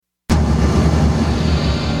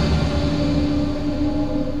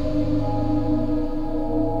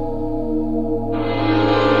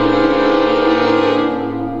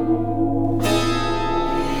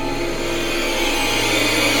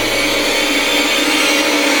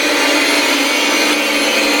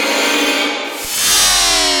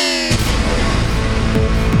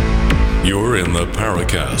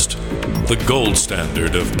Paracast, the gold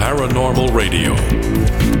standard of paranormal radio.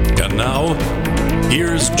 And now,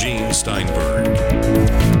 here's Gene Steinberg.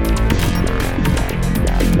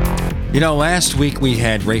 You know, last week we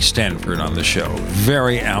had Ray Stanford on the show.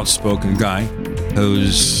 Very outspoken guy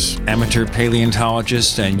who's amateur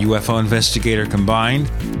paleontologist and UFO investigator combined,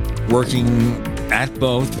 working at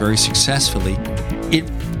both very successfully.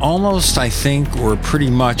 It almost, I think, or pretty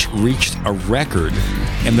much reached a record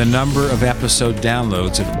in the number of episode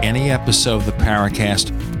downloads of any episode of the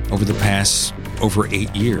Paracast over the past over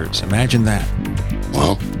 8 years. Imagine that.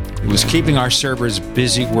 Wow. It was keeping our servers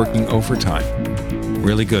busy working overtime.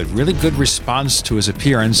 Really good response to his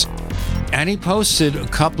appearance. And he posted a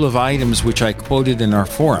couple of items which I quoted in our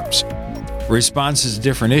forums. Responses to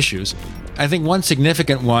different issues. I think one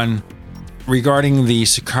significant one regarding the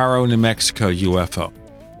Socorro, New Mexico UFO.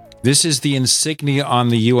 This is the insignia on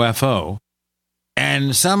the UFO.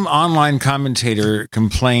 And some online commentator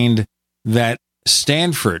complained that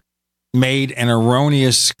Stanford made an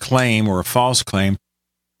erroneous claim or a false claim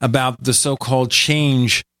about the so-called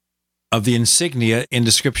change of the insignia in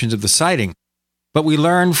descriptions of the sighting. But we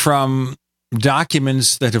learned from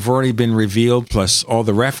documents that have already been revealed, plus all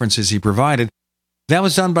the references he provided, that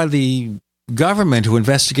was done by the government who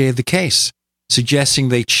investigated the case, suggesting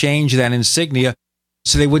they change that insignia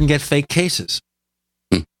so they wouldn't get fake cases.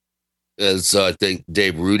 As I think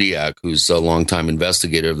Dave Rudiak, who's a longtime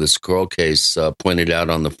investigator of the Socorro case, pointed out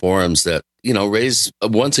on the forums that, Ray's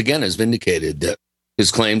once again has vindicated that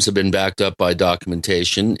his claims have been backed up by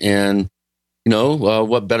documentation. And,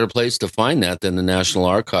 what better place to find that than the National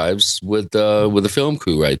Archives with a film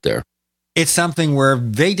crew right there? It's something where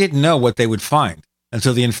they didn't know what they would find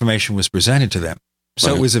until the information was presented to them. So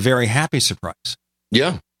Right. It was a very happy surprise.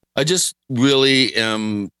 Yeah. I just really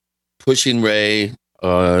am pushing Ray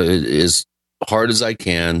as hard as I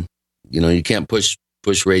can. You can't push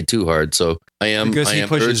Ray too hard. So I am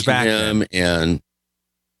pushes urging back him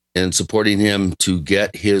and supporting him to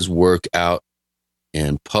get his work out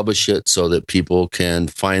and publish it so that people can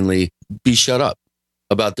finally be shut up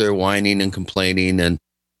about their whining and complaining and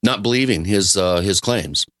not believing his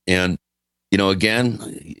claims. And, again,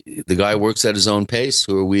 the guy works at his own pace.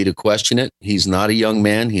 Who are we to question it? He's not a young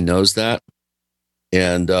man. He knows that.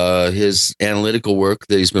 And his analytical work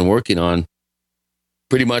that he's been working on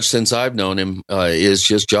pretty much since I've known him is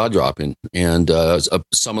just jaw-dropping. And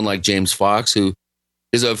someone like James Fox, who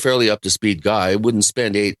is a fairly up-to-speed guy, wouldn't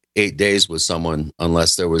spend eight days with someone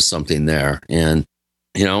unless there was something there. And,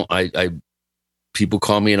 I people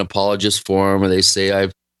call me an apologist for him, or they say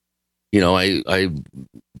I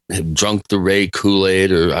have drunk the Ray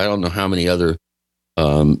Kool-Aid, or I don't know how many other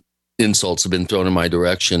insults have been thrown in my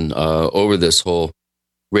direction over this whole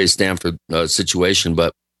Ray Stanford situation.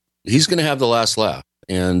 But he's going to have the last laugh,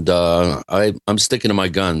 and I'm sticking to my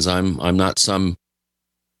guns. I'm not some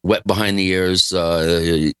wet behind the ears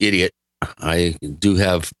idiot. I do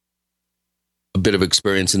have a bit of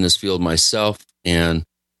experience in this field myself, and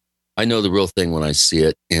I know the real thing when I see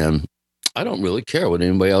it, and I don't really care what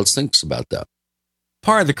anybody else thinks about that.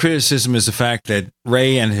 Part of the criticism is the fact that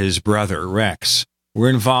Ray and his brother, Rex, were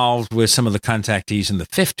involved with some of the contactees in the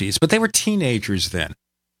 50s, but they were teenagers then.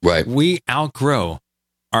 Right. We outgrow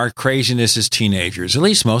our craziness as teenagers. At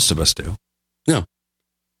least most of us do.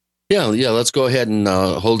 Yeah, let's go ahead and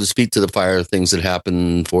hold his feet to the fire, things that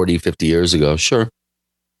happened 40, 50 years ago. Sure.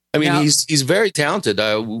 I mean, Now, he's very talented.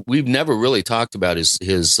 We've never really talked about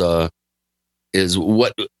his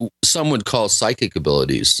what some would call psychic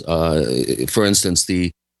abilities. For instance,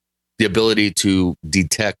 the ability to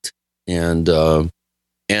detect and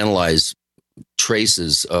analyze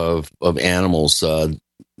traces of animals that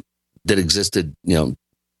existed,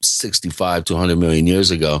 65 to 100 million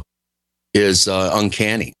years ago is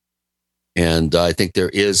uncanny. And I think there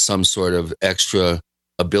is some sort of extra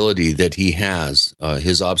ability that he has.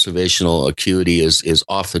 His observational acuity is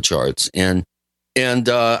off the charts. And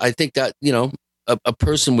I think that, a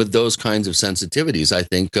person with those kinds of sensitivities, I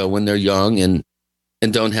think when they're young and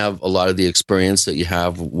don't have a lot of the experience that you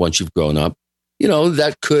have once you've grown up,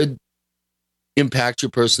 that could impact your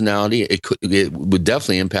personality. It would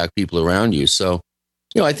definitely impact people around you. So,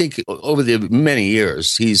 I think over the many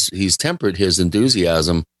years, he's tempered his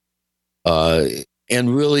enthusiasm and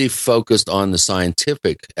really focused on the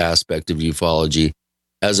scientific aspect of ufology,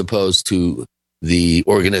 as opposed to the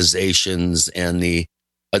organizations and the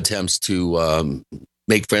attempts to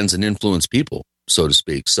make friends and influence people, so to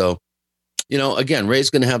speak. So, again,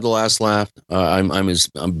 Ray's going to have the last laugh. I'm his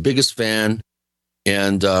biggest fan,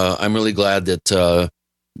 and I'm really glad that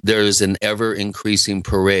there is an ever increasing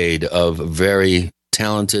parade of very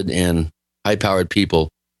talented and high-powered people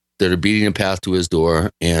that are beating a path to his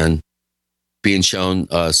door and being shown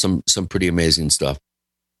some pretty amazing stuff.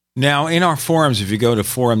 Now, in our forums, if you go to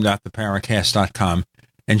forum.theparacast.com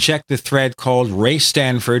and check the thread called Ray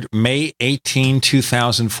Stanford, May 18,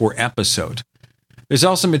 2004 episode, there's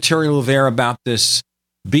also material there about this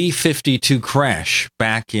B-52 crash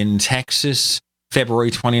back in Texas,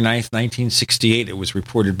 February 29th, 1968. It was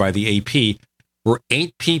reported by the AP, where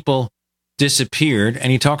 8 people disappeared,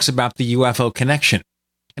 and he talks about the UFO connection.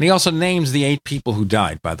 And he also names the 8 people who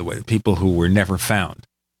died, by the way, the people who were never found.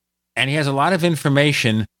 And he has a lot of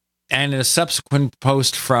information, and in a subsequent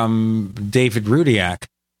post from David Rudiak,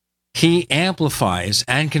 he amplifies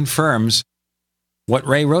and confirms what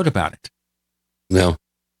Ray wrote about it. No.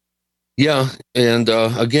 Yeah, and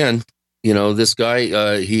again, this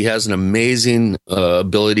guy, he has an amazing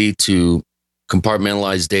ability to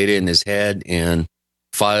compartmentalize data in his head and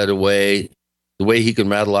file it away. The way he can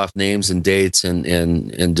rattle off names and dates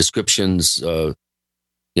and descriptions,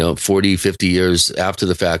 40, 50 years after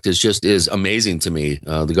the fact is amazing to me.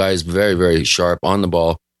 The guy is very, very sharp on the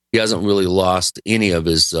ball. He hasn't really lost any of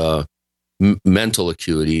his mental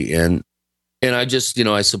acuity, and I just,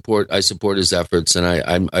 I support his efforts,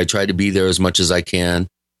 and I try to be there as much as I can.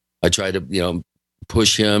 I try to,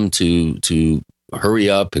 push him to hurry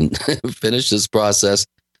up and finish this process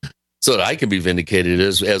so that I can be vindicated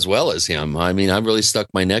as well as him. I mean, I've really stuck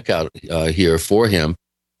my neck out here for him.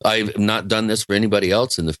 I've not done this for anybody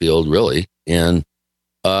else in the field, really. And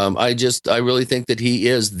I really think that he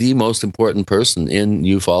is the most important person in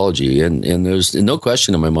ufology. And there's no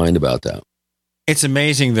question in my mind about that. It's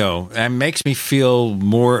amazing, though. It makes me feel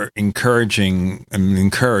more encouraged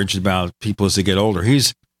about people as they get older.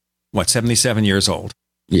 He's, 77 years old?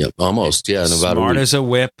 Yeah, almost. Yeah, in about smart as a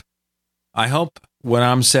whip. I hope when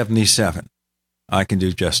I'm 77, I can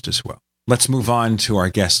do just as well. Let's move on to our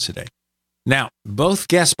guests today. Now, both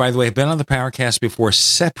guests, by the way, have been on the Paracast before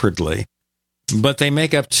separately, but they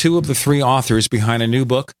make up 2 of the 3 authors behind a new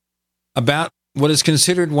book about what is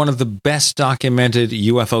considered one of the best documented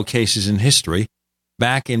UFO cases in history.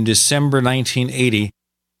 Back in December 1980,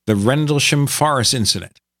 the Rendlesham Forest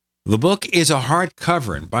incident. The book is a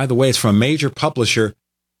hardcover, and by the way, it's from a major publisher,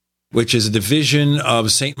 which is a division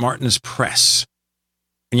of St. Martin's Press.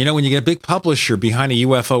 And when you get a big publisher behind a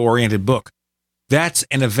UFO-oriented book, that's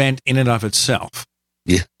an event in and of itself.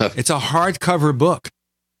 Yeah. It's a hardcover book.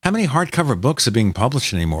 How many hardcover books are being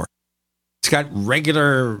published anymore? It's got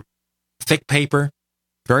regular thick paper,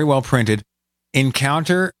 very well printed.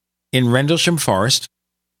 Encounter in Rendlesham Forest.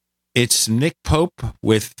 It's Nick Pope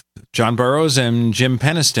with John Burroughs and Jim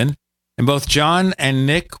Peniston. And both John and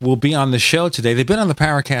Nick will be on the show today. They've been on the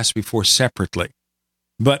Paracast before separately.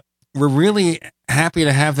 But we're really happy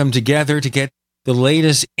to have them together to get the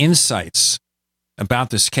latest insights about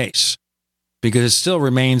this case, because it still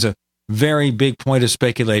remains a very big point of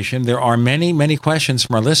speculation. There are many, many questions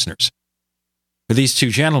from our listeners for these 2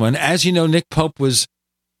 gentlemen. As you know, Nick Pope was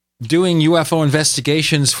doing UFO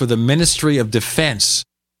investigations for the Ministry of Defense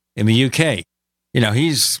in the UK.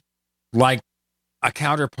 He's like a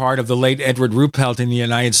counterpart of the late Edward Ruppelt in the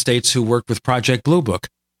United States, who worked with Project Blue Book.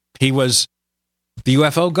 He was the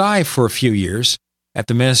UFO guy for a few years at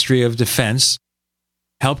the Ministry of Defense,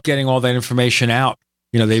 helped getting all that information out.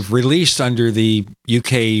 They've released under the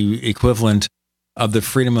UK equivalent of the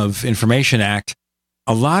Freedom of Information Act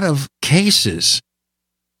a lot of cases,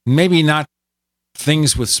 maybe not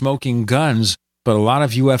things with smoking guns, but a lot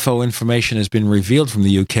of UFO information has been revealed from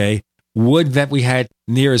the UK. Would that we had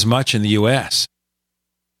near as much in the US.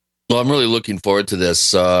 Well, I'm really looking forward to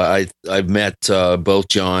this. I've met both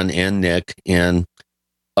John and Nick, and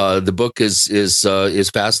the book is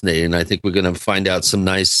fascinating. I think we're going to find out some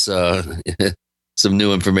nice, some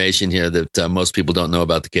new information here that most people don't know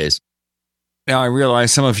about the case. Now, I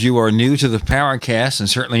realize some of you are new to the Paracast and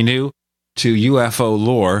certainly new to UFO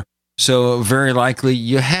lore, so very likely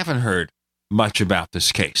you haven't heard much about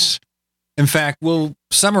this case. In fact, we'll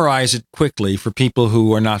summarize it quickly for people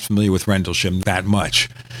who are not familiar with Rendlesham that much.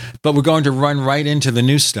 But we're going to run right into the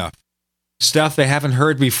new stuff. Stuff they haven't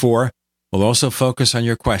heard before. We'll also focus on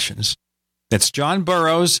your questions. That's John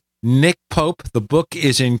Burroughs, Nick Pope. The book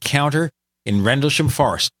is Encounter in Rendlesham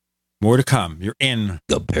Forest. More to come. You're in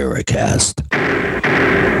the Paracast.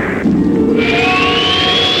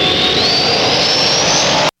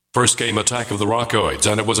 First came Attack of the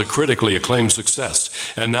Rockoids, and it was a critically acclaimed success.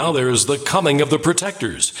 And now there is The Coming of the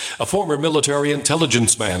Protectors. A former military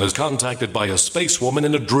intelligence man is contacted by a space woman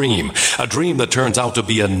in a dream that turns out to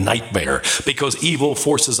be a nightmare because evil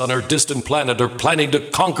forces on her distant planet are planning to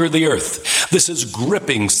conquer the Earth. This is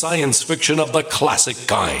gripping science fiction of the classic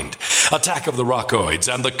kind. Attack of the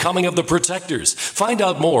Rockoids and the Coming of the Protectors. Find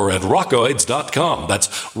out more at rockoids.com. That's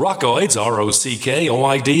Rockoids,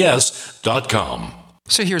 ROCKOIDS.com.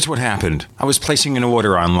 So here's what happened. I was placing an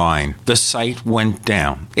order online. The site went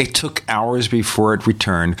down. It took hours before it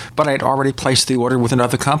returned, but I'd already placed the order with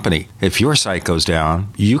another company. If your site goes down,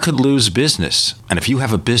 you could lose business. And if you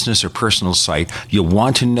have a business or personal site, you'll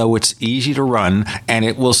want to know it's easy to run and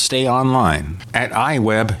it will stay online. At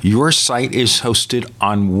iWeb, your site is hosted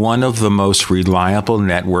on one of the most reliable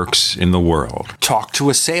networks in the world. Talk to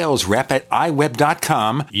a sales rep at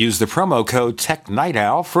iWeb.com. Use the promo code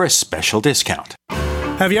TechNightOwl for a special discount.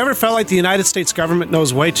 Have you ever felt like the United States government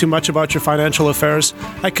knows way too much about your financial affairs?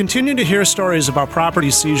 I continue to hear stories about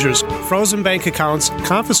property seizures, frozen bank accounts,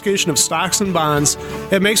 confiscation of stocks and bonds.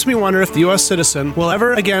 It makes me wonder if the U.S. citizen will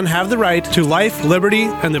ever again have the right to life, liberty,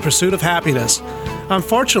 and the pursuit of happiness.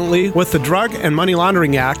 Unfortunately, with the Drug and Money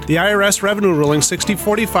Laundering Act, the IRS Revenue Ruling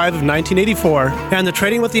 6045 of 1984, and the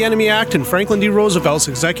Trading with the Enemy Act and Franklin D. Roosevelt's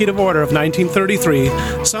Executive Order of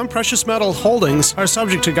 1933, some precious metal holdings are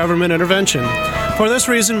subject to government intervention. For this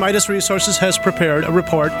reason, Midas Resources has prepared a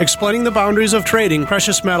report explaining the boundaries of trading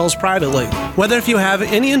precious metals privately. Whether if you have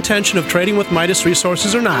any intention of trading with Midas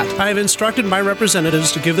Resources or not, I have instructed my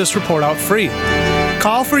representatives to give this report out free.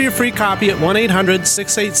 Call for your free copy at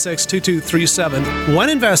 1-800-686-2237. When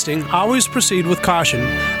investing, always proceed with caution.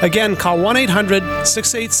 Again, call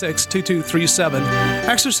 1-800-686-2237.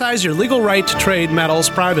 Exercise your legal right to trade metals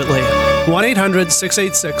privately.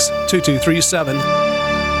 1-800-686-2237.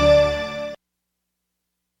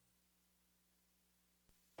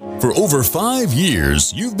 For over 5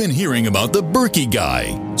 years, you've been hearing about the Berkey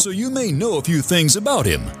Guy, so you may know a few things about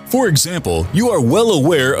him. For example, you are well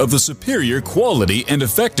aware of the superior quality and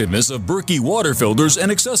effectiveness of Berkey water filters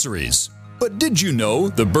and accessories. But did you know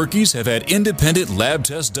the Berkeys have had independent lab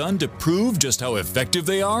tests done to prove just how effective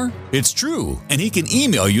they are? It's true, and he can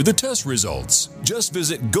email you the test results. Just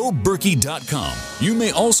visit GoBerkey.com. You may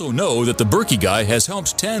also know that the Berkey Guy has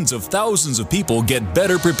helped tens of thousands of people get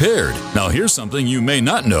better prepared. Now here's something you may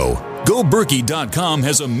not know. GoBerkey.com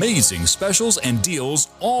has amazing specials and deals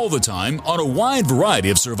all the time on a wide variety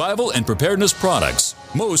of survival and preparedness products,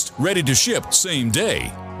 most ready to ship same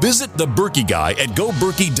day. Visit the Berkey Guy at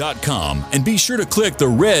GoBerkey.com and be sure to click the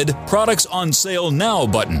red Products on Sale Now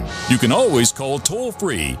button. You can always call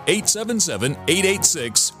toll-free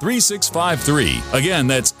 877-886-3653. Again,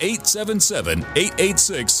 that's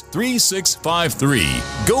 877-886-3653.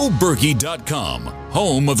 GoBerkey.com,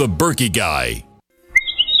 home of the Berkey Guy.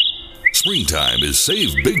 Springtime is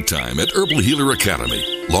save big time at Herbal Healer Academy.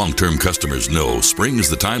 Long-term customers know spring is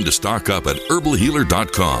the time to stock up at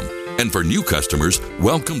herbalhealer.com. And for new customers,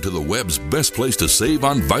 welcome to the web's best place to save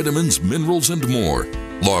on vitamins, minerals, and more.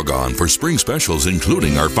 Log on for spring specials,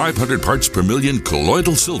 including our 500 parts per million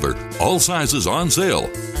colloidal silver, all sizes on sale.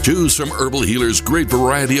 Choose from Herbal Healer's great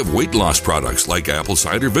variety of weight loss products like apple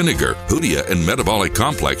cider vinegar, Hoodia and Metabolic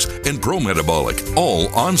Complex, and Pro Metabolic,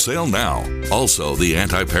 all on sale now. Also, the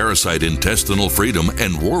Anti-Parasite Intestinal Freedom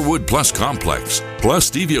and Warwood Plus Complex,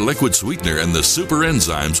 plus Stevia Liquid Sweetener and the Super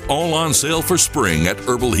Enzymes, all on sale for spring at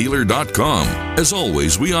herbalhealer.com. As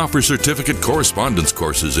always, we offer certificate correspondence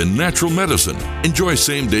courses in natural medicine. Enjoy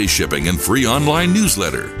same-day shipping and free online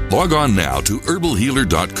newsletter. Log on now to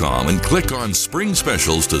herbalhealer.com and click on Spring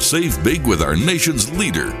Specials to save big with our nation's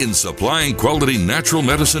leader in supplying quality natural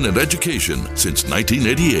medicine and education since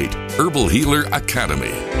 1988, Herbal Healer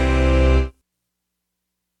Academy.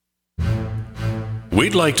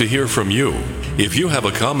 We'd like to hear from you. If you have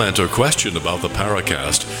a comment or question about the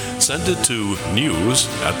Paracast, send it to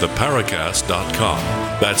news@theparacast.com.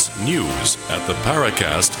 That's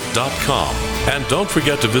news@theparacast.com. And don't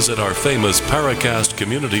forget to visit our famous Paracast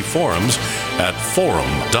community forums at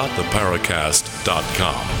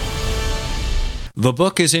forum.theparacast.com. The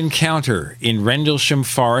book is Encounter in Rendlesham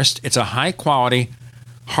Forest. It's a high-quality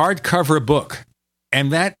hardcover book.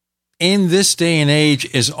 And that, in this day and age,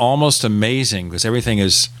 is almost amazing because everything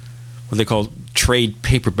is what they call trade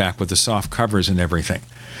paperback with the soft covers and everything.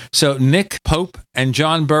 So Nick Pope and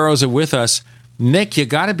John Burroughs are with us. Nick, you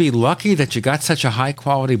got to be lucky that you got such a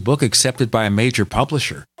high-quality book accepted by a major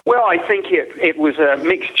publisher. Well, I think it was a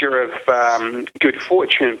mixture of good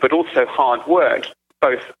fortune, but also hard work,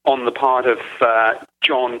 both on the part of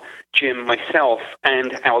John, Jim, myself,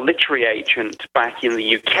 and our literary agent back in the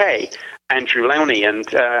UK, Andrew Lowney. And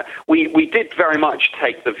we did very much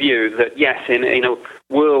take the view that, yes, in a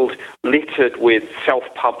world littered with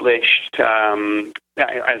self-published,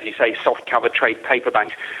 as you say, soft-cover trade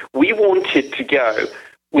paperbacks, we wanted to go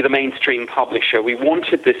with a mainstream publisher. We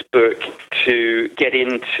wanted this book to get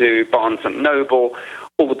into Barnes & Noble,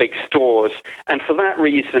 all the big stores. And for that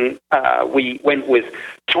reason, we went with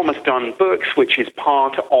Thomas Dunn Books, which is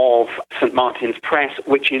part of St. Martin's Press,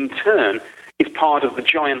 which in turn is part of the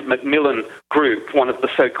giant Macmillan Group, one of the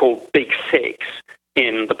so-called Big Six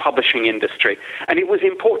in the publishing industry. And it was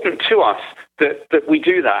important to us that we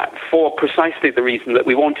do that for precisely the reason that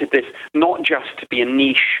we wanted this not just to be a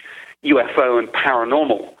niche UFO and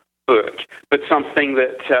paranormal book, but something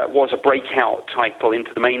that was a breakout title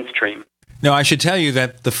into the mainstream. Now, I should tell you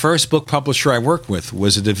that the first book publisher I worked with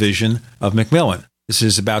was a division of Macmillan. This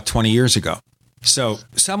is about 20 years ago. So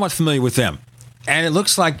somewhat familiar with them. And it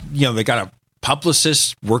looks like, they got a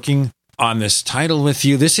publicist working on this title with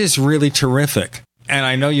you. This is really terrific. And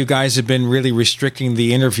I know you guys have been really restricting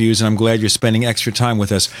the interviews, and I'm glad you're spending extra time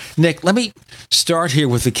with us. Nick, let me start here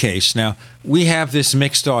with the case. Now, we have this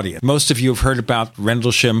mixed audience. Most of you have heard about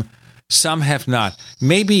Rendlesham. Some have not.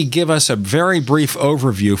 Maybe give us a very brief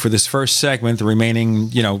overview for this first segment, the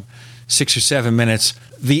remaining, 6 or 7 minutes,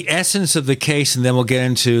 the essence of the case, and then we'll get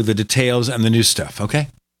into the details and the new stuff, okay?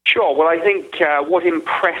 Sure. Well, I think what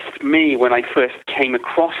impressed me when I first came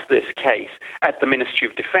across this case at the Ministry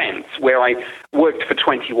of Defense, where I worked for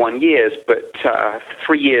 21 years, but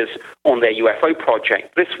 3 years on their UFO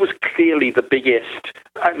project, this was clearly the biggest,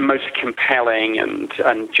 most compelling, and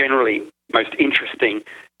generally most interesting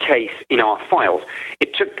case in our files.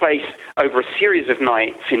 It took place over a series of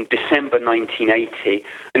nights in December 1980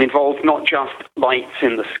 and involved not just lights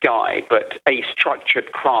in the sky, but a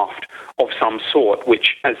structured craft of some sort,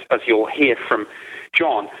 which, as you'll hear from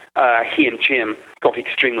John, he and Jim got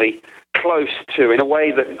extremely close to in a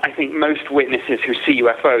way that I think most witnesses who see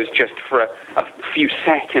UFOs just for a few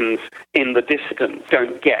seconds in the distance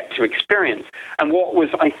don't get to experience. And what was,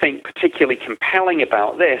 I think, particularly compelling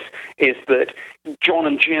about this is that John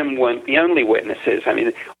and Jim weren't the only witnesses. I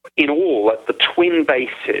mean, in all, at the twin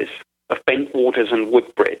bases of Bentwaters and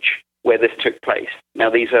Woodbridge, where this took place. Now,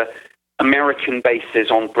 these are American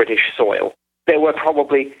bases on British soil. There were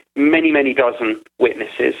probably many, many dozen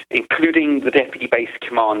witnesses, including the Deputy Base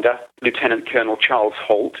Commander, Lieutenant Colonel Charles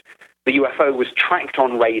Holt. The UFO was tracked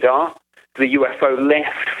on radar. The UFO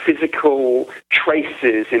left physical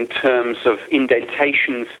traces in terms of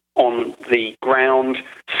indentations on the ground,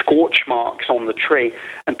 scorch marks on the tree,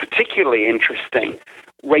 and particularly interesting,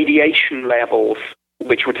 radiation levels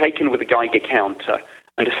which were taken with a Geiger counter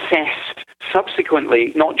and assessed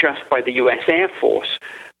subsequently not just by the US Air Force,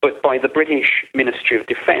 but by the British Ministry of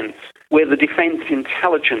Defence, where the Defence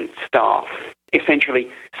Intelligence staff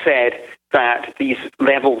essentially said that these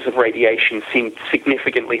levels of radiation seemed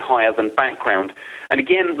significantly higher than background. And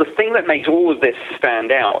again, the thing that makes all of this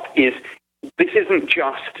stand out is this isn't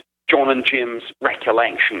just John and Jim's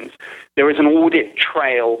recollections. There is an audit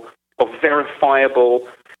trail of verifiable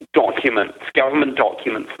documents, government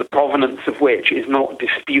documents, the provenance of which is not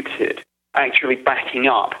disputed, actually backing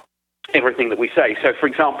up everything that we say. So, for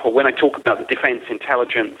example, when I talk about the Defense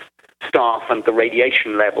Intelligence staff and the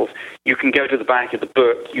radiation levels, you can go to the back of the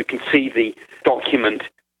book, you can see the document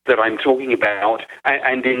that I'm talking about,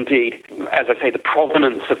 and indeed, as I say, the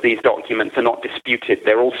provenance of these documents are not disputed.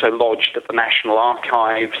 They're also lodged at the National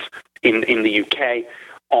Archives in the UK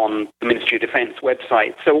on the Ministry of Defence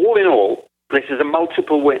website. So all in all, this is a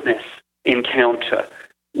multiple witness encounter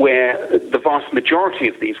where the vast majority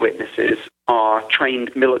of these witnesses are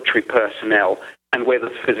trained military personnel and where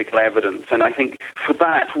there's physical evidence. And I think for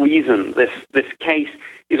that reason, this case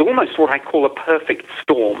is almost what I call a perfect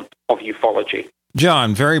storm of ufology.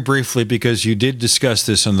 John, very briefly, because you did discuss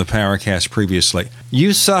this on the Paracast previously,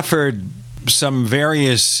 you suffered some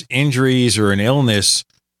various injuries or an illness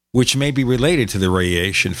which may be related to the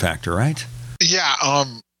radiation factor, right? Yeah,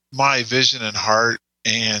 my vision and heart,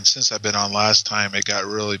 and since I've been on last time, it got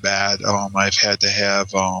really bad. I've had to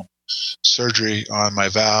have surgery on my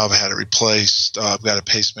valve, had it replaced. I've got a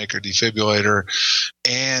pacemaker defibrillator.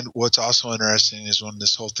 And what's also interesting is when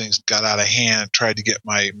this whole thing got out of hand, I tried to get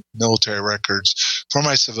my military records for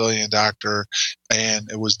my civilian doctor, and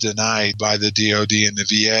it was denied by the DOD and the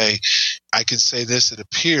VA. I can say this, it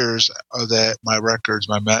appears that my records,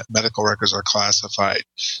 my medical records are classified,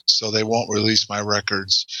 so they won't release my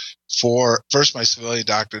records for first my civilian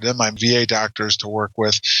doctor, then my VA doctors to work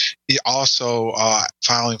with. He also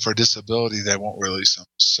filing for disability, they won't release them.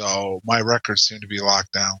 So my records seem to be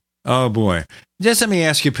locked down. Oh, boy. Just let me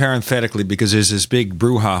ask you parenthetically, because there's this big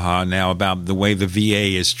brouhaha now about the way the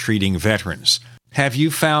VA is treating veterans. Have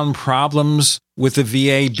you found problems with the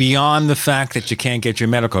VA beyond the fact that you can't get your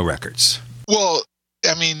medical records? Well,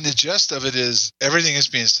 I mean, the gist of it is everything is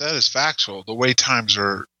being said is factual. The wait times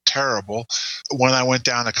are terrible. When I went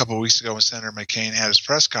down a couple of weeks ago when Senator McCain had his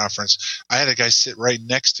press conference, I had a guy sit right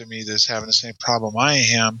next to me that's having the same problem I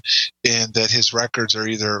am, in that his records are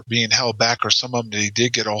either being held back or some of them that he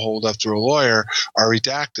did get a hold of through a lawyer are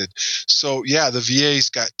redacted. So, yeah, the VA's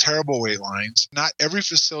got terrible wait lines. Not every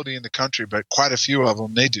facility in the country, but quite a few of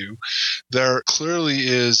them, they do. There clearly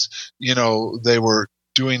is, they were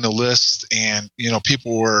doing the list, and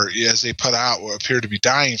people were, as they put out, appeared to be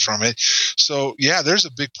dying from it. So yeah, there's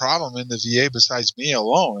a big problem in the VA besides me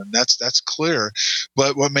alone, and that's clear.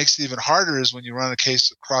 But what makes it even harder is when you run a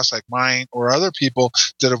case across like mine or other people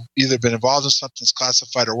that have either been involved in something that's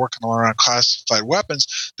classified or working around classified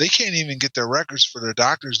weapons. They can't even get their records for their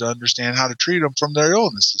doctors to understand how to treat them from their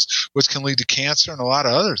illnesses, which can lead to cancer and a lot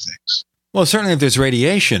of other things. Well, certainly if there's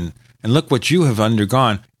radiation, and look what you have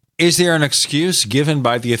undergone. Is there an excuse given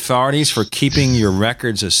by the authorities for keeping your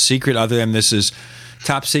records a secret other than this is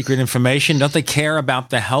top secret information? Don't they care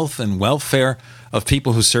about the health and welfare of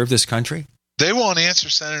people who serve this country? They won't answer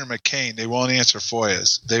Senator McCain. They won't answer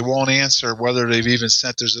FOIAs. They won't answer whether they've even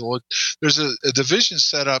sent. There's a division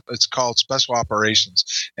set up. It's called Special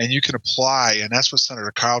Operations, and you can apply. And that's what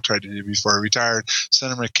Senator Kyle tried to do before he retired.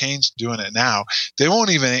 Senator McCain's doing it now. They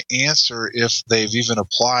won't even answer if they've even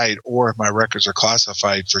applied or if my records are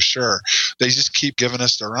classified for sure. They just keep giving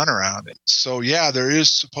us the runaround. So yeah, there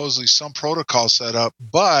is supposedly some protocol set up,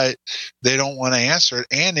 but they don't want to answer it.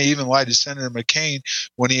 And they even lied to Senator McCain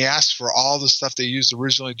when he asked for all the stuff they used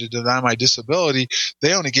originally to deny my disability.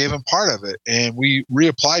 They only gave him part of it, and we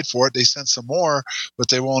reapplied for it. They sent some more, but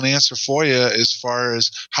they won't answer FOIA as far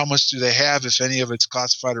as how much do they have, if any of it's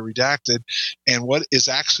classified or redacted, and what is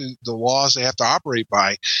actually the laws they have to operate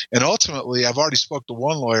by. And ultimately, I've already spoke to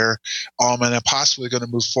one lawyer, and I'm possibly going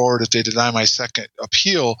to move forward if they deny my second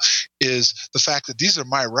appeal, is the fact that these are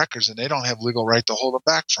my records and they don't have legal right to hold them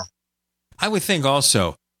back from me. I would think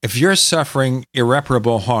also, if you're suffering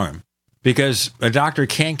irreparable harm, because a doctor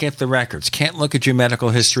can't get the records, can't look at your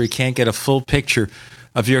medical history, can't get a full picture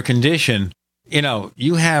of your condition,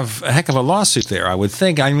 you have a heck of a lawsuit there, I would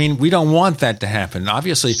think. I mean, we don't want that to happen.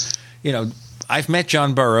 Obviously, I've met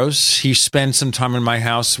John Burroughs. He spent some time in my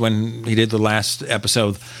house when he did the last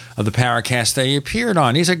episode of the Paracast that he appeared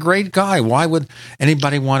on. He's a great guy. Why would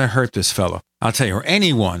anybody want to hurt this fellow? I'll tell you, or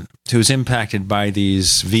anyone who's impacted by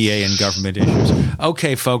these VA and government issues.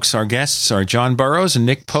 Okay, folks, our guests are John Burroughs and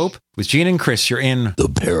Nick Pope. With Gene and Chris, you're in the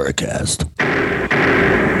Paracast.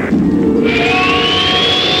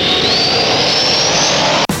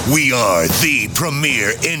 We are the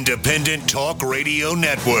premier independent talk radio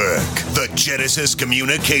network, the Genesis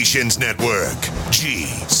Communications Network,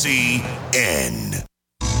 GCN.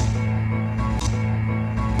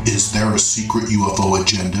 Is there a secret UFO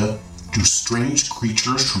agenda? Do strange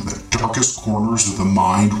creatures from the darkest corners of the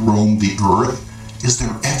mind roam the earth? Is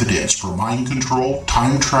there evidence for mind control,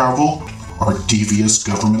 time travel, or devious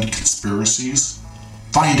government conspiracies?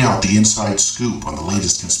 Find out the inside scoop on the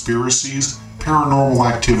latest conspiracies, paranormal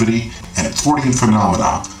activity, and Fortean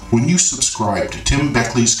phenomena when you subscribe to Tim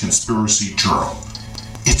Beckley's Conspiracy Journal.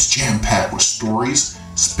 It's jam-packed with stories,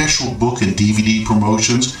 special book and DVD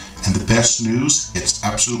promotions, and the best news, it's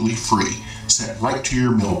absolutely free, sent right to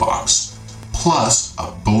your mailbox. Plus,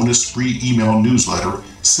 a bonus free email newsletter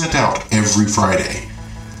sent out every Friday.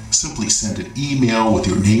 Simply send an email with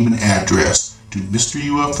your name and address to Mr.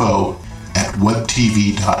 UFO at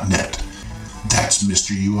webtv.net. That's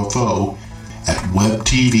Mr. UFO at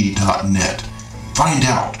webtv.net. Find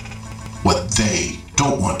out what they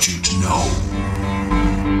don't want you to know.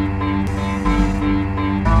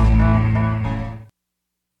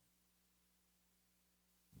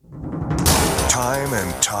 Time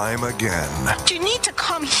and time again. You need to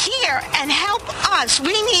come here and help us.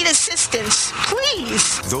 We need assistance,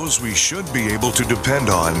 please. Those we should be able to depend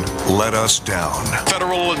on let us down.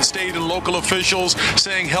 Federal and state and local officials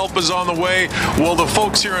saying help is on the way. Well, the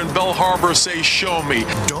folks here in Bell Harbor say, show me.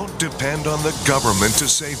 Don't depend on the government to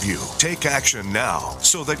save you. Take action now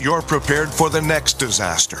so that you're prepared for the next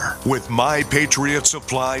disaster with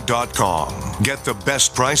MyPatriotSupply.com. Get the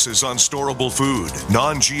best prices on storable food,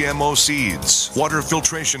 non-GMO seeds, water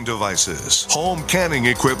filtration devices, home canning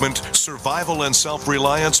equipment, survival and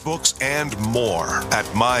self-reliance books, and more at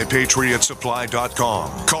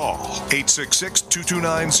MyPatriotSupply.com. Call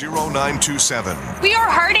 866-229-0927. We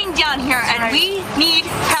are hurting down here and we need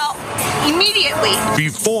help immediately.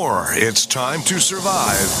 Before it's time to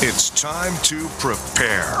survive, it's time to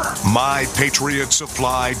prepare.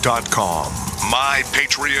 MyPatriotSupply.com.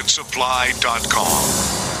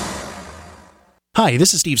 MyPatriotSupply.com. Hi,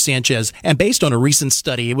 this is Steve Sanchez, and based on a recent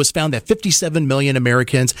study, it was found that 57 million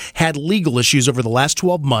Americans had legal issues over the last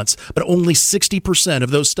 12 months, but only 60% of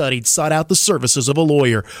those studied sought out the services of a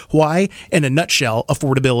lawyer. Why? In a nutshell,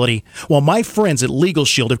 affordability. Well, my friends at Legal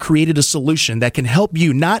Shield have created a solution that can help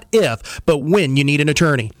you not if, but when you need an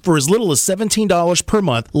attorney. For as little as $17 per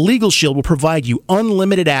month, Legal Shield will provide you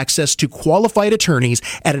unlimited access to qualified attorneys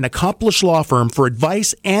at an accomplished law firm for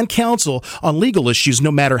advice and counsel on legal issues,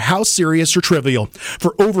 no matter how serious or trivial.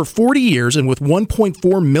 For over 40 years and with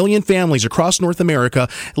 1.4 million families across North America,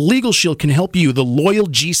 Legal Shield can help you, the loyal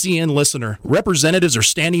GCN listener. Representatives are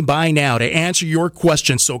standing by now to answer your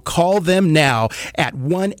questions, so call them now at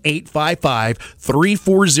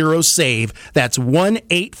 1-855-340-SAVE. That's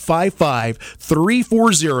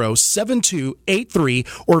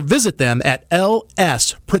 1-855-340-7283, or visit them at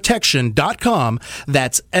lsprotection.com.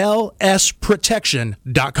 That's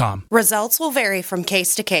lsprotection.com. Results will vary from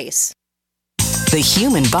case to case. The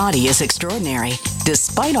human body is extraordinary.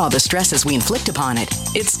 Despite all the stresses we inflict upon it,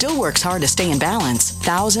 it still works hard to stay in balance.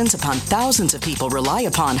 Thousands upon thousands of people rely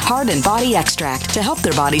upon Heart and Body Extract to help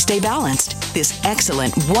their body stay balanced. This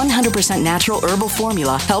excellent 100% natural herbal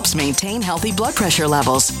formula helps maintain healthy blood pressure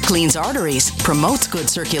levels, cleans arteries, promotes good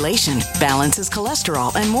circulation, balances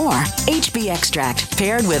cholesterol, and more. HB Extract,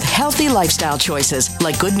 paired with healthy lifestyle choices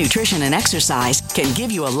like good nutrition and exercise, can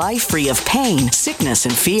give you a life free of pain, sickness,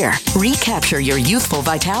 and fear. Recapture your youthful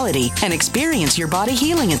vitality and experience your body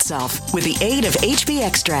healing itself with the aid of HB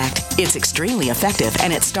Extract. It's extremely effective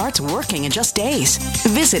and it starts working in just days.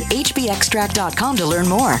 Visit hbextract.com to learn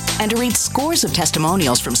more and to read scores of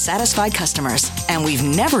testimonials from satisfied customers. And we've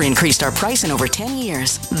never increased our price in over 10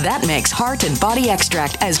 years. That makes Heart and Body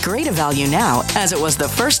Extract as great a value now as it was the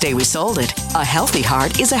first day we sold it. A healthy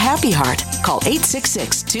heart is a happy heart. Call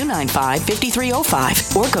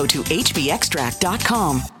 866-295-5305 or go to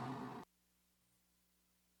hbextract.com.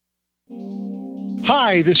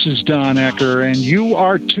 Hi, this is Don Ecker, and you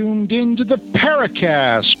are tuned into the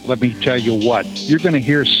Paracast. Let me tell you what, you're going to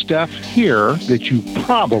hear stuff here that you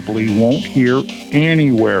probably won't hear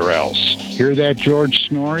anywhere else. Hear that, George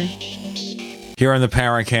Snorri? Here on the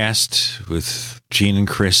Paracast with Gene and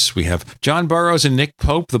Chris, we have John Burroughs and Nick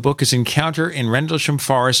Pope. The book is Encounter in Rendlesham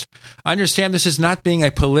Forest. I understand this is not being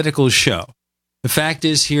a political show. The fact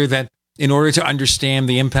is here that in order to understand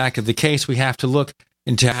the impact of the case, we have to look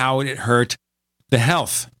into how it hurt the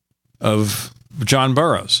health of John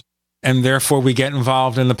Burroughs. And therefore, we get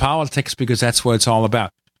involved in the politics because that's what it's all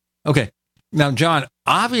about. Okay. Now, John,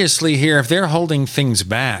 obviously here, if they're holding things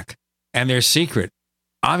back and they're secret,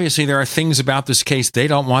 obviously there are things about this case they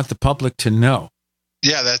don't want the public to know.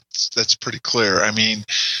 Yeah, that's pretty clear. I mean,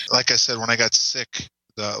 like I said, when I got sick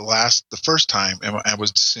the first time, and I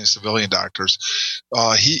was seeing civilian doctors,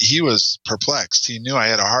 he was perplexed. He knew I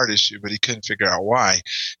had a heart issue, but he couldn't figure out why.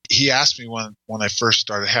 He asked me when I first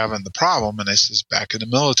started having the problem, and I says, back in the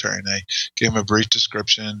military, and I gave him a brief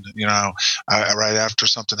description. You know, right after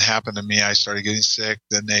something happened to me, I started getting sick.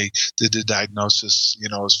 Then they did the diagnosis, you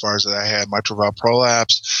know, as far as that I had mitral valve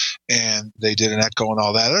prolapse, and they did an echo and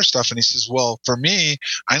all that other stuff. And he says, well, for me,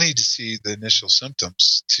 I need to see the initial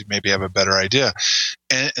symptoms to maybe have a better idea.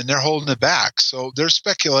 And they're holding it back. So there's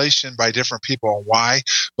speculation by different people on why,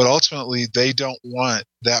 but ultimately they don't want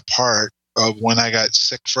that part of when I got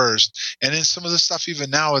sick first. And then some of the stuff even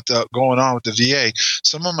now with the going on with the VA,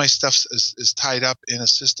 some of my stuff is tied up in a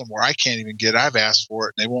system where I can't even get it. I've asked for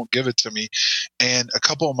it and they won't give it to me. And a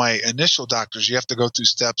couple of my initial doctors, you have to go through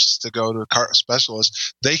steps to go to a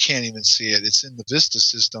specialist. They can't even see it. It's in the VISTA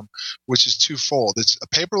system, which is twofold. It's a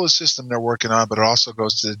paperless system they're working on, but it also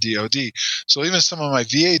goes to the DOD. So even some of my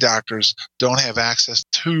VA doctors don't have access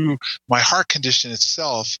to my heart condition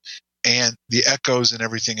itself and the echoes and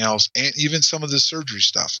everything else, and even some of the surgery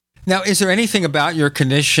stuff. Now, is there anything about your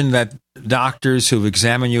condition that doctors who've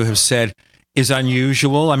examined you have said is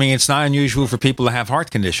unusual? I mean, it's not unusual for people to have heart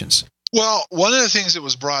conditions. Well, one of the things that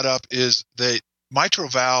was brought up is that mitral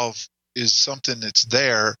valve is something that's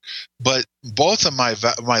there, but both of my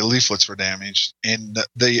leaflets were damaged, and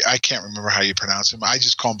I can't remember how you pronounce them. I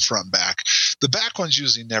just call them front and back. The back one's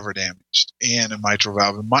usually never damaged, and a mitral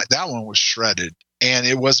valve, that one was shredded. And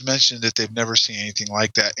it was mentioned that they've never seen anything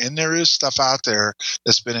like that. And there is stuff out there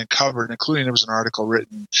that's been uncovered, including there was an article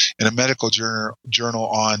written in a medical journal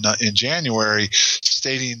in January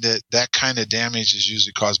stating that kind of damage is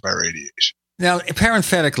usually caused by radiation. Now,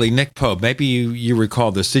 parenthetically, Nick Pope, maybe you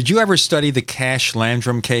recall this. Did you ever study the Cash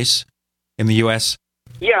Landrum case in the U.S.?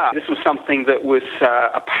 Yeah, this was something that was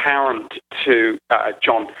apparent to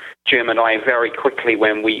John, Jim, and I very quickly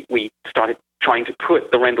when we started trying to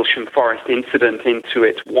put the Rendlesham Forest incident into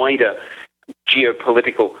its wider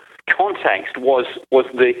geopolitical context was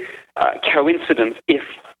the coincidence, if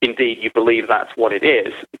indeed you believe that's what it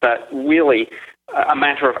is, that really a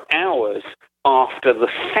matter of hours after the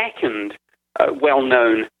second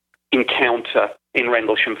well-known encounter in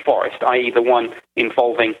Rendlesham Forest, i.e. the one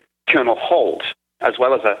involving Colonel Holt, as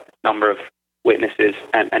well as a number of witnesses,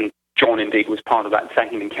 and John indeed was part of that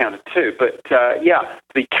second encounter too. But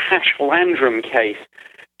the Cash Landrum case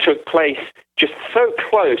took place just so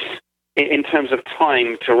close in terms of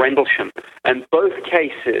time to Rendlesham, and both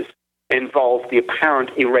cases involved the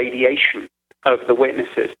apparent irradiation of the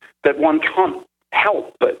witnesses, that one can't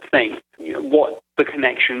help but think, what the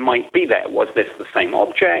connection might be there. Was this the same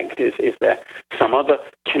object? Is there some other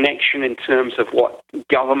connection in terms of what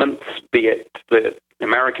governments, be it the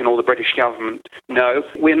American or the British government, know?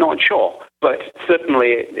 We're not sure, but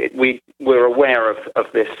certainly we're aware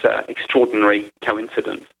of this extraordinary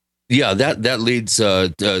coincidence. Yeah, that leads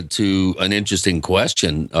to an interesting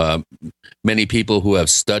question. Many people who have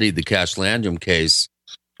studied the Cash Landrum case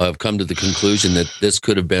have come to the conclusion that this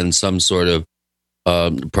could have been some sort of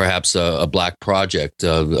perhaps a black project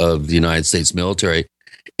of the United States military.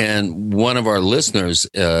 And one of our listeners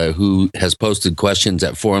who has posted questions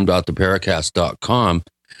at forum.theparacast.com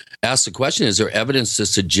asked the question, is there evidence to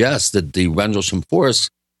suggest that the Rendlesham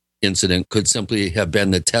Forest incident could simply have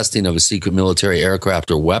been the testing of a secret military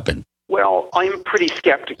aircraft or weapon? Well, I'm pretty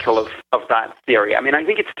skeptical of that theory. I mean, I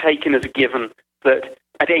think it's taken as a given that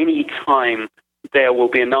at any time there will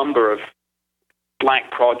be a number of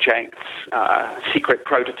black projects, secret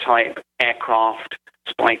prototype aircraft,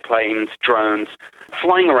 spy planes, drones,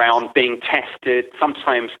 flying around, being tested.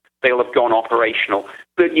 Sometimes they'll have gone operational,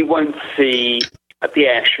 but you won't see at the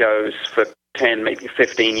air shows for 10, maybe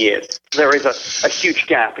 15 years. There is a huge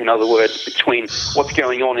gap, in other words, between what's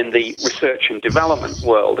going on in the research and development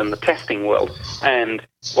world and the testing world and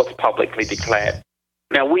what's publicly declared.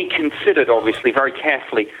 Now, we considered, obviously, very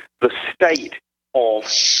carefully the state of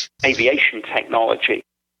aviation technology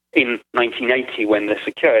in 1980 when this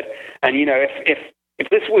occurred. And, if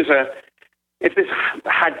this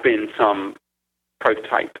had been some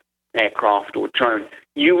prototype aircraft or drone,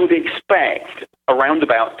 you would expect around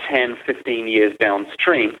about 10, 15 years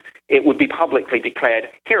downstream, it would be publicly declared,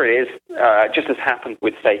 here it is, just as happened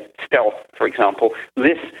with, say, stealth, for example.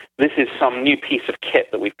 This is some new piece of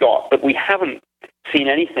kit that we've got, but we haven't seen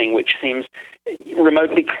anything which seems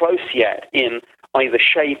remotely close yet in either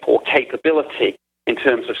shape or capability in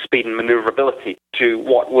terms of speed and maneuverability to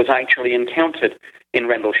what was actually encountered in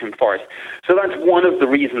Rendlesham Forest. So that's one of the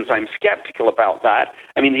reasons I'm skeptical about that.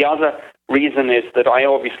 I mean, the other reason is that I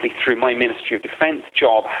obviously, through my Ministry of Defense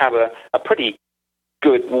job, have a pretty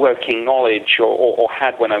good working knowledge, or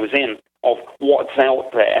had when I was in, of what's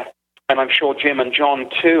out there. And I'm sure Jim and John,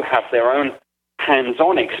 too, have their own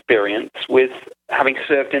hands-on experience with having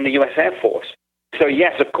served in the US Air Force. So,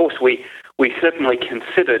 yes, of course, we certainly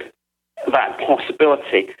considered that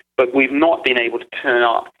possibility, but we've not been able to turn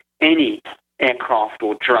up any aircraft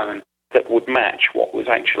or drone that would match what was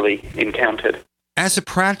actually encountered. As a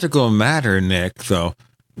practical matter, Nick, though,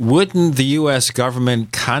 wouldn't the U.S.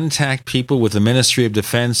 government contact people with the Ministry of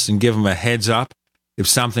Defense and give them a heads up if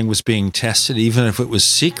something was being tested, even if it was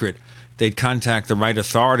secret? They'd contact the right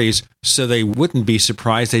authorities so they wouldn't be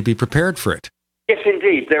surprised. They'd be prepared for it. Yes,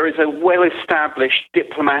 indeed. There is a well-established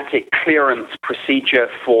diplomatic clearance procedure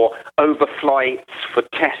for overflights, for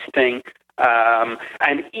testing,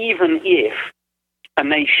 and even if a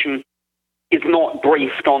nation is not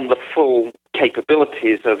briefed on the full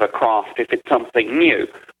capabilities of a craft, if it's something new,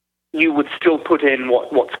 you would still put in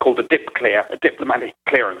what's called a diplomatic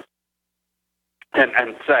clearance,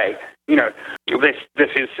 and say, this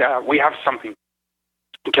is we have something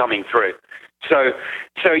coming through. So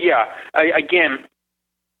yeah, again,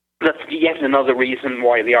 that's yet another reason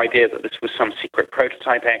why the idea that this was some secret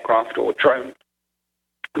prototype aircraft or drone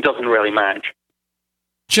doesn't really match.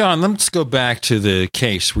 John, let's go back to the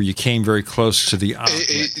case where you came very close to the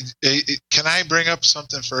object. Can I bring up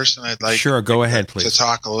something first? And I'd like sure, go ahead, please. To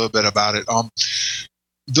talk a little bit about it.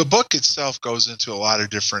 The book itself goes into a lot of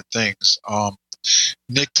different things.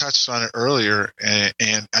 Nick touched on it earlier,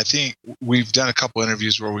 and I think we've done a couple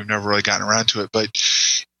interviews where we've never really gotten around to it, but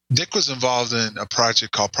Nick was involved in a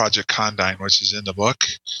project called Project Condign, which is in the book.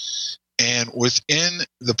 And within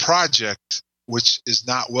the project, which is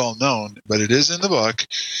not well known, but it is in the book,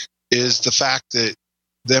 is the fact that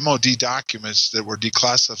the MOD documents that were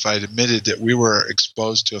declassified admitted that we were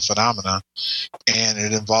exposed to a phenomenon, and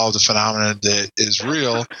it involved a phenomenon that is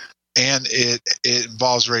real, and it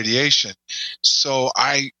involves radiation. So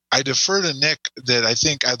I defer to Nick that I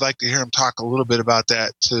think I'd like to hear him talk a little bit about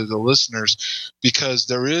that to the listeners, because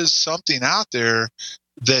there is something out there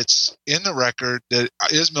that's in the record that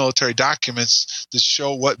is military documents that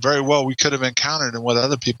show what very well we could have encountered and what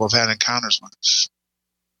other people have had encounters with.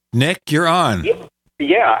 Nick, you're on.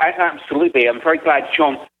 Yeah, absolutely. I'm very glad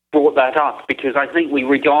John brought that up, because I think we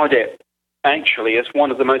regard it actually as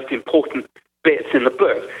one of the most important bits in the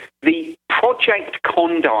book. The Project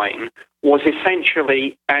Condign was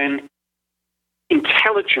essentially an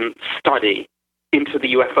intelligence study into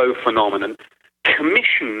the UFO phenomenon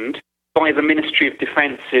commissioned by the Ministry of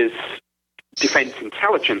Defense's Defense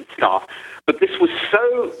Intelligence staff. But this was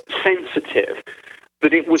so sensitive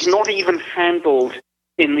that it was not even handled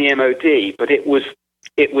in the MOD, but it was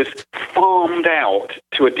farmed out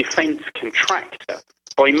to a defense contractor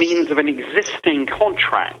by means of an existing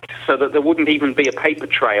contract, so that there wouldn't even be a paper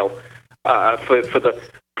trail for the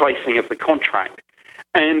placing of the contract.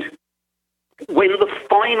 And when the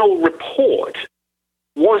final report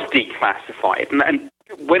was declassified, and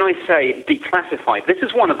when I say declassified, this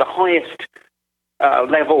is one of the highest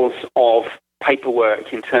levels of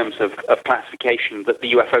paperwork in terms of classification that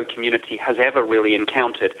the UFO community has ever really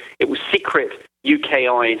encountered. It was secret UK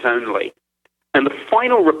eyes only. And the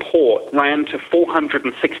final report ran to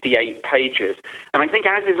 468 pages. And I think,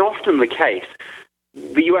 as is often the case,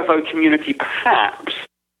 the UFO community perhaps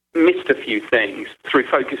missed a few things through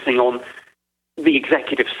focusing on the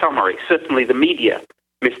executive summary. Certainly the media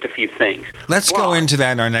missed a few things. Let's go into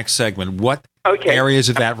that in our next segment. What areas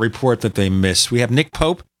of that report that they missed? We have Nick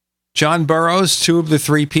Pope, John Burroughs, two of the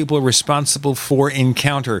three people responsible for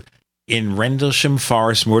encounter in Rendlesham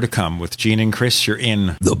Forest. More to come with Gene and Chris. You're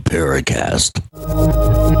in the Paracast.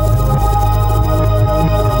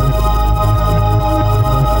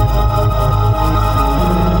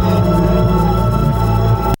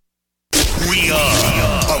 We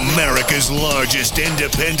are America's largest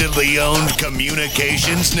independently owned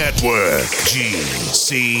communications network,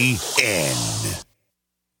 GCN.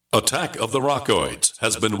 Attack of the Rockoids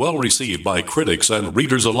has been well received by critics and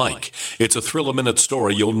readers alike. It's a thrill-a-minute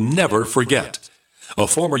story you'll never forget. A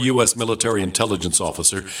former U.S. military intelligence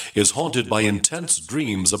officer is haunted by intense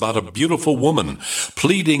dreams about a beautiful woman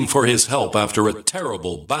pleading for his help after a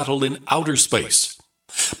terrible battle in outer space.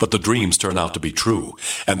 But the dreams turn out to be true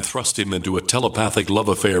and thrust him into a telepathic love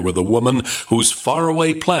affair with a woman whose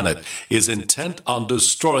faraway planet is intent on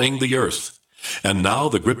destroying the Earth. And now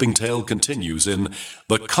the gripping tale continues in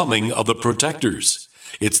The Coming of the Protectors.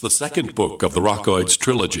 It's the second book of the Rockoids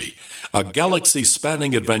trilogy, a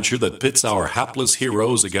galaxy-spanning adventure that pits our hapless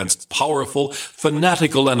heroes against powerful,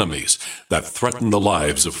 fanatical enemies that threaten the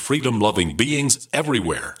lives of freedom-loving beings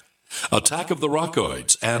everywhere. Attack of the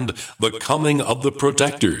Rockoids and The Coming of the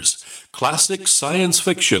Protectors, classic science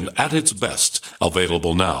fiction at its best,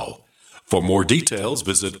 available now. For more details,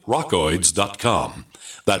 visit rockoids.com.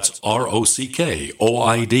 That's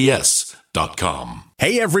ROCKOIDS.com.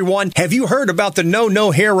 Hey everyone, have you heard about the No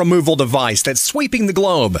hair removal device that's sweeping the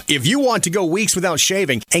globe? If you want to go weeks without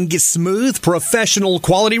shaving and get smooth, professional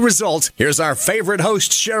quality results, here's our favorite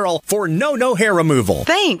host, Cheryl, for No hair removal.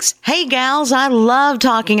 Thanks. Hey gals, I love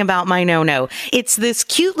talking about my No. It's this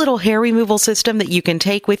cute little hair removal system that you can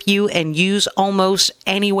take with you and use almost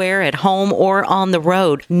anywhere at home or on the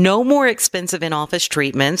road. No more expensive in-office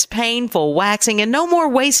treatments, painful waxing, and no more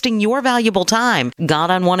wasting your valuable time. Got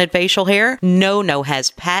unwanted facial hair? No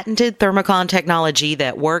has patented Thermocon technology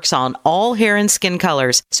that works on all hair and skin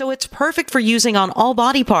colors, so it's perfect for using on all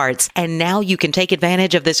body parts. And now you can take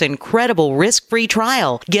advantage of this incredible risk-free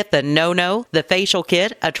trial. Get the No, the facial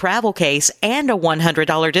kit, a travel case, and a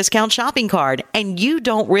 $100 discount shopping card, and you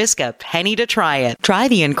don't risk a penny to try it. Try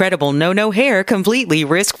the incredible No hair completely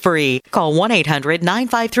risk-free. Call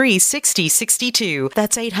 1-800-953-6062.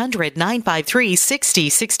 That's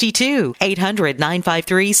 800-953-6062.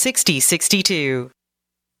 800-953-6062.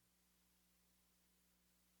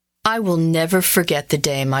 I will never forget the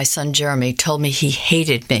day my son Jeremy told me he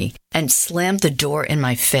hated me and slammed the door in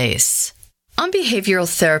my face. I'm behavioral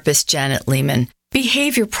therapist Janet Lehman.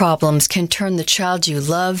 Behavior problems can turn the child you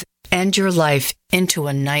love and your life into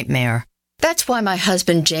a nightmare. That's why my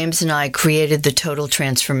husband James and I created the Total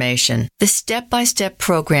Transformation, the step-by-step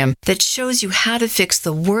program that shows you how to fix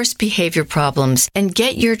the worst behavior problems and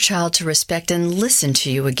get your child to respect and listen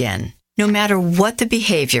to you again. No matter what the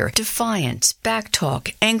behavior, defiance,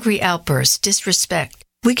 backtalk, angry outbursts, disrespect,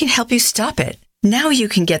 we can help you stop it. Now you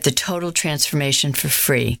can get the Total Transformation for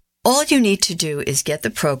free. All you need to do is get the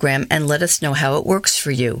program and let us know how it works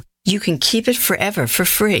for you. You can keep it forever for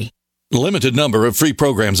free. Limited number of free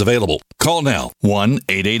programs available. Call now.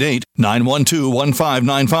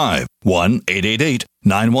 1-888-912-1595.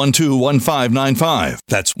 1-888-912-1595.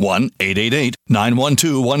 That's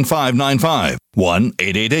 1-888-912-1595.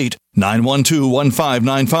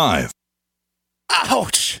 1-888-912-1595.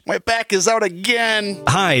 Ouch! My back is out again.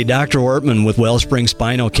 Hi, Dr. Ortman with Wellspring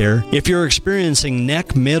Spinal Care. If you're experiencing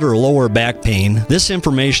neck, mid, or lower back pain, this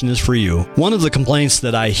information is for you. One of the complaints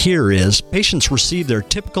that I hear is patients receive their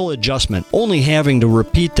typical adjustment, only having to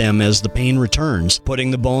repeat them as the pain returns.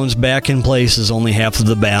 Putting the bones back in place is only half of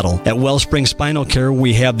the battle. At Wellspring Spinal Care,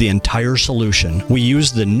 we have the entire solution. We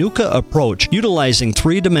use the NUCA approach, utilizing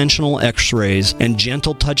three-dimensional x-rays and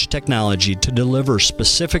gentle touch technology to deliver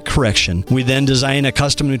specific correction. We then design a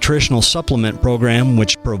custom nutritional supplement program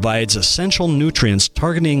which provides essential nutrients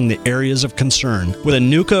targeting the areas of concern. With a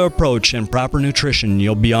NUCA approach and proper nutrition,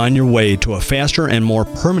 you'll be on your way to a faster and more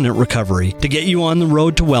permanent recovery. To get you on the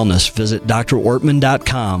road to wellness, visit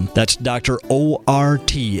drortman.com. That's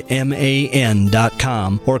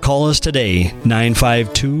drortman.com, or call us today,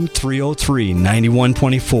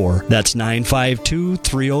 952-303-9124. That's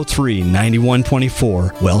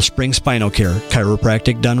 952-303-9124. Wellspring Spinal Care,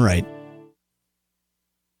 chiropractic done right.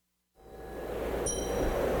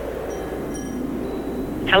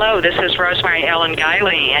 Hello, this is Rosemary Ellen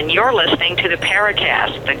Guiley, and you're listening to the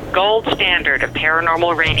Paracast, the gold standard of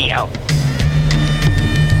paranormal radio.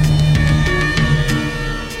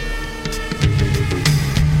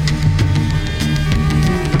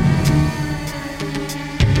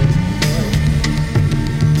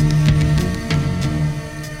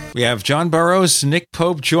 We have John Burroughs, Nick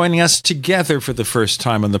Pope joining us together for the first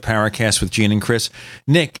time on the Paracast with Gene and Chris.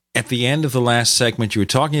 Nick, at the end of the last segment, you were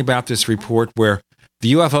talking about this report where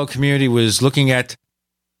the UFO community was looking at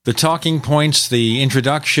the talking points, the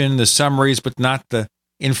introduction, the summaries, but not the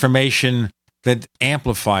information that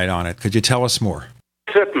amplified on it. Could you tell us more?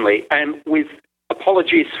 Certainly, and with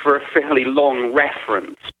apologies for a fairly long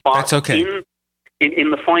reference. But that's okay. In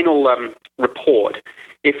the final report,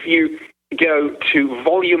 if you go to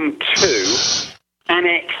Volume 2,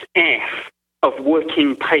 Annex F of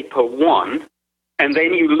Working Paper 1, and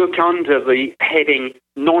then you look under the heading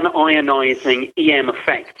Non-Ionizing EM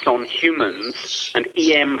Effects on Humans and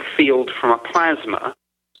EM Field from a Plasma,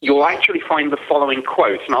 you'll actually find the following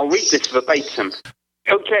quote, and I'll read this verbatim.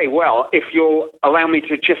 Okay, well, if you'll allow me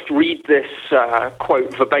to just read this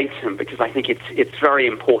quote verbatim, because I think it's very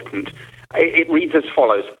important. It reads as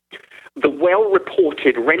follows. The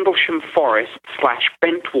well-reported Rendlesham Forest /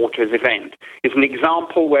 Bentwaters event is an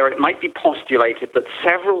example where it might be postulated that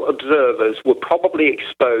several observers were probably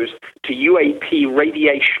exposed to UAP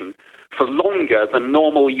radiation for longer than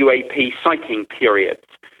normal UAP sighting periods.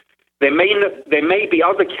 There may be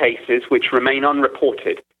other cases which remain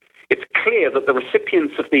unreported. It's clear that the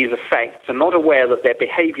recipients of these effects are not aware that their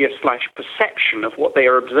behavior / perception of what they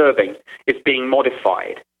are observing is being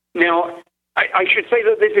modified. Now, I should say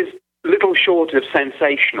that this is little short of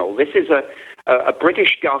sensational. This is a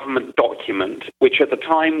British government document, which at the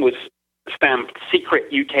time was stamped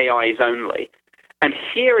secret UK eyes only. And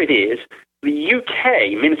here it is, the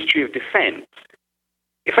UK Ministry of Defence,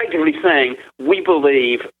 effectively saying, we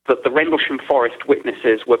believe that the Rendlesham Forest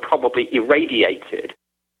witnesses were probably irradiated.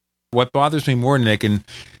 What bothers me more, Nick, in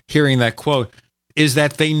hearing that quote, is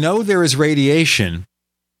that they know there is radiation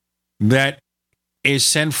that is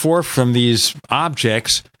sent forth from these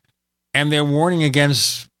objects, and they're warning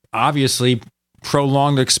against, obviously,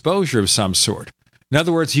 prolonged exposure of some sort. In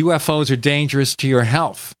other words, UFOs are dangerous to your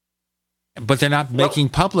health, but they're not making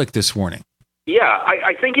public this warning. Yeah,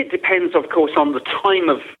 I think it depends, of course, on the time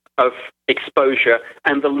of exposure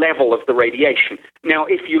and the level of the radiation. Now,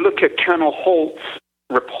 if you look at Colonel Holt's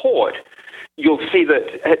report, you'll see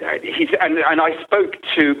that and I spoke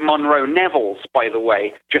to Monroe Nevels, by the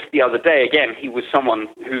way, just the other day. Again, he was someone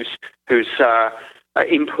whose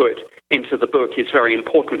input into the book is very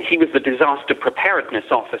important. He was the disaster preparedness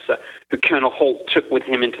officer who Colonel Holt took with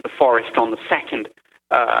him into the forest on the second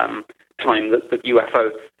time that the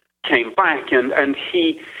UFO came back, and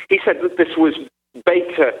he said that this was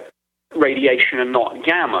beta radiation and not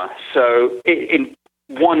gamma. So to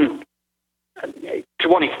one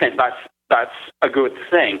extent, that's a good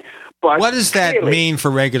thing. But what does that mean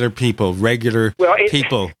for regular people?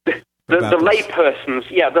 The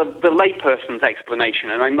layperson's explanation,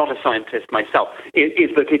 and I'm not a scientist myself,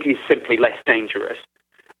 is that it is simply less dangerous.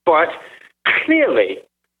 But clearly,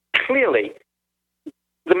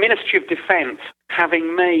 the Ministry of Defence,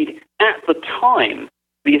 having made at the time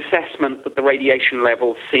the assessment that the radiation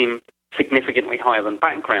levels seem significantly higher than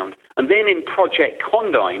background, and then in Project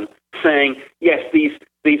Condign saying, yes, these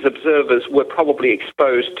these observers were probably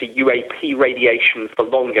exposed to UAP radiation for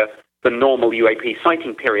longer than normal UAP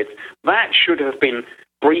sighting periods. That should have been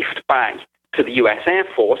briefed back to the US Air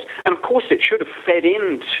Force, and of course it should have fed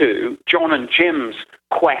into John and Jim's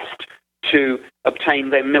quest to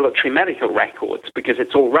obtain their military medical records, because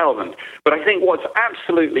it's all relevant. But I think what's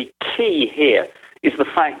absolutely key here is the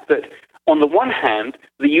fact that, on the one hand,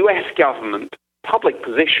 the US government public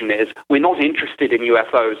position is we're not interested in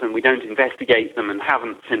UFOs and we don't investigate them and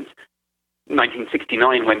haven't since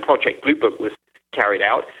 1969 when Project Blue Book was carried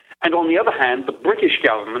out. And on the other hand, the British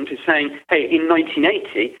government is saying, hey, in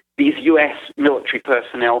 1980, these US military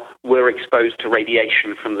personnel were exposed to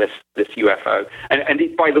radiation from this UFO. And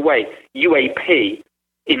it, by the way, UAP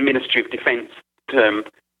in Ministry of Defense term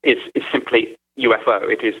is simply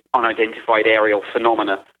UFO. It is unidentified aerial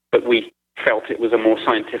phenomena, but we felt it was a more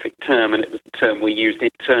scientific term, and it was the term we used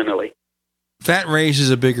internally. That raises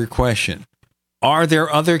a bigger question. Are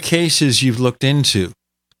there other cases you've looked into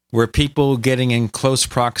where people getting in close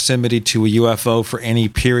proximity to a UFO for any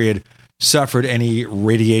period suffered any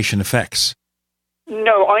radiation effects?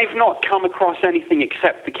 No, I've not come across anything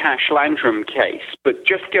except the Cash Landrum case. But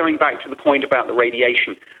just going back to the point about the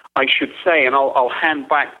radiation, I should say, and I'll hand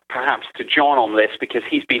back perhaps to John on this because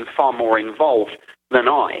he's been far more involved than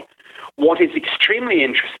I. What is extremely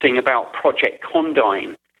interesting about Project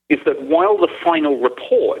Condign is that while the final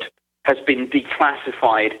report has been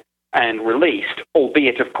declassified and released,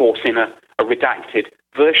 albeit, of course, in a redacted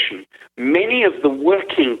version, many of the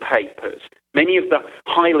working papers, many of the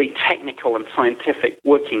highly technical and scientific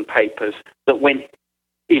working papers that went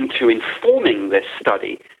into informing this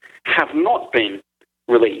study have not been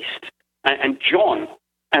released. And John,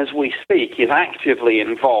 as we speak, is actively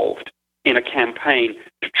involved in a campaign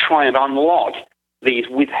to try and unlock these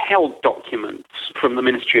withheld documents from the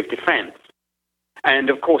Ministry of Defense.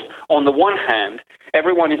 And, of course, on the one hand,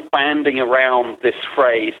 everyone is banding around this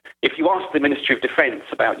phrase. If you ask the Ministry of Defense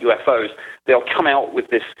about UFOs, they'll come out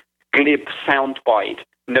with this glib soundbite,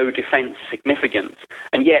 no defense significance.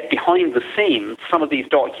 And yet, behind the scenes, some of these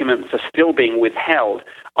documents are still being withheld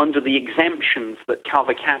under the exemptions that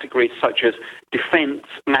cover categories such as defense,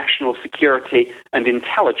 national security, and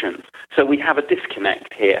intelligence. So we have a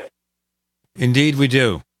disconnect here. Indeed, we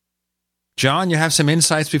do. John, you have some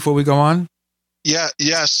insights before we go on?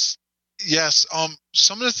 Yes.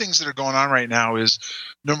 Some of the things that are going on right now is,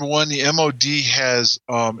 number one, the MOD has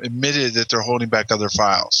admitted that they're holding back other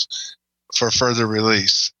files for further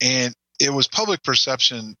release. And it was public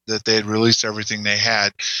perception that they had released everything they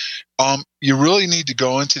had. You really need to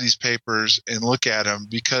go into these papers and look at them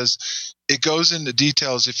because it goes into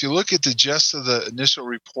details. If you look at the gist of the initial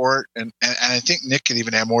report, and I think Nick could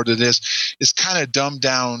even add more to this, it's kind of dumbed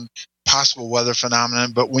down possible weather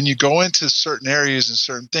phenomenon, but when you go into certain areas and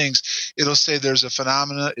certain things, it'll say there's a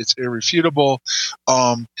phenomena, it's irrefutable.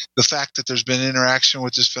 The fact that there's been interaction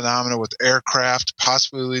with this phenomena with aircraft,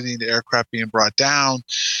 possibly leading to aircraft being brought down.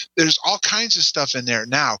 There's all kinds of stuff in there.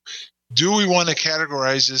 Now, do we want to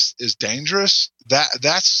categorize this as dangerous?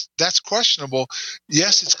 That's questionable.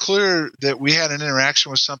 Yes, it's clear that we had an interaction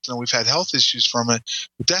with something and we've had health issues from it,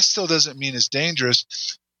 but that still doesn't mean it's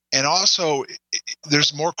dangerous. And also,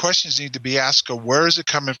 there's more questions need to be asked of where is it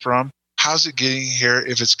coming from? How's it getting here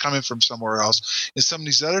if it's coming from somewhere else? And some of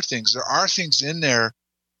these other things. There are things in there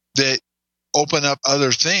that open up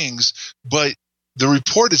other things, but the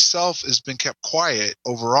report itself has been kept quiet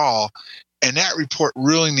overall. And that report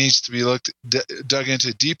really needs to be dug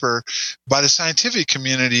into deeper by the scientific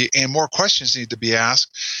community, and more questions need to be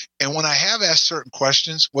asked. And when I have asked certain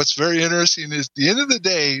questions, what's very interesting is at the end of the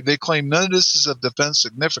day, they claim none of this is of defense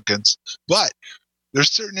significance, but there's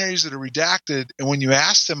certain areas that are redacted, and when you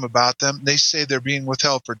ask them about them, they say they're being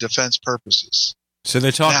withheld for defense purposes. So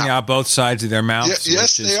they're talking out both sides of their mouths.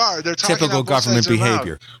 Yes, they are. They're talking typical out both government sides of their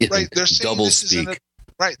behavior. mouth. Right? They're saying double this speak.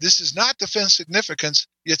 Right, this is not defense significance,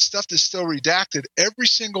 yet stuff that's still redacted. Every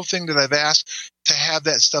single thing that I've asked to have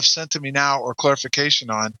that stuff sent to me now or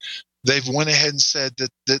clarification on, they've went ahead and said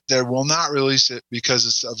that they will not release it because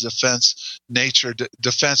it's of defense nature,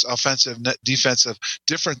 defense, offensive, defensive,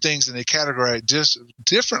 different things, and they categorize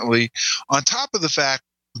differently. On top of the fact,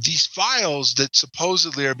 these files that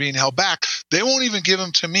supposedly are being held back, they won't even give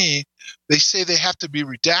them to me. They say they have to be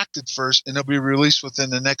redacted first, and they'll be released within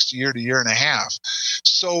the next year to year and a half.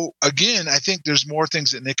 So, again, I think there's more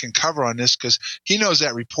things that Nick can cover on this because he knows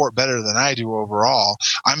that report better than I do overall.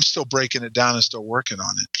 I'm still breaking it down and still working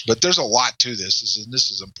on it. But there's a lot to this.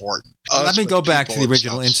 This is important. Let me go back to the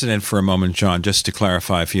original incident for a moment, John, just to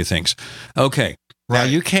clarify a few things. Okay. Now,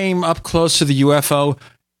 you came up close to the UFO.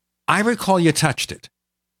 I recall you touched it.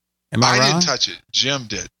 Am I wrong? I didn't touch it. Jim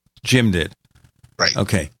did. Jim did. Right.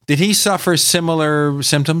 Okay. Did he suffer similar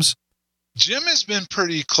symptoms? Jim has been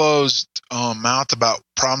pretty closed mouth about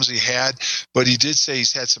problems he had, but he did say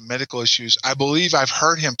he's had some medical issues. I believe I've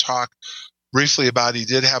heard him talk briefly about he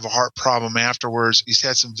did have a heart problem afterwards. He's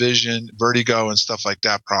had some vision, vertigo, and stuff like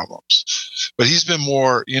that problems. But he's been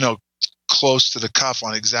more, close to the cuff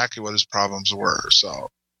on exactly what his problems were. So,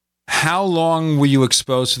 how long were you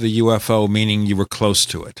exposed to the UFO, meaning you were close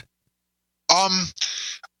to it?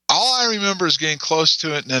 All I remember is getting close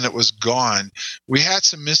to it, and then it was gone. We had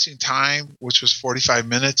some missing time, which was 45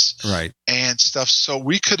 minutes. Right. And stuff. So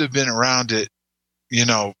we could have been around it,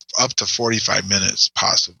 up to 45 minutes,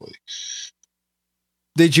 possibly.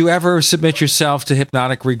 Did you ever submit yourself to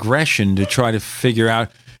hypnotic regression to try to figure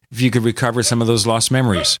out if you could recover some of those lost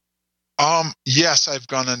memories? Yes, I've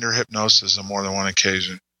gone under hypnosis on more than one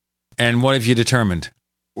occasion. And what have you determined?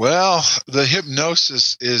 Well, the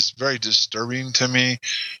hypnosis is very disturbing to me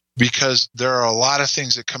because there are a lot of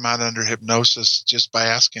things that come out under hypnosis just by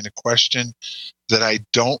asking a question that I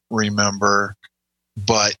don't remember,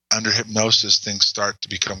 but under hypnosis, things start to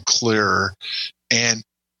become clearer. And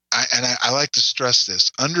I like to stress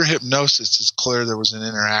this. Under hypnosis, it's clear there was an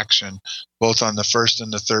interaction both on the first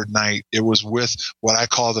and the third night. It was with what I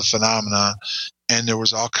call the phenomena, and there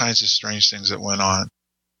was all kinds of strange things that went on.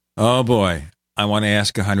 Oh, boy. I want to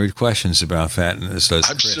ask 100 questions about that. And I'm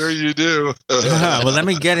sure you do. Well, let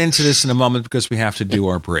me get into this in a moment because we have to do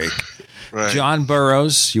our break. Right. John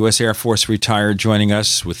Burroughs, U.S. Air Force retired, joining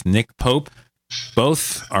us with Nick Pope.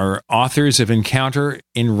 Both are authors of Encounter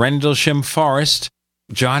in Rendlesham Forest.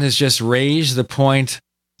 John has just raised the point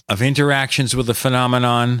of interactions with the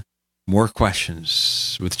phenomenon. More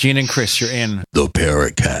questions. With Gene and Chris, you're in The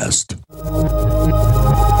Paracast.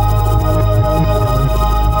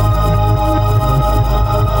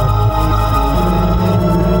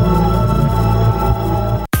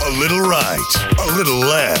 A little right, a little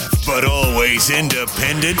left, but always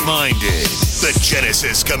independent-minded. The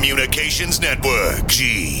Genesis Communications Network,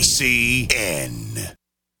 GCN.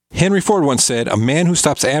 Henry Ford once said, "A man who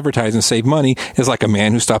stops advertising to save money is like a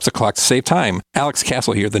man who stops a clock to save time." Alex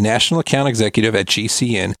Castle here, the National Account Executive at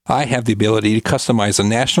GCN. I have the ability to customize a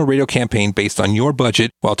national radio campaign based on your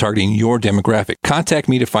budget while targeting your demographic. Contact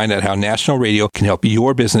me to find out how national radio can help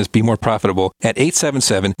your business be more profitable at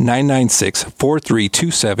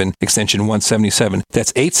 877-996-4327, extension 177.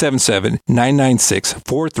 That's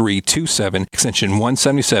 877-996-4327, extension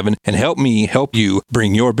 177, and help me help you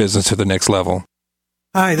bring your business to the next level.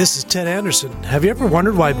 Hi, this is Ted Anderson. Have you ever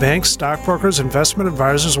wondered why banks, stockbrokers, investment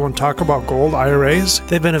advisors won't talk about gold IRAs?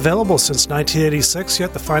 They've been available since 1986,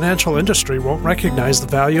 yet the financial industry won't recognize the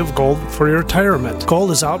value of gold for your retirement. Gold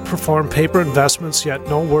has outperformed paper investments, yet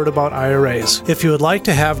no word about IRAs. If you would like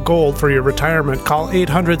to have gold for your retirement, call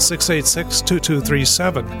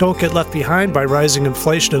 800-686-2237. Don't get left behind by rising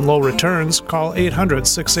inflation and low returns. Call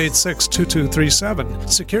 800-686-2237.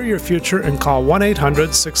 Secure your future and call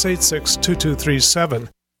 1-800-686-2237.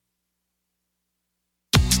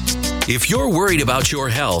 If you're worried about your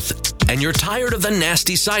health and you're tired of the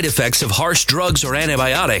nasty side effects of harsh drugs or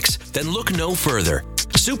antibiotics, then look no further.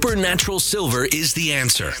 Supernatural Silver is the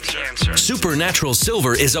answer. Supernatural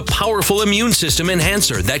Silver is a powerful immune system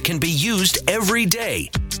enhancer that can be used every day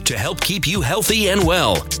to help keep you healthy and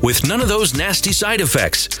well with none of those nasty side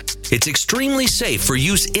effects. It's extremely safe for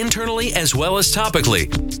use internally as well as topically.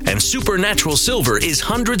 And Supernatural Silver is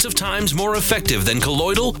hundreds of times more effective than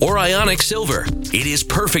colloidal or ionic silver. It is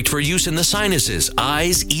perfect for use in the sinuses,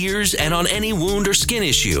 eyes, ears, and on any wound or skin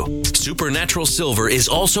issue. Supernatural Silver is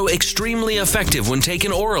also extremely effective when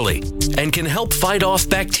taken orally and can help fight off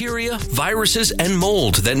bacteria, viruses, and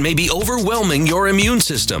mold that may be overwhelming your immune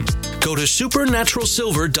system. Go to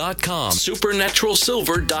supernaturalsilver.com,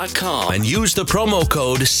 supernaturalsilver.com, and use the promo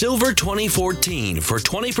code SILVER2014 for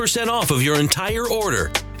 20% off of your entire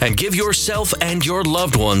order and give yourself and your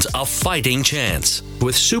loved ones a fighting chance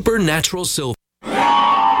with Supernatural Silver.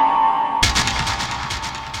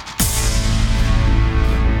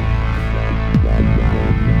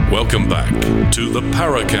 Welcome back to the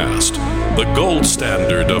Paracast, the gold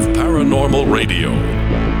standard of paranormal radio.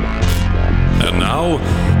 And now,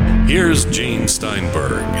 here's Gene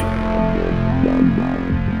Steinberg.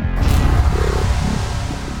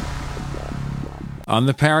 On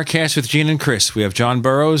the Paracast with Gene and Chris, we have John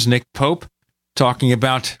Burroughs, Nick Pope, talking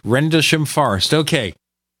about Rendlesham Forest. Okay,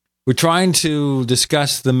 we're trying to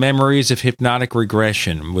discuss the memories of hypnotic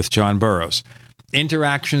regression with John Burroughs,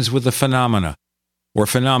 interactions with the phenomena, or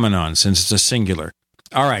phenomenon, since it's a singular.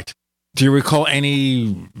 All right, do you recall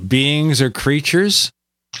any beings or creatures,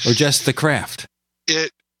 or just the craft?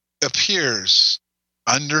 It appears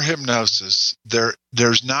under hypnosis,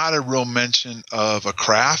 there's not a real mention of a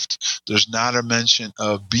craft. There's not a mention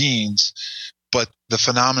of beings, but the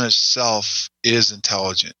phenomenon itself is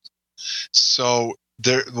intelligent. So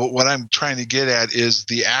what I'm trying to get at is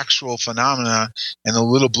the actual phenomena, and the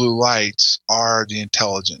little blue lights are the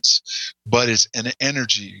intelligence, but it's an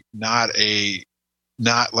energy, not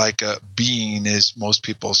like a being, as most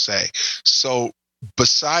people say. So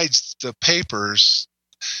besides the papers,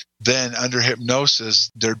 then under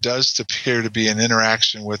hypnosis, there does appear to be an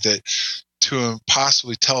interaction with it to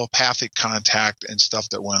possibly telepathic contact and stuff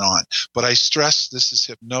that went on. But I stress this is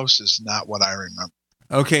hypnosis, not what I remember.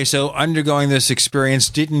 Okay, so undergoing this experience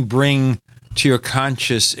didn't bring to your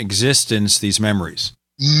conscious existence these memories.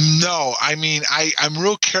 No, I mean, I'm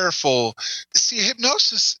real careful. See,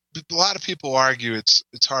 hypnosis, a lot of people argue it's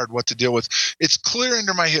hard what to deal with. It's clear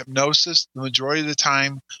under my hypnosis, the majority of the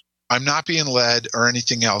time, I'm not being led or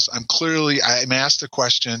anything else. I'm asked a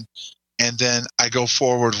question, and then I go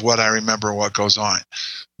forward with what I remember, what goes on.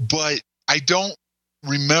 But I don't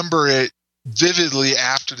remember it vividly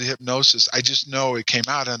after the hypnosis. I just know it came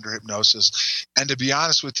out under hypnosis. And to be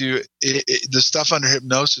honest with you, the stuff under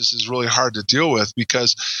hypnosis is really hard to deal with,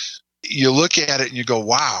 because you look at it and you go,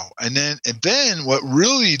 wow. And then what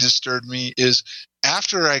really disturbed me is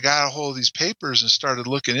after I got a hold of these papers and started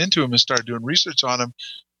looking into them and started doing research on them,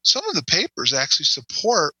 some of the papers actually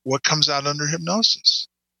support what comes out under hypnosis.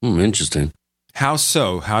 Interesting. How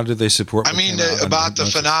so? How do they support? I mean, about the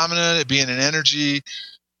phenomena, it being an energy,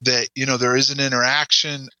 that, there is an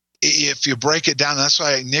interaction. If you break it down, that's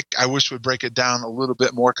why Nick, I wish would break it down a little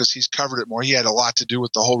bit more, because he's covered it more. He had a lot to do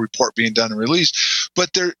with the whole report being done and released.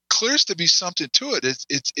 But there clears to be something to it.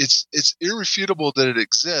 It's irrefutable that it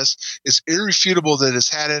exists. It's irrefutable that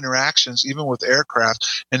it's had interactions, even with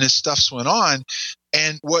aircraft, and this stuff's went on.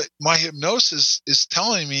 And what my hypnosis is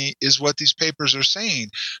telling me is what these papers are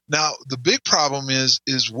saying. Now, the big problem is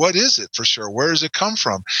what is it for sure? Where does it come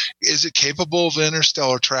from? Is it capable of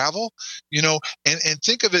interstellar travel? And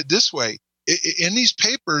think of it this way. In these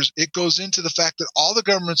papers, it goes into the fact that all the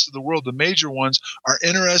governments of the world, the major ones, are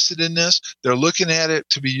interested in this. They're looking at it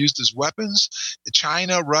to be used as weapons.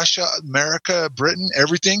 China, Russia, America, Britain,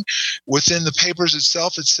 everything. Within the papers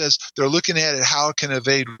itself, it says they're looking at it, how it can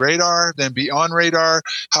evade radar, then be on radar,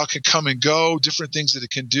 how it can come and go, different things that it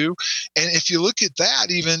can do. And if you look at that,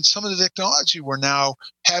 even some of the technology we're now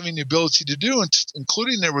having the ability to do,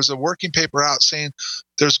 including there was a working paper out saying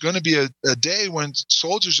there's going to be a day when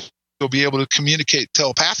soldiers will be able to communicate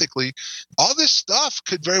telepathically. All this stuff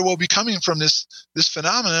could very well be coming from this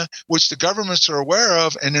phenomena, which the governments are aware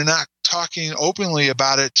of, and they're not talking openly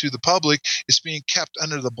about it to the public. It's being kept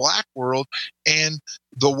under the black world, and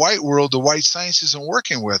the white world, the white science isn't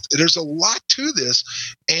working with. There's a lot to this,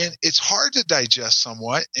 and it's hard to digest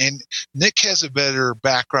somewhat. And Nick has a better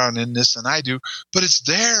background in this than I do, but it's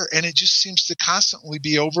there, and it just seems to constantly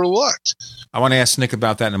be overlooked. I want to ask Nick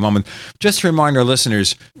about that in a moment. Just to remind our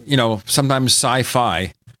listeners, sometimes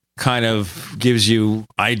sci-fi kind of gives you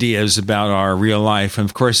ideas about our real life. And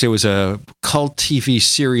of course, there was a cult TV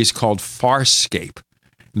series called Farscape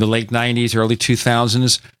in the late 90s, early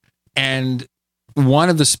 2000s. And one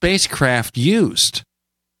of the spacecraft used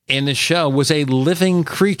in the show was a living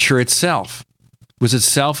creature itself. Was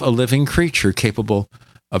itself a living creature capable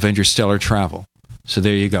of interstellar travel. So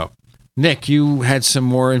there you go. Nick, you had some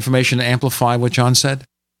more information to amplify what John said?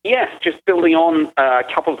 Yes, just building on a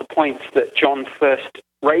couple of the points that John first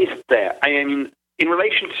raised there. I mean, in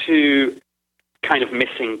relation to kind of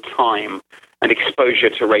missing time and exposure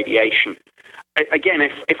to radiation, again,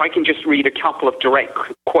 if I can just read a couple of direct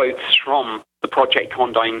quotes from the Project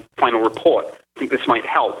Condign final report, I think this might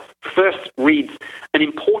help. First reads, an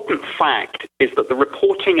important fact is that the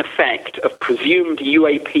reporting effect of presumed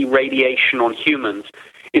UAP radiation on humans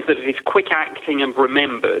is that it is quick-acting and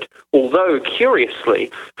remembered, although, curiously,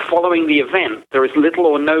 following the event, there is little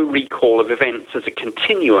or no recall of events as a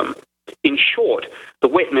continuum. In short, the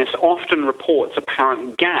witness often reports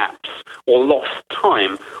apparent gaps or lost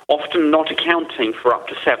time, often not accounting for up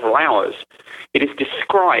to several hours. It is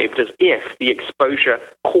described as if the exposure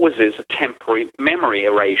causes a temporary memory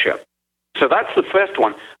erasure. So that's the first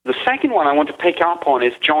one. The second one I want to pick up on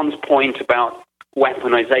is John's point about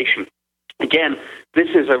weaponization. Again, this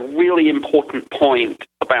is a really important point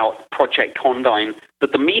about Project Condign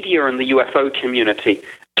that the media and the UFO community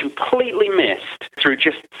completely missed through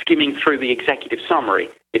just skimming through the executive summary,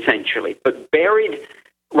 essentially. But buried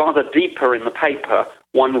rather deeper in the paper,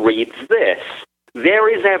 one reads this. There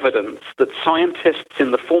is evidence that scientists in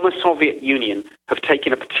the former Soviet Union have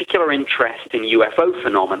taken a particular interest in UFO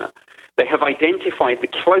phenomena. they have identified the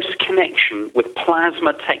close connection with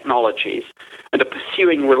plasma technologies and are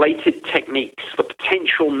pursuing related techniques for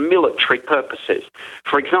potential military purposes.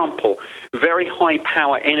 For example, very high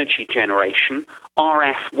power energy generation,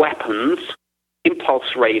 RF weapons,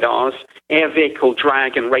 impulse radars, air vehicle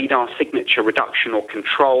drag and radar signature reduction or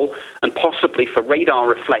control, and possibly for radar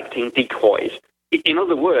reflecting decoys. In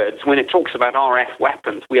other words, when it talks about RF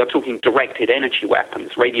weapons, we are talking directed energy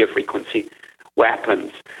weapons, radio frequency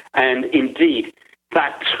weapons. And indeed,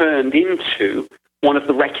 that turned into one of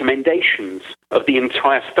the recommendations of the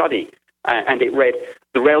entire study. And it read,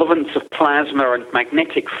 the relevance of plasma and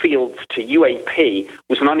magnetic fields to UAP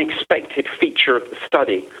was an unexpected feature of the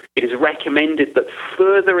study. It is recommended that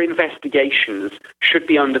further investigations should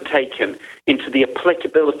be undertaken into the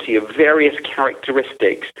applicability of various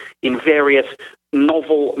characteristics in various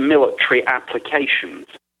novel military applications.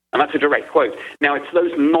 And that's a direct quote. Now, it's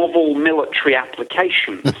those novel military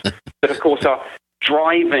applications that, of course, are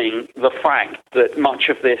driving the fact that much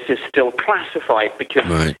of this is still classified,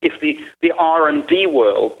 because if the R&D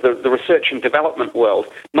world, the research and development world,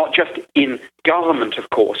 not just in government, of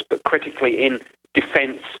course, but critically in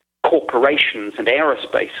defense corporations and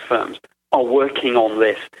aerospace firms, are working on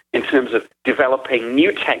this in terms of developing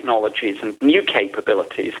new technologies and new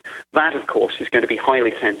capabilities, that, of course, is going to be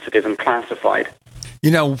highly sensitive and classified. You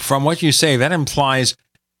know, from what you say, that implies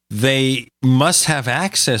they must have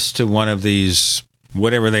access to one of these,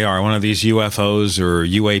 whatever they are, one of these UFOs or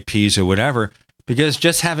UAPs or whatever, because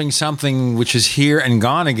just having something which is here and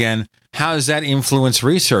gone again, how does that influence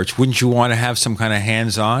research? Wouldn't you want to have some kind of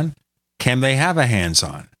hands-on? Can they have a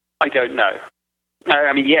hands-on? I don't know.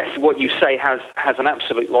 I mean, yes, what you say has an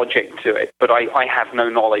absolute logic to it, but I have no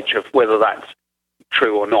knowledge of whether that's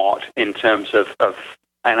true or not in terms of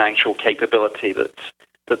an actual capability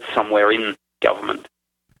that's somewhere in government.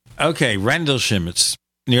 Okay, Rendlesham, it's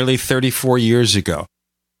nearly 34 years ago.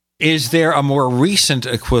 Is there a more recent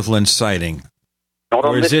equivalent sighting? Not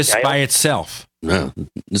on or is this scale. by itself? No,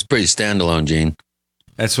 it's pretty standalone, Gene.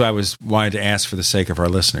 That's what I wanted to ask for the sake of our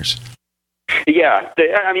listeners. Yeah,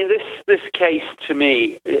 I mean, this case to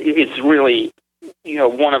me is really,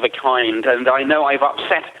 one of a kind, and I know I've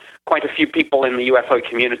upset quite a few people in the UFO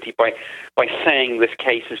community by saying this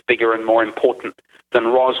case is bigger and more important than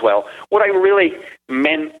Roswell. What I really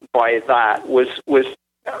meant by that was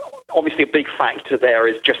obviously a big factor there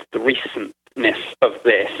is just the recentness of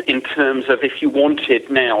this, in terms of if you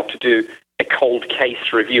wanted now to do a cold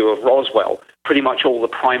case review of Roswell, pretty much all the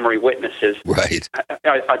primary witnesses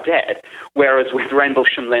are dead, whereas with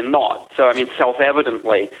Rendlesham they're not. So, I mean,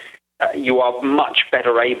 self-evidently, you are much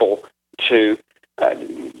better able to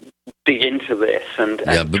dig into this and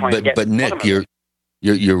try and get but Nick,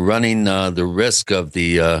 you're running the risk of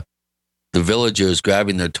the villagers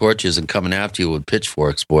grabbing their torches and coming after you with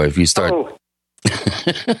pitchforks, boy. If you start. Oh.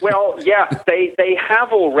 Well, yeah, they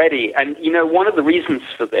have already. And, one of the reasons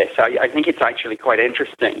for this, I think it's actually quite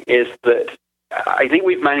interesting, is that I think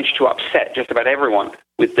we've managed to upset just about everyone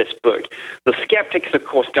with this book. The skeptics, of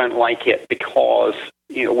course, don't like it because,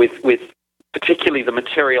 with particularly the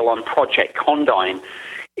material on Project Condign,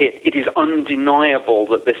 it is undeniable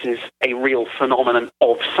that this is a real phenomenon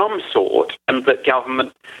of some sort and that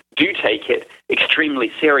government do take it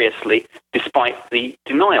extremely seriously despite the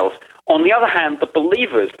denials. On the other hand, the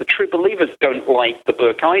true believers, don't like the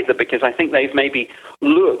book either, because I think they've maybe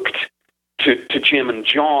looked to Jim and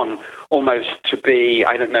John almost to be,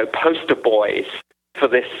 poster boys for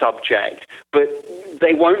this subject, but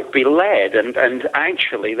they won't be led, and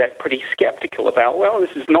actually they're pretty skeptical about,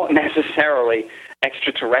 this is not necessarily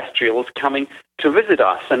extraterrestrials coming to visit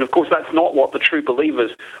us. And of course, that's not what the true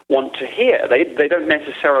believers want to hear. They don't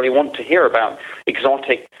necessarily want to hear about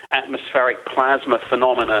exotic atmospheric plasma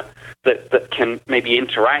phenomena that can maybe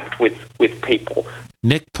interact with people.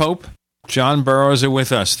 Nick Pope, John Burroughs are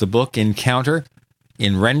with us. The book Encounter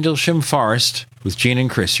in Rendlesham Forest with Gene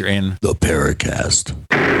and Chris. You're in the Paracast.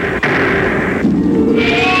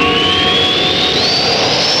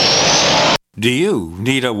 Do you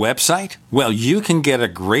need a website? Well, you can get a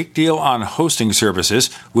great deal on hosting services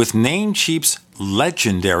with Namecheap's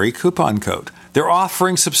legendary coupon code. They're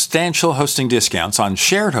offering substantial hosting discounts on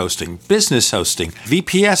shared hosting, business hosting,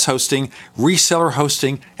 VPS hosting, reseller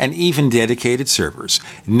hosting, and even dedicated servers.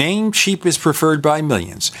 Namecheap is preferred by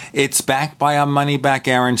millions. It's backed by a money-back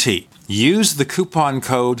guarantee. Use the coupon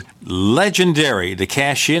code LEGENDARY to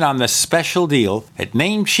cash in on the special deal at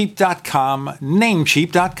Namecheap.com,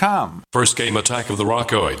 Namecheap.com. First came Attack of the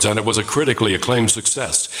Rockoids, and it was a critically acclaimed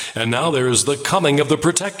success. And now there is The Coming of the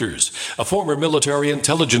Protectors. A former military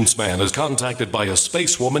intelligence man is contacted by a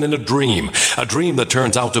space woman in a dream that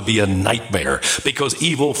turns out to be a nightmare because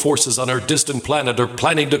evil forces on her distant planet are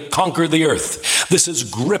planning to conquer the Earth. This is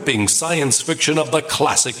gripping science fiction of the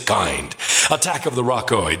classic kind. Attack of the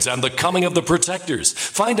Rockoids and The Coming of the Protectors.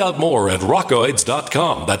 Find out more at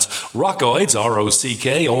rockoids.com. That's Rockoids,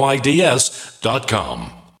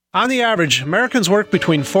 ROCKOIDS.com. On the average, Americans work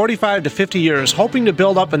between 45 to 50 years, hoping to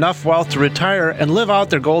build up enough wealth to retire and live out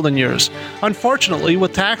their golden years. Unfortunately,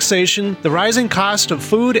 with taxation, the rising cost of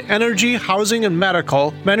food, energy, housing, and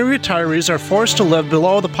medical, many retirees are forced to live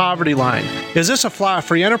below the poverty line. Is this a flaw of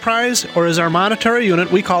free enterprise, or is our monetary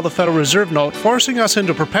unit we call the Federal Reserve Note forcing us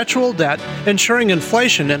into perpetual debt, ensuring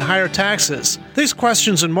inflation and higher taxes? These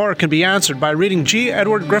questions and more can be answered by reading G.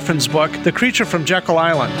 Edward Griffin's book, The Creature from Jekyll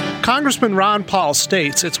Island. Congressman Ron Paul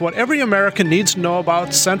states it's what every American needs to know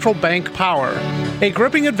about central bank power. A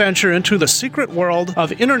gripping adventure into the secret world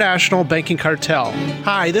of international banking cartel.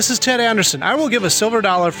 Hi, this is Ted Anderson. I will give a silver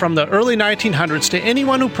dollar from the early 1900s to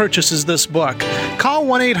anyone who purchases this book. Call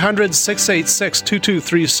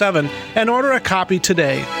 1-800-686-2237 and order a copy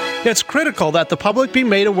today. It's critical that the public be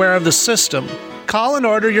made aware of the system. Call and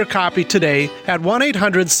order your copy today at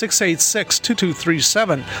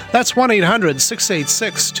 1-800-686-2237. That's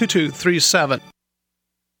 1-800-686-2237.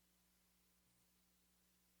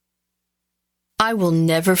 I will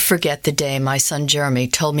never forget the day my son Jeremy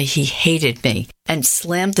told me he hated me and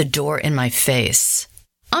slammed the door in my face.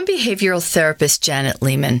 I'm behavioral therapist Janet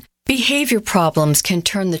Lehman. Behavior problems can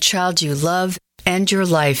turn the child you love and your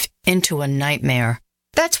life into a nightmare.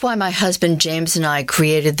 That's why my husband James and I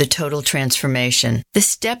created the Total Transformation, the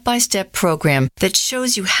step-by-step program that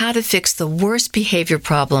shows you how to fix the worst behavior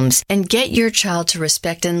problems and get your child to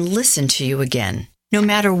respect and listen to you again. No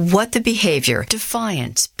matter what the behavior,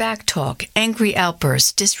 defiance, backtalk, angry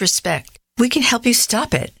outbursts, disrespect, we can help you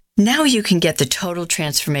stop it. Now you can get the Total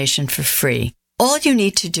Transformation for free. All you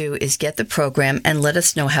need to do is get the program and let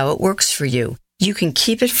us know how it works for you. You can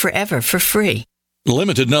keep it forever for free.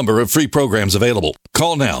 Limited number of free programs available.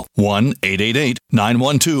 Call now.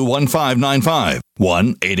 1-888-912-1595.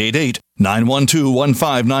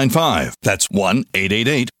 1-888-912-1595. That's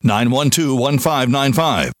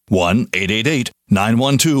 1-888-912-1595.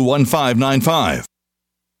 1-888-912-1595.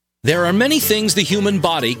 There are many things the human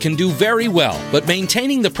body can do very well, but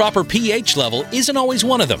maintaining the proper pH level isn't always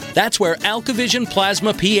one of them. That's where AlkaVision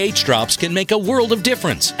Plasma pH Drops can make a world of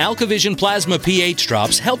difference. AlkaVision Plasma pH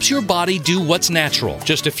Drops helps your body do what's natural.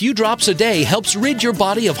 Just a few drops a day helps rid your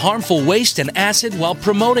body of harmful waste and acid while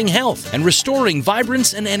promoting health and restoring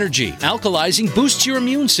vibrance and energy. Alkalizing boosts your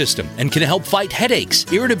immune system and can help fight headaches,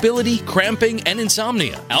 irritability, cramping, and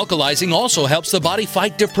insomnia. Alkalizing also helps the body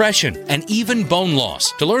fight depression and even bone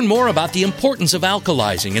loss. To learn more about the importance of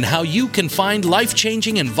alkalizing and how you can find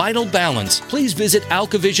life-changing and vital balance, please visit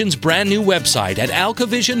AlkaVision's brand new website at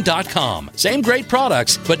alkavision.com. Same great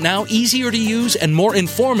products, but now easier to use and more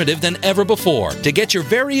informative than ever before. To get your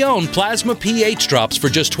very own Plasma pH Drops for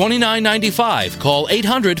just $29.95, call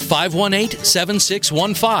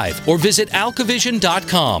 800-518-7615 or visit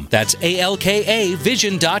alkavision.com. That's ALKA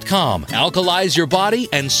vision.com. Alkalize your body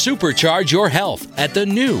and supercharge your health at the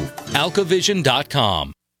new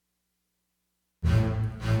alkavision.com.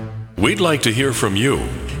 We'd like to hear from you.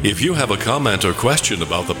 If you have a comment or question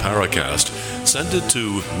about the Paracast, send it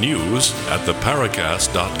to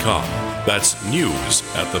news@theparacast.com. That's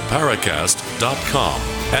news@theparacast.com.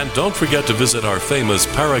 And don't forget to visit our famous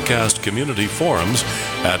Paracast community forums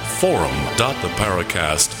at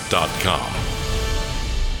forum.theparacast.com.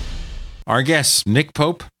 Our guests, Nick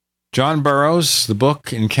Pope, John Burroughs, the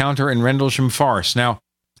book Encounter in Rendlesham Forest. Now,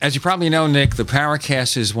 as you probably know, Nick, the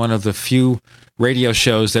Paracast is one of the few radio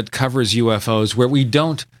shows that covers UFOs where we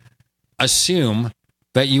don't assume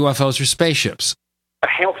that UFOs are spaceships. A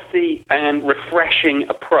healthy and refreshing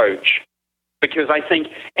approach, because I think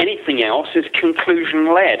anything else is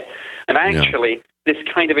conclusion-led. And actually, this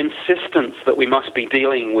kind of insistence that we must be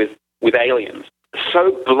dealing with aliens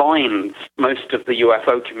so blinds most of the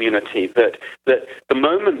UFO community that the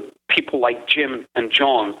moment people like Jim and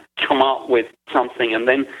John come up with something and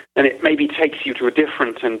then it maybe takes you to a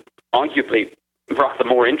different and arguably rather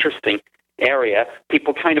more interesting area,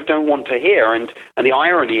 people kind of don't want to hear. And the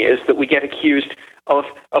irony is that we get accused of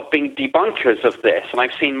being debunkers of this. And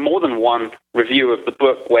I've seen more than one review of the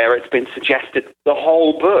book where it's been suggested the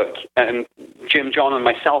whole book, and Jim, John, and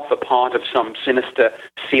myself are part of some sinister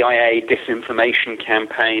CIA disinformation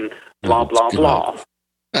campaign blah, blah, blah.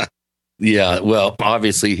 Yeah, well,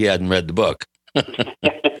 obviously he hadn't read the book.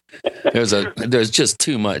 There's just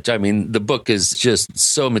too much. I mean, the book is just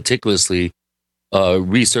so meticulously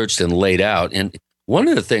researched and laid out. And one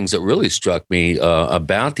of the things that really struck me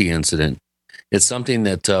about the incident, it's something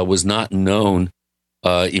that was not known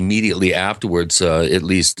immediately afterwards, at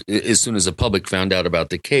least as soon as the public found out about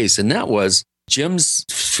the case. And that was Jim's,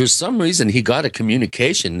 for some reason, he got a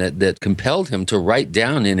communication that compelled him to write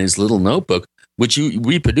down in his little notebook, which you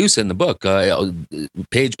reproduce in the book,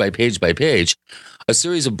 page by page by page, a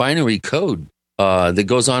series of binary code that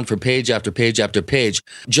goes on for page after page after page.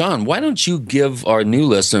 John, why don't you give our new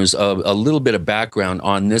listeners a little bit of background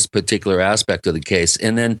on this particular aspect of the case,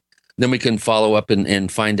 and then we can follow up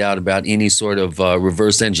and find out about any sort of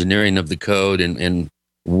reverse engineering of the code and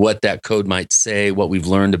what that code might say, what we've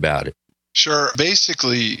learned about it. Sure.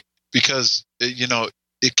 Basically, because,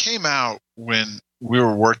 it came out when we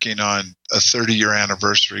were working on a 30-year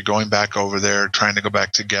anniversary, going back over there, trying to go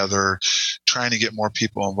back together, trying to get more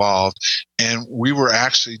people involved. And we were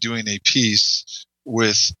actually doing a piece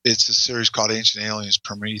it's a series called Ancient Aliens,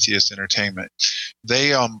 Prometheus Entertainment.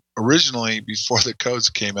 They originally, before the codes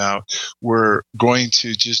came out, were going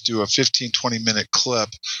to just do a 15-20 minute clip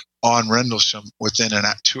on Rendlesham within an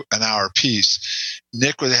hour piece.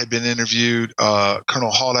 Nick had been interviewed,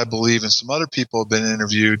 Colonel Halt, I believe, and some other people have been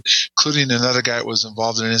interviewed, including another guy that was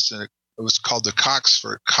involved in an incident. It was called the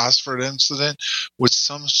Cosford incident, which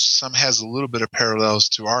some has a little bit of parallels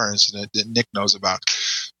to our incident that Nick knows about.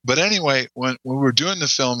 But anyway, when we were doing the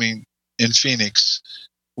filming in Phoenix,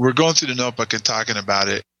 we were going through the notebook and talking about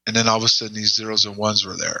it, and then all of a sudden these zeros and ones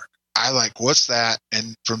were there. What's that?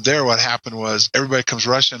 And from there, what happened was everybody comes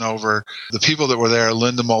rushing over. The people that were there,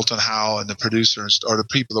 Linda Moulton Howell and the producers, or the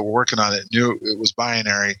people that were working on it, knew it was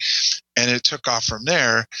binary, and it took off from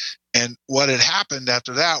there. And what had happened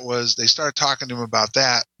after that was they started talking to him about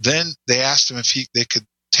that. Then they asked him if they could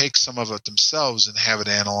take some of it themselves and have it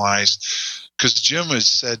analyzed, because Jim has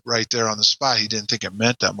said right there on the spot he didn't think it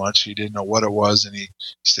meant that much. He didn't know what it was, and he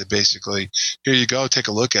said basically, here you go, take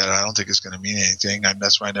a look at it. I don't think it's going to mean anything.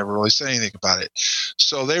 That's why I never really said anything about it.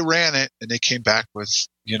 So they ran it, and they came back with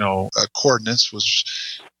coordinates,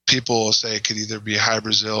 which people will say it could either be High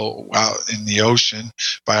Brazil out in the ocean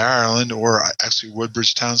by Ireland or actually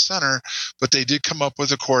Woodbridge Town Center, but they did come up with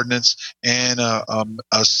the coordinates and a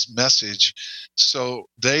message. So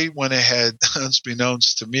they went ahead,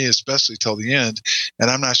 unbeknownst to me, especially till the end, and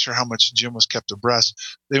I'm not sure how much Jim was kept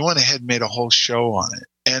abreast, they went ahead and made a whole show on it.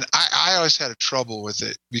 And I always had a trouble with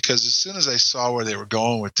it, because as soon as I saw where they were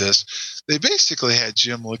going with this, they basically had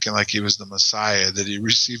Jim looking like he was the Messiah, that he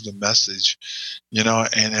received a message,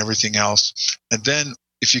 and everything else. And then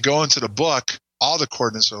if you go into the book, all the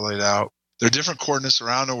coordinates are laid out. There are different coordinates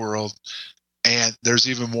around the world, and there's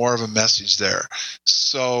even more of a message there.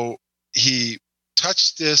 So he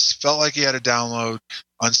touched this, felt like he had a download.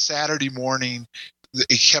 On Saturday morning,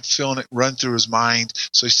 he kept feeling it run through his mind.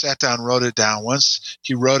 So he sat down, wrote it down. Once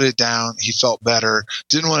he wrote it down, he felt better.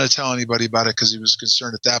 Didn't want to tell anybody about it because he was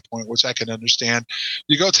concerned at that point, which I can understand.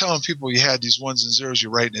 You go telling people you had these ones and zeros,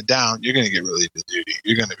 you're writing it down, you're going to get really into duty.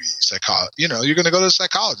 You're going to be you're going to go to a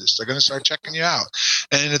psychologist. They're going to start checking you out.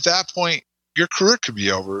 And at that point, your career could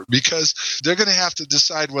be over, because they're going to have to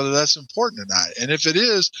decide whether that's important or not. And if it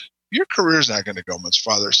is, your career is not going to go much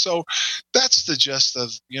farther. So that's the gist of,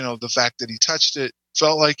 the fact that he touched it,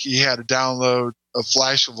 felt like he had a download, a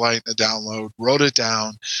flash of light, a download, wrote it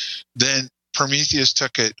down. Then Prometheus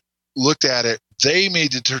took it, looked at it. They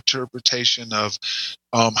made the interpretation of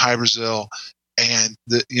High Brazil and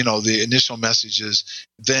the initial messages.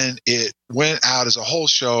 Then it went out as a whole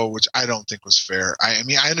show, which I don't think was fair. I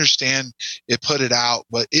mean, I understand it put it out,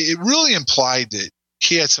 but it really implied that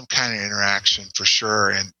he had some kind of interaction for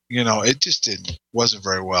sure. And, it just wasn't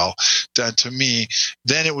very well done to me.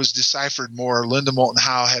 Then it was deciphered more. Linda Moulton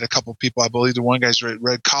Howe had a couple people. I believe the one guy's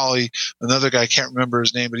Red Colley. Another guy, I can't remember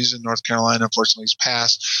his name, but he's in North Carolina. Unfortunately, he's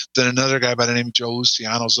passed. Then another guy by the name of Joe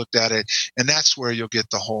Luciano's looked at it. And that's where you'll get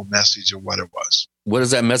the whole message of what it was. What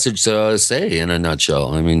does that message say in a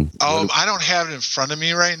nutshell? I mean, I don't have it in front of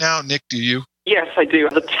me right now. Nick, do you? Yes, I do.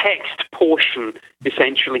 The text portion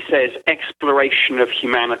essentially says exploration of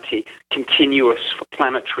humanity, continuous for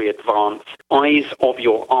planetary advance, eyes of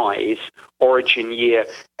your eyes, origin year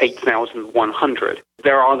 8100.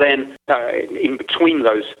 There are then, in between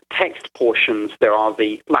those text portions, there are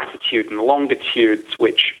the latitude and longitudes,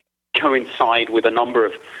 which coincide with a number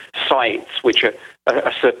of sites which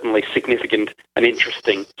are certainly significant and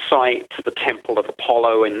interesting sites. The Temple of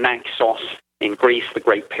Apollo in Naxos in Greece, the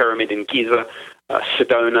Great Pyramid in Giza,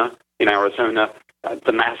 Sedona in Arizona,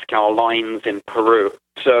 the Nazca Lines in Peru.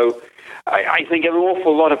 So I think an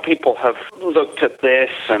awful lot of people have looked at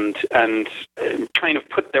this and kind of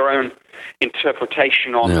put their own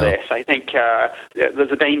interpretation on this. I think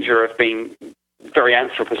there's a danger of being very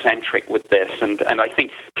anthropocentric with this, and I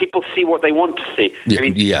think people see what they want to see. I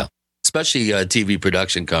mean, especially TV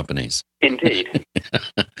production companies. Indeed.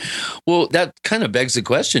 Well, that kind of begs the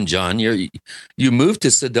question, John. You moved to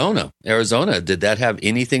Sedona, Arizona. Did that have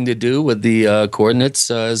anything to do with the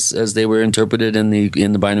coordinates as they were interpreted in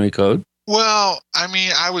the binary code? Well, I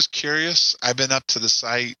mean, I was curious. I've been up to the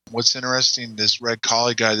site. What's interesting, this Red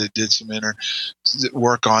Collie guy that did some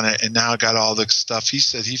work on it, and now got all the stuff. He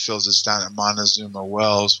said he feels it's down at Montezuma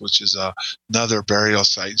Wells, which is another burial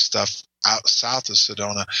site and stuff out south of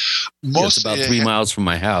Sedona. It's about 3 miles from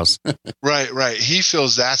my house. Right. He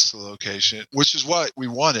feels that's the location, which is what we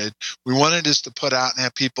wanted. We wanted this to put out and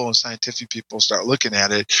have people and scientific people start looking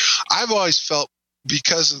at it. I've always felt,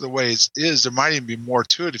 because of the way it is, there might even be more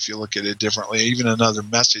to it if you look at it differently, even another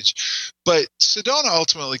message. But Sedona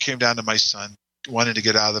ultimately came down to my son wanted to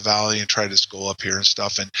get out of the valley and try to school up here and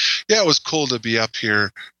stuff. And it was cool to be up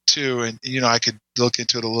here too. And, I could look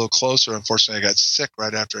into it a little closer. Unfortunately, I got sick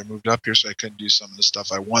right after I moved up here, so I couldn't do some of the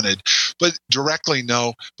stuff I wanted. But directly,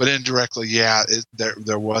 no. But indirectly, yeah,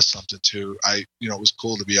 there was something to. It was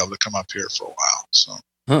cool to be able to come up here for a while.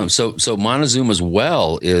 So Montezuma's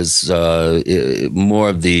Well is more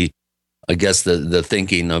of the, I guess, the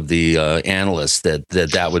thinking of the analysts that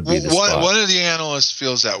would be the spot. One of the analysts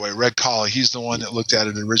feels that way. Red Collie, he's the one that looked at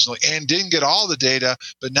it originally and didn't get all the data,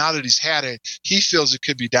 but now that he's had it, he feels it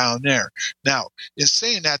could be down there. Now, in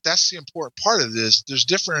saying that, that's the important part of this. There's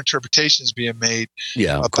different interpretations being made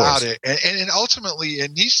about it, and ultimately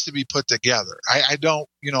it needs to be put together. I don't,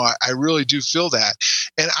 I really do feel that,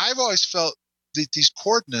 and I've always felt that these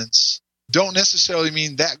coordinates don't necessarily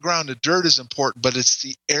mean that ground of dirt is important, but it's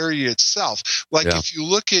the area itself. If you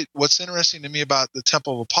look at what's interesting to me about the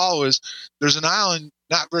Temple of Apollo is there's an island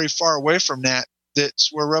not very far away from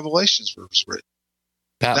that's where Revelations was written.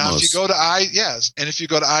 Patmos. Now, if you go to if you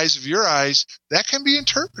go to Eyes of Your Eyes, that can be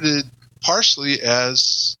interpreted partially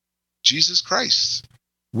as Jesus Christ.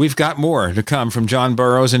 We've got more to come from John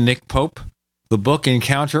Burroughs and Nick Pope. The book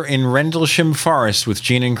Encounter in Rendlesham Forest with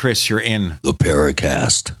Gene and Chris. You're in the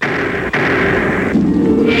Paracast.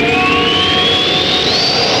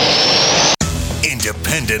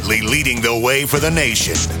 Independently leading the way for the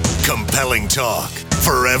nation. Compelling talk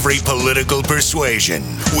for every political persuasion.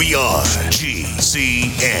 We are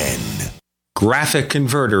GCN. Graphic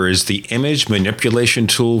Converter is the image manipulation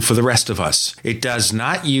tool for the rest of us. It does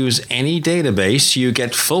not use any database. You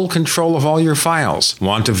get full control of all your files.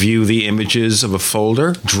 Want to view the images of a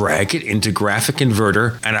folder? Drag it into Graphic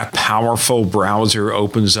Converter and a powerful browser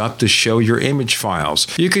opens up to show your image files.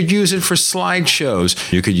 You could use it for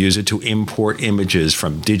slideshows. You could use it to import images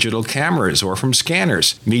from digital cameras or from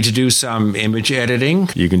scanners. Need to do some image editing?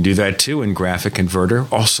 You can do that too in Graphic Converter.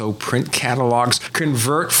 Also print catalogs.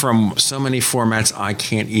 Convert from so many formats I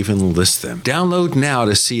can't even list them. Download now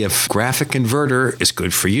to see if Graphic Converter is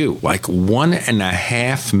good for you, like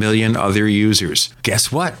 1.5 million other users.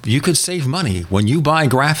 Guess what? You could save money when you buy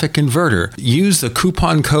Graphic Converter. Use the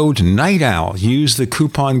coupon code Night Owl. Use the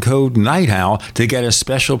coupon code Night Owl to get a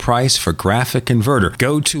special price for Graphic Converter.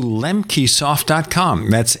 Go to lemkesoft.com.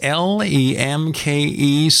 That's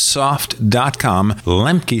LEMKEsoft.com.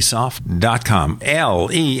 Lemkesoft.com.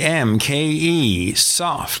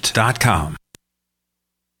 LEMKEsoft.com.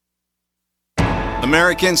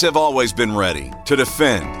 Americans have always been ready to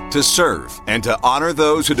defend, to serve, and to honor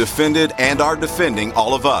those who defended and are defending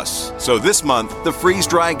all of us. So this month, the Freeze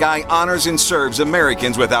Dry Guy honors and serves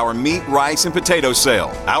Americans with our meat, rice, and potato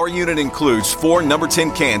sale. Our unit includes 4 number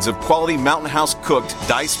 10 cans of quality Mountain House cooked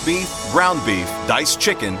diced beef, ground beef, diced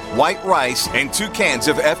chicken, white rice, and 2 cans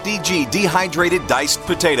of FDG dehydrated diced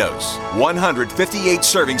potatoes. 158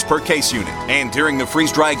 servings per case unit. And during the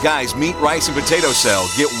Freeze Dry Guy's meat, rice, and potato sale,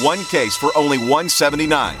 get 1 case for only $1.79,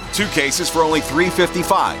 2 cases for only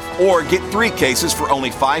 $3.55, or get 3 cases for only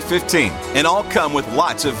 $5.15, and all come with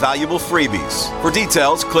lots of valuable freebies. For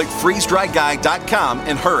details, click freezedryguy.com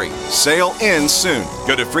and hurry. Sale ends soon.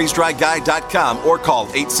 Go to freezedryguy.com or call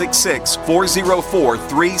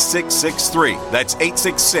 866-404-3663. That's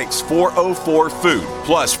 866-404-FOOD.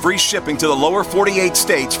 Plus free shipping to the lower 48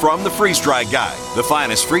 states from the Freeze Dry Guy. The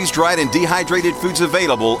finest freeze-dried and dehydrated foods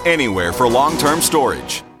available anywhere for long-term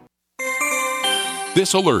storage.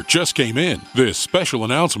 This alert just came in. This special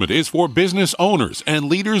announcement is for business owners and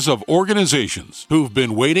leaders of organizations who've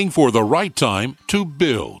been waiting for the right time to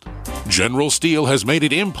build. General Steel has made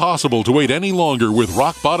it impossible to wait any longer with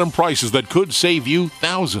rock-bottom prices that could save you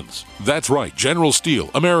thousands. That's right, General Steel,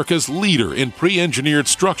 America's leader in pre-engineered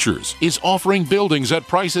structures, is offering buildings at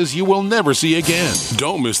prices you will never see again.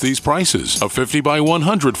 Don't miss these prices. A 50 by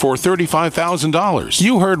 100 for $35,000.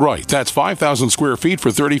 You heard right. That's 5,000 square feet for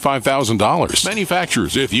 $35,000.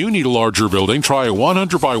 Manufacturers, if you need a larger building, try a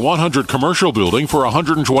 100 by 100 commercial building for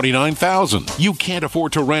 $129,000. You can't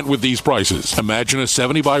afford to rent with these prices. Imagine a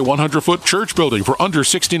 70 by 100 foot church building for under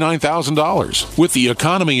 $69,000. With the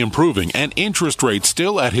economy improving and interest rates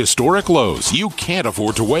still at historic lows, you can't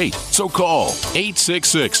afford to wait. So call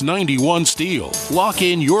 866-91-STEEL. Lock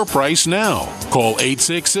in your price now. Call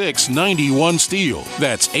 866-91-STEEL.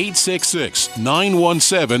 That's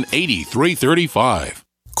 866-917-8335.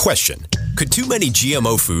 Question: could too many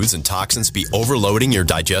GMO foods and toxins be overloading your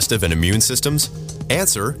digestive and immune systems?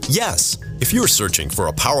 Answer: yes. If you're searching for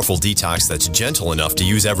a powerful detox that's gentle enough to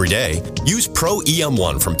use every day, use Pro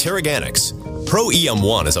EM1 from Terraganics. Pro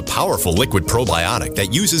EM1 is a powerful liquid probiotic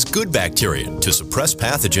that uses good bacteria to suppress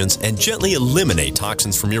pathogens and gently eliminate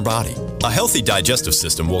toxins from your body. A healthy digestive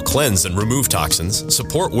system will cleanse and remove toxins,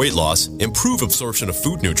 support weight loss, improve absorption of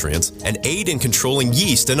food nutrients, and aid in controlling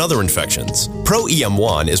yeast and other infections. Pro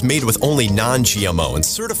EM1 is made with only non-GMO and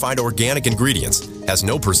certified organic ingredients, has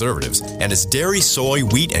no preservatives, and is dairy, soy,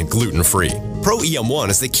 wheat, and gluten-free. Pro EM1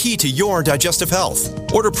 is the key to your digestive health.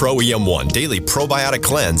 Order Pro EM1 Daily Probiotic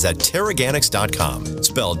Cleanse at Terraganics.com,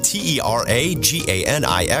 spelled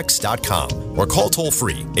Terraganix.com, or call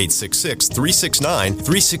toll-free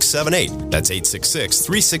 866-369-3678. That's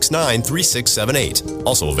 866-369-3678.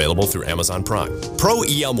 Also available through Amazon Prime. Pro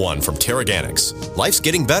EM1 from Terraganics. Life's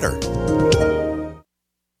getting better.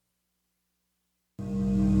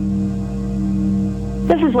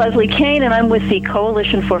 This is Leslie Kane, and I'm with the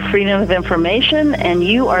Coalition for Freedom of Information, and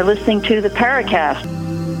you are listening to the Paracast.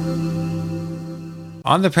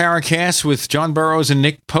 On the Paracast with John Burroughs and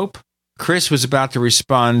Nick Pope, Chris was about to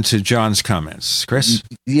respond to John's comments. Chris?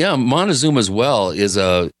 Yeah, Montezuma's Well is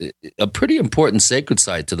a pretty important sacred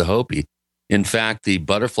site to the Hopi. In fact, the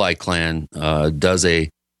Butterfly Clan does a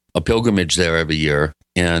pilgrimage there every year,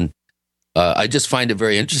 and I just find it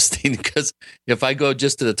very interesting because if I go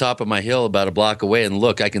just to the top of my hill about a block away and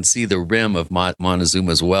look, I can see the rim of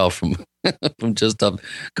Montezuma's Well from just a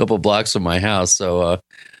couple blocks from my house. So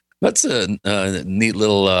that's a neat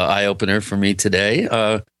little eye-opener for me today.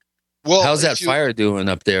 How's that fire doing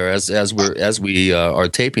up there as we are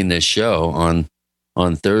taping this show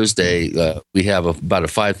on Thursday? We have about a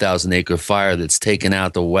 5,000 acre fire that's taken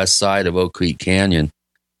out the west side of Oak Creek Canyon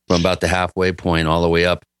from about the halfway point all the way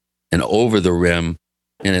up and over the rim,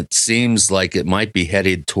 and it seems like it might be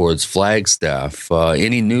headed towards Flagstaff.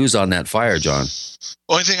 Any news on that fire, John?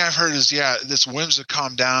 Only thing I've heard is, this winds have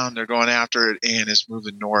calmed down. They're going after it, and it's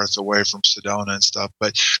moving north away from Sedona and stuff.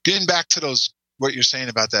 But getting back to what you're saying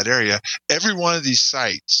about that area, every one of these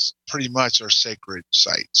sites pretty much are sacred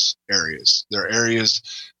sites areas. They're areas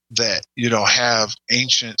that, have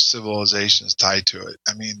ancient civilizations tied to it.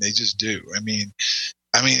 I mean, they just do. I mean,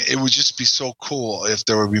 it would just be so cool if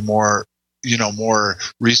there would be more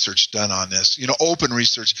research done on this, open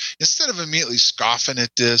research, instead of immediately scoffing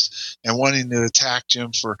at this and wanting to attack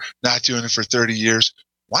Jim for not doing it for 30 years.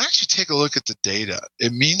 Why don't you take a look at the data?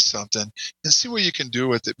 It means something, and see what you can do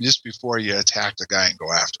with it just before you attack the guy and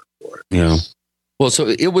go after him for it. Yeah. Well, so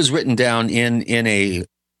it was written down in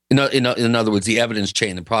other words, the evidence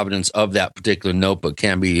chain, the provenance of that particular notebook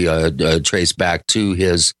can be traced back to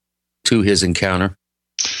his encounter.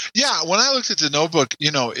 Yeah, when I looked at the notebook,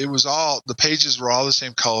 it was the pages were all the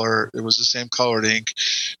same color. It was the same colored ink.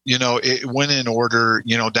 It went in order,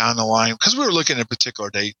 down the line, because we were looking at a particular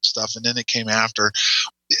date and stuff, and then it came after.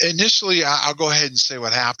 Initially, I'll go ahead and say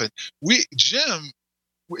what happened. Jim,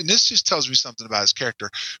 and this just tells me something about his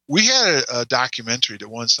character. We had a documentary that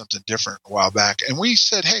won something different a while back, and we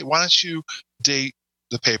said, hey, why don't you date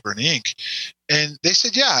the paper and ink? And they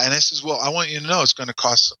said, yeah. And I says, well, I want you to know it's going to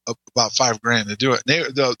cost about $5,000 to do it.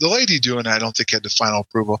 And the lady doing it, I don't think had the final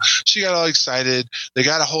approval. She got all excited. They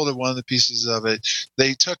got a hold of one of the pieces of it.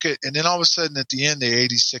 They took it. And then all of a sudden at the end, they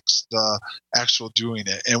 86 the actual doing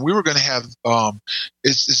it. And we were going to have,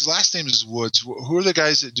 his last name is Woods. Who are the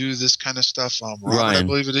guys that do this kind of stuff? Ryan, I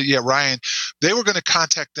believe it is. Yeah, Ryan. They were going to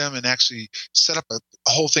contact them and actually set up a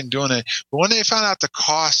whole thing doing it. But when they found out the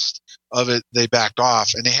cost of it, they backed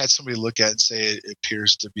off, and they had somebody look at it and say it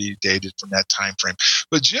appears to be dated from that time frame.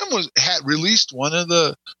 But Jim had released one of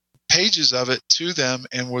the pages of it to them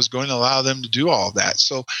and was going to allow them to do all of that.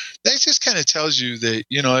 So that just kind of tells you that,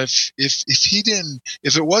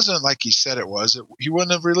 if it wasn't like he said it was, he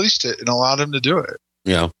wouldn't have released it and allowed him to do it.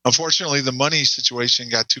 Yeah. Unfortunately, the money situation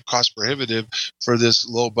got too cost prohibitive for this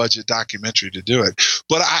low budget documentary to do it.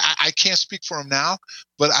 But I can't speak for him now.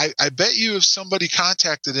 But I bet you if somebody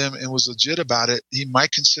contacted him and was legit about it, he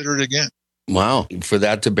might consider it again. Wow. For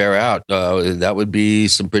that to bear out, that would be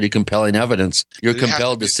some pretty compelling evidence. You're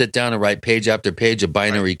compelled to sit down and write page after page of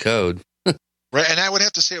binary code. Right, and I would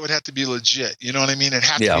have to say it would have to be legit. You know what I mean? It'd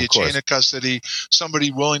have to be a chain of custody, somebody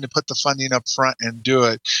willing to put the funding up front and do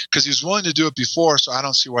it, because he was willing to do it before, so I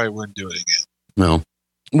don't see why he wouldn't do it again. No.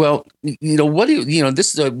 Well, what do you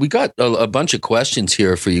this is we got a bunch of questions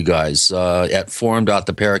here for you guys at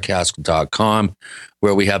forum.theparacast.com,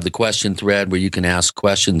 where we have the question thread where you can ask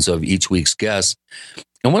questions of each week's guest.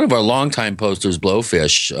 And one of our longtime posters,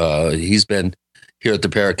 Blowfish, he's been here at the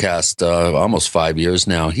Paracast almost 5 years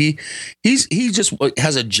now. He just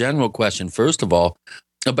has a general question, first of all,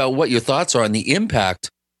 about what your thoughts are on the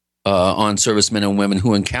impact on servicemen and women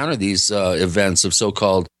who encounter these events of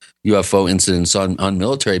so-called UFO incidents on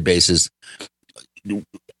military bases.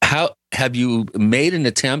 How have you made an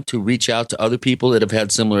attempt to reach out to other people that have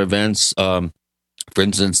had similar events? For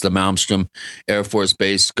instance, the Malmstrom Air Force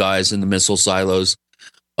Base guys in the missile silos.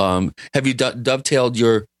 Have you dovetailed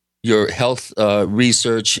your health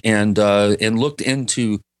research and looked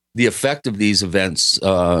into the effect of these events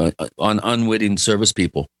on unwitting service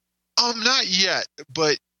people? Not yet,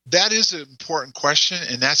 but that is an important question,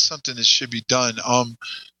 and that's something that should be done.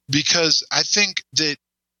 Because I think that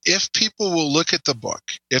if people will look at the book,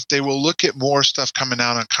 if they will look at more stuff coming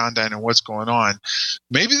out on Condyne and what's going on,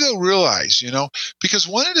 maybe they'll realize, because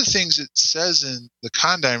one of the things it says in the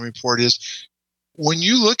Condyne report is, when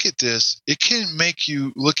you look at this, it can make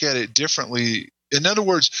you look at it differently. In other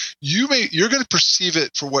words, you're going to perceive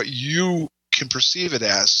it for what you can perceive it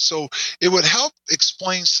as. So it would help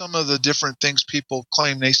explain some of the different things people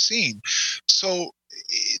claim they've seen. So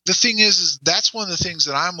the thing is that's one of the things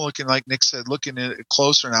that I'm looking, like Nick said, looking at it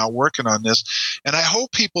closer now, working on this. And I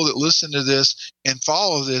hope people that listen to this and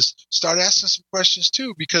follow this start asking some questions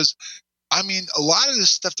too, because I mean, a lot of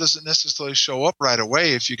this stuff doesn't necessarily show up right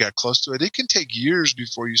away if you got close to it. It can take years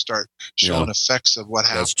before you start showing effects of what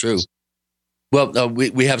happens. That's true. Well,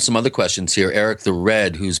 we have some other questions here. Eric the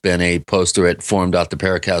Red, who's been a poster at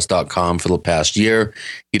forum.theparacast.com for the past year.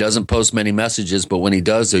 He doesn't post many messages, but when he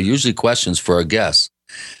does, they're usually questions for our guests.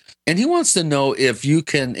 And he wants to know if you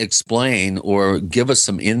can explain or give us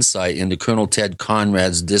some insight into Colonel Ted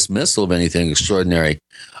Conrad's dismissal of anything extraordinary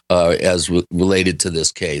as related to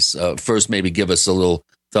this case. First, maybe give us a little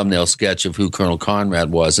thumbnail sketch of who Colonel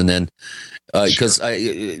Conrad was, and then because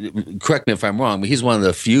correct me if I'm wrong, but he's one of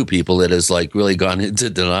the few people that has really gone into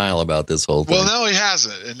denial about this whole thing. Well, no, he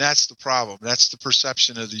hasn't, and that's the problem. That's the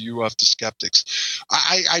perception of the UF to skeptics.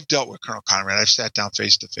 I've dealt with Colonel Conrad. I've sat down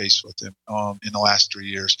face to face with him in the last 3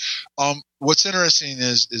 years. What's interesting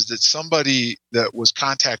is that somebody that was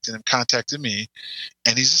contacted me,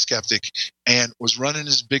 and he's a skeptic, and was running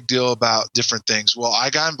this big deal about different things. Well, I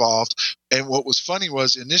got involved, and what was funny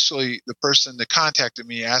was initially the person that contacted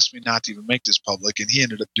me asked me not to even make this public, and he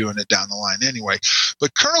ended up doing it down the line anyway.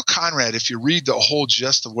 But Colonel Conrad, if you read the whole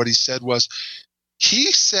gist of what he said,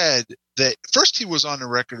 he said that first he was on the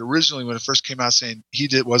record originally when it first came out saying he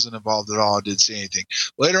wasn't involved at all, didn't say anything.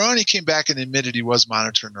 Later on, he came back and admitted he was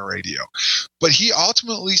monitoring the radio. But he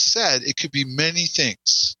ultimately said it could be many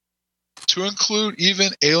things, to include even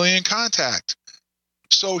alien contact.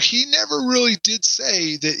 So he never really did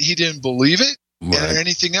say that he didn't believe it or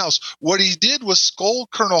anything else. What he did was scold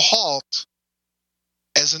Colonel Halt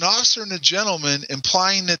as an officer and a gentleman,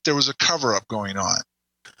 implying that there was a cover-up going on.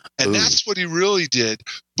 And that's what he really did.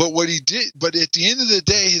 But at the end of the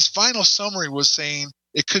day, his final summary was saying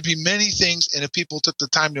it could be many things, and if people took the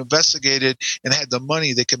time to investigate it and had the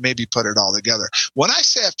money, they could maybe put it all together. When I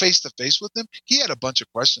sat face-to-face with him, he had a bunch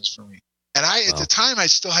of questions for me. And at the time, I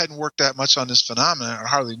still hadn't worked that much on this phenomenon or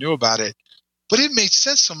hardly knew about it. But it made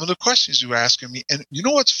sense, some of the questions you were asking me. And you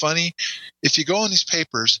know what's funny? If you go in these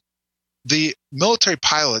papers, the military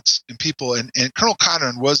pilots and people, and Colonel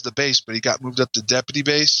Conrad was the base, but he got moved up to deputy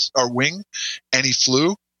base or wing, and he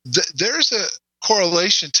flew. There's a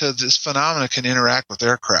correlation to this phenomena can interact with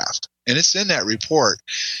aircraft. And it's in that report.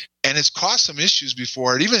 And it's caused some issues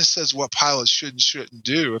before. It even says what pilots should and shouldn't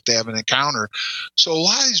do if they have an encounter. So a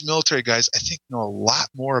lot of these military guys, I think, know a lot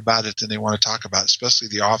more about it than they want to talk about, especially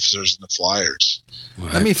the officers and the flyers.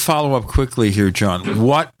 Let me follow up quickly here, John.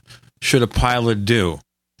 What should a pilot do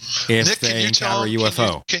if Nick, they encounter a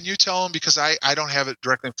UFO? Can you tell them, because I don't have it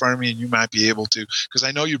directly in front of me, and you might be able to, because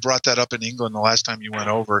I know you brought that up in England the last time you went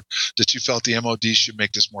over, that you felt the MOD should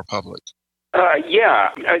make this more public.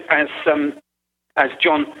 Yeah, as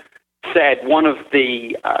John said one of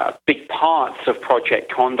the big parts of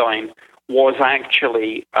Project Condign was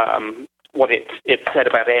actually what it said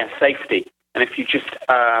about air safety. And if you just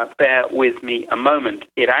bear with me a moment,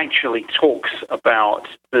 it actually talks about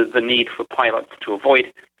the need for pilots to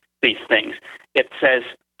avoid these things. It says,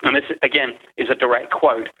 and this, again, is a direct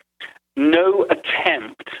quote, "No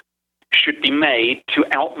attempt should be made to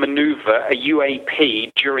outmaneuver a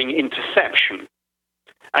UAP during interception."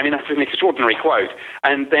 I mean, that's an extraordinary quote.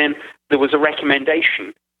 And then there was a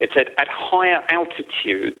recommendation. It said, "At higher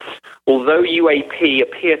altitudes, although UAP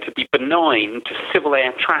appear to be benign to civil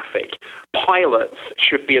air traffic, pilots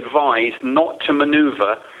should be advised not to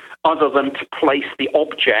maneuver other than to place the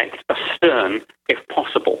object astern if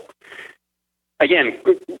possible." Again,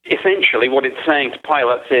 essentially what it's saying to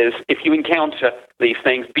pilots is, if you encounter these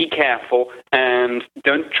things, be careful and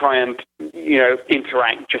don't try and,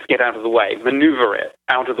 interact, just get out of the way. Maneuver it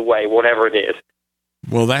out of the way, whatever it is.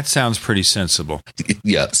 Well, that sounds pretty sensible.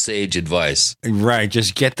 Yeah, sage advice. Right,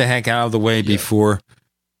 just get the heck out of the way before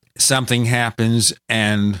something happens,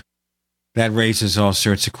 and that raises all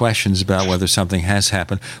sorts of questions about whether something has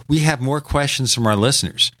happened. We have more questions from our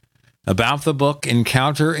listeners about the book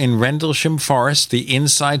Encounter in Rendlesham Forest, the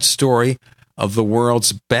inside story of the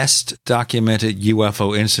world's best documented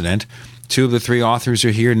UFO incident. Two of the three authors are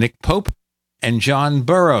here, Nick Pope and John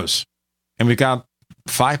Burroughs. And we've got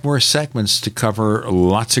 5 more segments to cover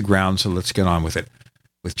lots of ground, so let's get on with it.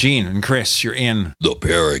 With Gene and Chris, you're in the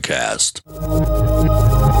Paracast.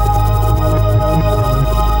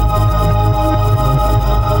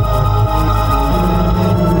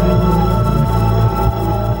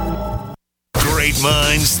 Great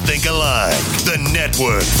minds think alike. The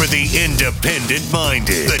network for the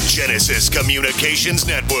independent-minded. The Genesis Communications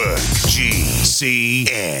Network.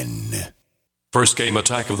 GCN. First came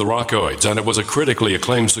Attack of the Rockoids, and it was a critically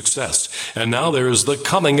acclaimed success. And now there is The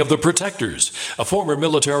Coming of the Protectors. A former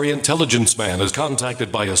military intelligence man is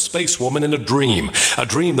contacted by a space woman in a dream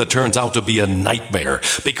that turns out to be a nightmare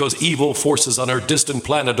because evil forces on her distant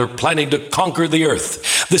planet are planning to conquer the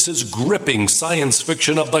Earth. This is gripping science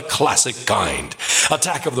fiction of the classic kind.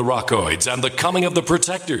 Attack of the Rockoids and The Coming of the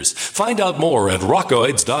Protectors. Find out more at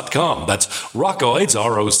rockoids.com. That's Rockoids,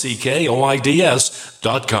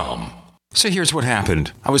 ROCKOIDS.com. So here's what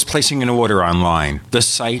happened. I was placing an order online. The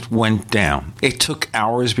site went down. It took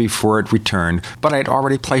hours before it returned, but I'd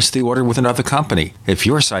already placed the order with another company. If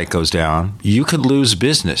your site goes down, you could lose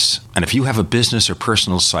business. And if you have a business or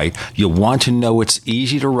personal site, you'll want to know it's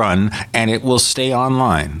easy to run and it will stay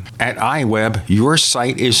online. At iWeb, your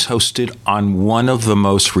site is hosted on one of the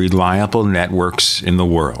most reliable networks in the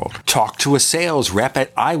world. Talk to a sales rep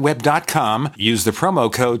at iWeb.com. Use the promo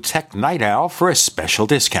code TechNightOwl for a special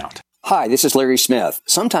discount. Hi, this is Larry Smith.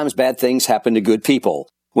 Sometimes bad things happen to good people.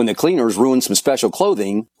 When the cleaners ruined some special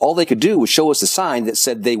clothing, all they could do was show us a sign that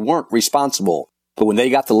said they weren't responsible. But when they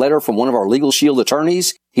got the letter from one of our Legal Shield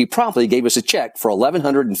attorneys, he promptly gave us a check for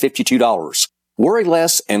 $1,152. Worry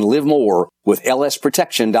less and live more with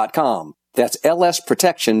lsprotection.com. That's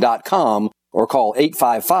lsprotection.com or call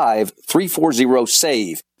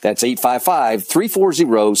 855-340-SAVE. That's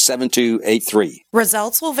 855-340-7283.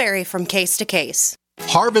 Results will vary from case to case.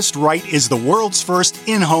 Harvest Right is the world's first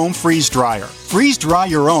in-home freeze dryer. Freeze dry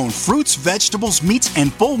your own fruits, vegetables, meats,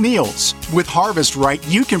 and full meals. With Harvest Right,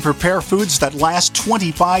 you can prepare foods that last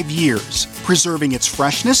 25 years, preserving its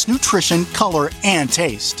freshness, nutrition, color, and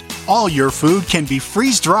taste. All your food can be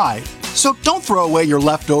freeze-dried. So don't throw away your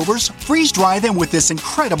leftovers. Freeze dry them with this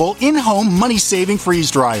incredible in-home money-saving freeze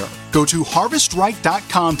dryer. Go to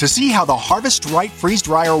harvestright.com to see how the Harvest Right freeze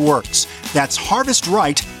dryer works. That's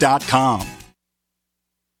harvestright.com.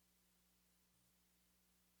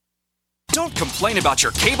 Don't complain about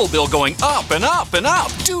your cable bill going up and up and up.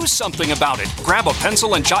 Do something about it. Grab a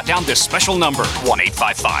pencil and jot down this special number,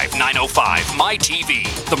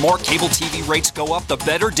 1-855-905-MyTV. The more cable TV rates go up, the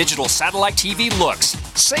better digital satellite TV looks.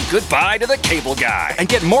 Say goodbye to the cable guy and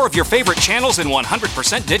get more of your favorite channels in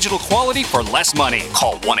 100% digital quality for less money.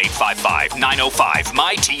 Call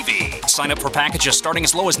 1-855-905-MyTV. Sign up for packages starting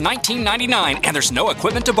as low as $19.99, and there's no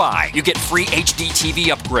equipment to buy. You get free HD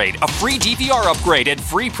TV upgrade, a free DVR upgrade, and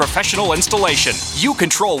free professional installation. You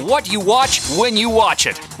control what you watch when you watch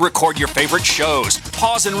it. Record your favorite shows,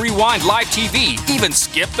 pause and rewind live TV, even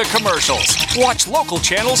skip the commercials. Watch local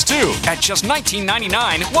channels too. At just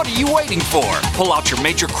 $19.99, what are you waiting for? Pull out your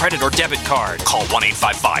major credit or debit card. Call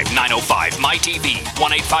 1-855-905-MyTV.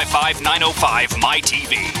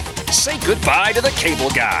 1-855-905-MyTV. Say goodbye to the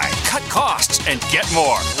cable guy. Cut costs and get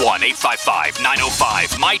more.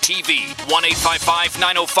 1-855-905-MyTV.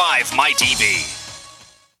 1-855-905-MyTV.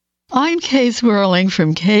 I'm Kay Swirling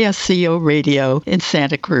from KSCO Radio in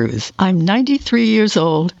Santa Cruz. I'm 93 years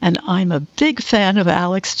old, and I'm a big fan of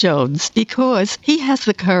Alex Jones because he has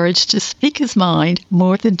the courage to speak his mind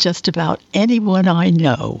more than just about anyone I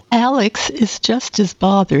know. Alex is just as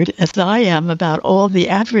bothered as I am about all the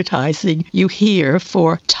advertising you hear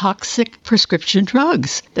for toxic prescription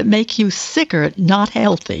drugs that make you sicker, not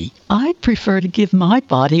healthy. I prefer to give my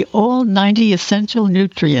body all 90 essential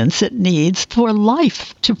nutrients it needs for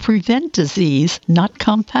life to prevent disease, not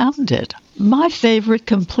compound it. My favorite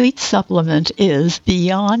complete supplement is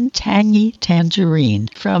Beyond Tangy Tangerine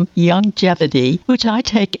from Youngevity, which I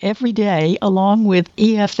take every day along with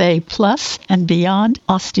EFA Plus and Beyond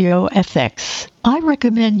OsteoFX. I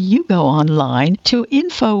recommend you go online to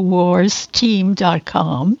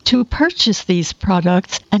InfoWarsTeam.com to purchase these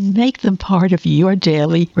products and make them part of your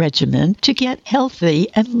daily regimen to get healthy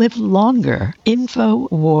and live longer.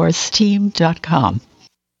 InfoWarsTeam.com.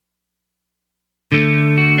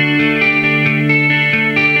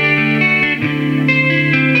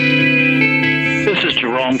 This is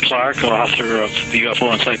Jerome Clark, author of the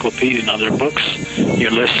UFO Encyclopedia and other books.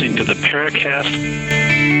 You're listening to the Paracast.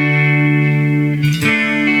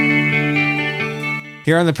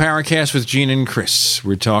 Here on the Paracast with Gene and Chris,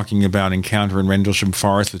 we're talking about Encounter in Rendlesham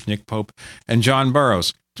Forest with Nick Pope and John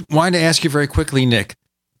Burroughs. Wanted to ask you very quickly, Nick,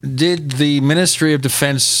 did the Ministry of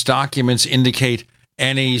Defense documents indicate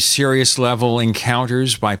any serious level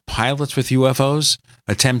encounters by pilots with UFOs,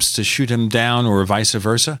 attempts to shoot them down or vice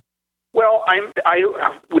versa? Well, I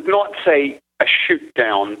would not say a shoot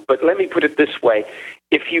down, but let me put it this way.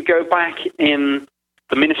 If you go back in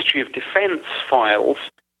the Ministry of Defense files,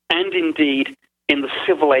 and indeed in the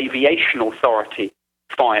Civil Aviation Authority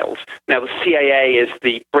files, now the CAA is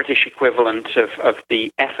the British equivalent of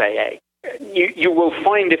the FAA, you will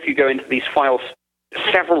find, if you go into these files,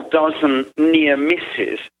 several dozen near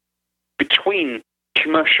misses between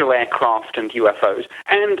commercial aircraft and UFOs,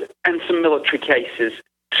 and some military cases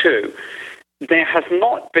too. There has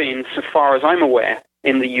not been, so far as I'm aware,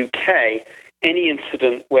 in the UK, any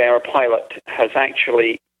incident where a pilot has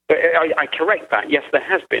actually... I correct that. Yes, there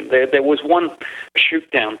has been. There was one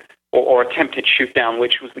shoot-down, or attempted shoot-down,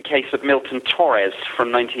 which was the case of Milton Torres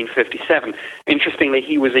from 1957. Interestingly,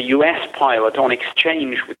 he was a U.S. pilot on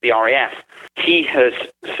exchange with the RAF. He has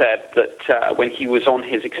said that when he was on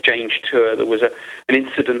his exchange tour, there was an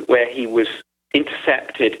incident where he was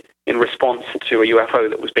intercepted in response to a UFO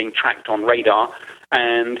that was being tracked on radar,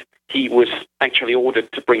 and he was actually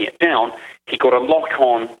ordered to bring it down. He got a lock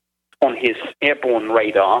on his airborne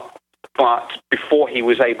radar, but before he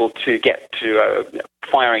was able to get to a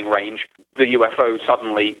firing range, the UFO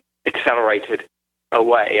suddenly accelerated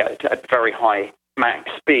away at very high Mach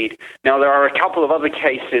speed. Now, there are a couple of other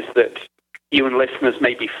cases that you and listeners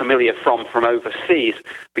may be familiar from overseas.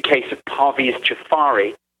 The case of Parvez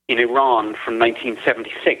Jafari in Iran from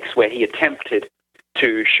 1976, where he attempted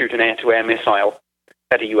to shoot an air-to-air missile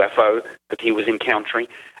at a UFO that he was encountering,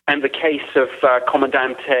 and the case of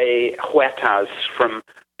Comandante Huertas from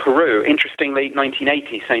Peru. Interestingly,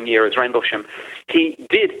 1980, same year as Rendlesham, he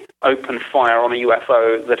did open fire on a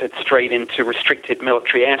UFO that had strayed into restricted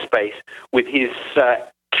military airspace with his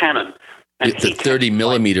cannon. And the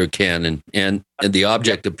 30-millimeter cannon, and the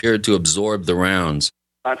object appeared to absorb the rounds.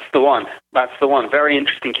 That's the one. That's the one. Very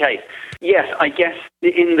interesting case. Yes, I guess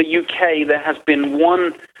in the UK there has been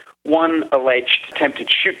one alleged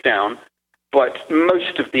attempted shoot-down, but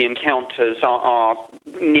most of the encounters are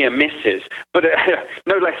near misses, but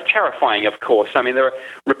no less terrifying, of course. I mean, there are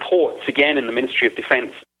reports, again, in the Ministry of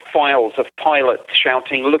Defense files of pilots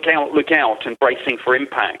shouting, look out, and bracing for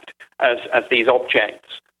impact as these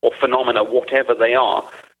objects or phenomena, whatever they are,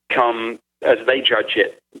 come, as they judge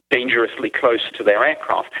it, dangerously close to their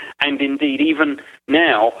aircraft. And indeed, even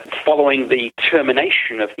now, following the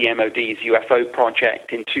termination of the MOD's UFO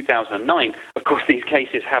project in 2009, of course, these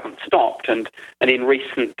cases haven't stopped. And in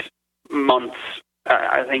recent months,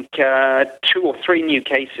 I think 2 or 3 new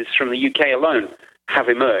cases from the UK alone have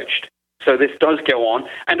emerged. So this does go on.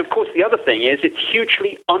 And of course, the other thing is it's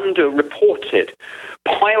hugely underreported.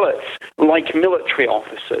 Pilots, like military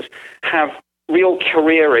officers, have real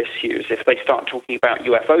career issues if they start talking about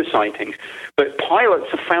UFO sightings. But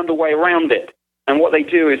pilots have found a way around it. And what they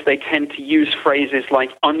do is they tend to use phrases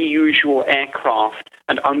like unusual aircraft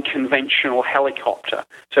and unconventional helicopter.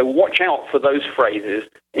 So watch out for those phrases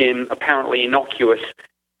in apparently innocuous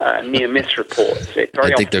near-miss reports.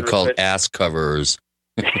 I think they're called ass coverers.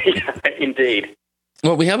 Yeah, indeed.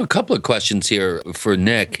 Well, we have a couple of questions here for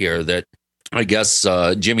Nick here that I guess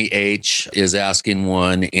Jimmy H. is asking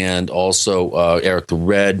one, and also Eric the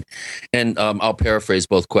Red. And I'll paraphrase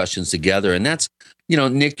both questions together. And that's,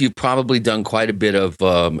 Nick, you've probably done quite a bit of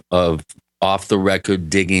off-the-record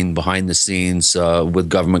digging behind the scenes with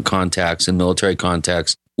government contacts and military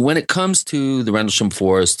contacts. When it comes to the Rendlesham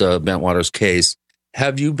Forest, Bentwaters case,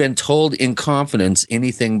 have you been told in confidence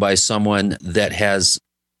anything by someone that has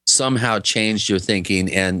somehow changed your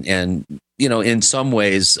thinking and in some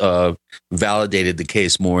ways validated the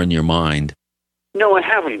case more in your mind? No, I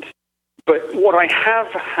haven't. But what I have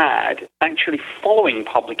had, actually following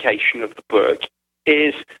publication of the book,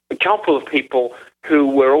 is a couple of people who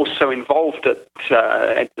were also involved at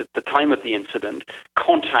the time of the incident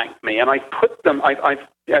contact me, and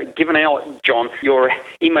I've given out, John, your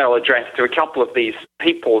email address to a couple of these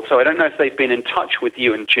people, so I don't know if they've been in touch with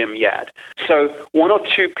you and Jim yet. So one or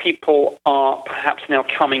two people are perhaps now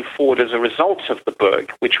coming forward as a result of the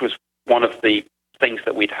book, which was one of the things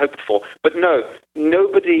that we'd hoped for. But no,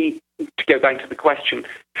 nobody, to go back to the question,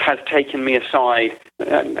 has taken me aside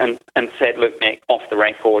and said, look, Nick, off the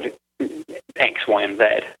record, X, Y, and Z.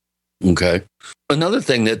 Okay. Another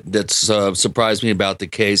thing that's surprised me about the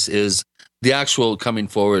case is the actual coming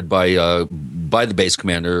forward by the base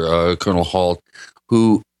commander, Colonel Halt,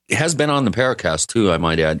 who has been on the Paracast too, I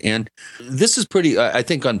might add. And this is pretty, I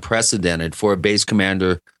think, unprecedented for a base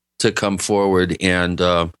commander to come forward and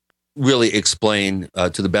really explain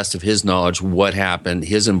to the best of his knowledge what happened,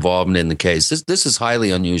 his involvement in the case. This is highly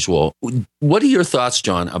unusual. What are your thoughts,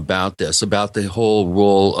 John, about this, about the whole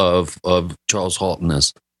role of Charles Halt in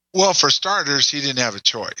this? Well, for starters, he didn't have a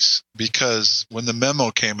choice because when the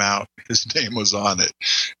memo came out, his name was on it.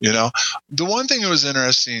 The one thing that was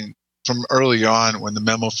interesting from early on when the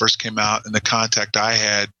memo first came out and the contact I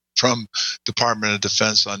had from Department of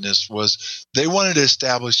Defense on this was they wanted to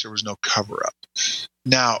establish there was no cover-up.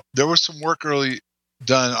 Now, there was some work early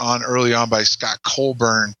on by Scott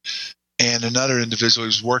Colburn and another individual he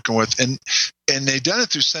was working with, and they done it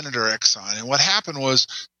through Senator Exxon. And what happened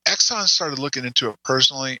was Exxon started looking into it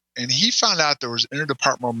personally, and he found out there was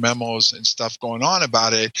interdepartmental memos and stuff going on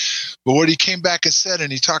about it. But what he came back and said,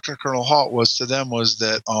 and he talked to Colonel Halt, was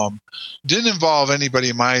that didn't involve anybody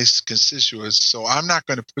in my constituents, so I'm not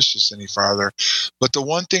going to push this any farther. But the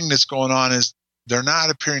one thing that's going on is they're not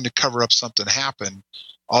appearing to cover up something happened.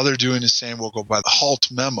 All they're doing is saying we'll go by the Halt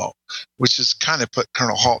memo, which has kind of put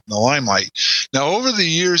Colonel Halt in the limelight. Now, over the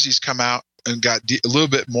years, he's come out and got a little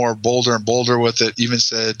bit more bolder and bolder with it, even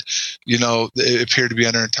said, it appeared to be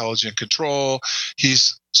under intelligent control.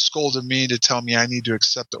 He's scolded me to tell me I need to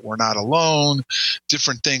accept that we're not alone,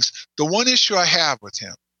 different things. The one issue I have with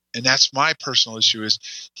him, and that's my personal issue, is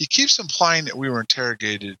he keeps implying that we were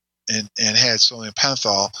interrogated and had sodium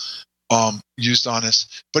pentothal used on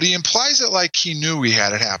us, but he implies it like he knew we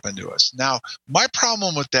had it happen to us. Now, my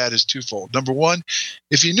problem with that is twofold. Number one,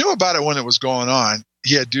 if he knew about it when it was going on,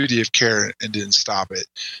 he had duty of care and didn't stop it.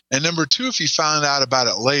 And number two, if he found out about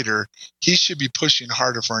it later, he should be pushing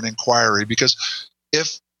harder for an inquiry, because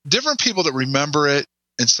if different people that remember it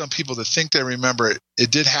and some people that think they remember it,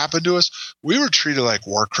 it did happen to us, we were treated like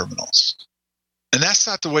war criminals. And that's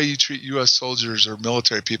not the way you treat U.S. soldiers or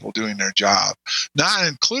military people doing their job, not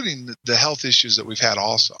including the health issues that we've had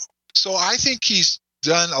also. So I think he's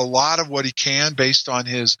done a lot of what he can based on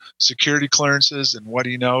his security clearances and what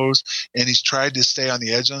he knows, and he's tried to stay on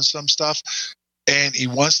the edge on some stuff. And he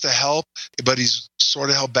wants to help, but he's sort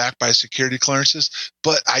of held back by security clearances.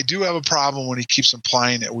 But I do have a problem when he keeps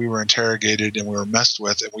implying that we were interrogated and we were messed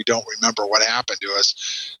with and we don't remember what happened to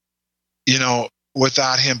us,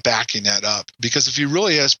 without him backing that up. Because if he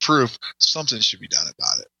really has proof, something should be done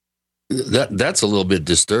about it. That's a little bit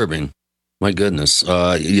disturbing. My goodness.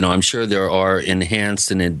 I'm sure there are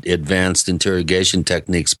enhanced and advanced interrogation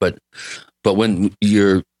techniques, but when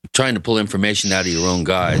you're trying to pull information out of your own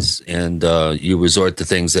guys and you resort to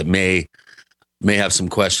things that may have some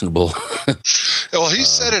questionable. Well, he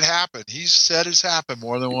said it happened. He said it's happened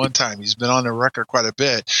more than one time. He's been on the record quite a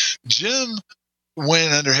bit. Jim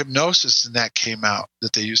went under hypnosis and that came out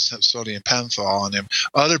that they used sodium pentothal on him.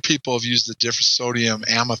 Other people have used the different sodium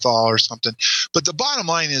amythol or something. But the bottom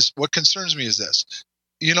line is, what concerns me is this.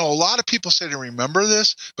 A lot of people say they remember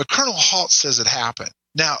this, but Colonel Halt says it happened.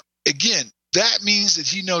 Now, again, that means that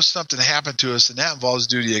he knows something happened to us, and that involves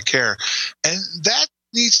duty of care. And that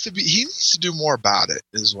he needs to do more about it,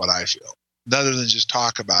 is what I feel, other than just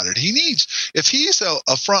talk about it. If he's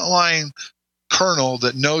a frontline colonel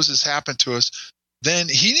that knows this happened to us, then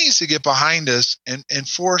he needs to get behind us and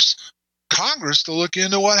force Congress to look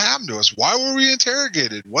into what happened to us. Why were we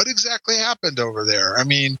interrogated? What exactly happened over there? I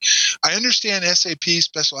mean, I understand SAP,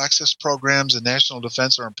 special access programs, and national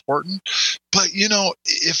defense are important, But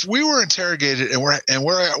if we were interrogated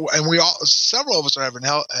several of us are having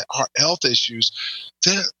health issues,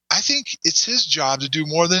 then I think it's his job to do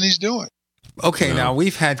more than he's doing. Okay, now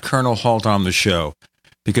we've had Colonel Halt on the show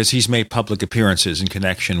because he's made public appearances in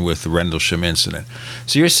connection with the Rendlesham incident.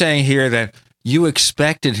 So you're saying here that you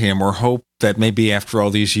expected him or hoped that maybe after all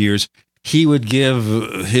these years he would give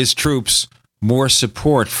his troops more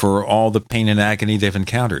support for all the pain and agony they've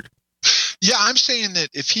encountered. Yeah, I'm saying that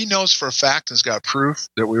if he knows for a fact and has got proof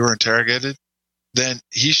that we were interrogated, then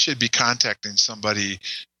he should be contacting somebody,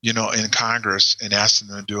 in Congress and asking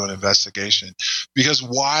them to do an investigation. Because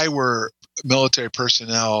why were military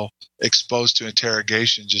personnel exposed to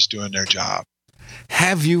interrogation just doing their job?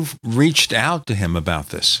 Have you reached out to him about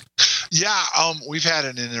this? Yeah, we've had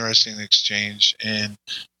an interesting exchange, and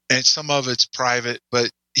some of it's private, but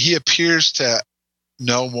he appears to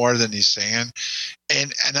know more than he's saying.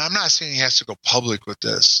 And I'm not saying he has to go public with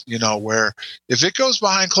this, where if it goes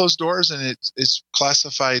behind closed doors and it's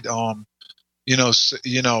classified,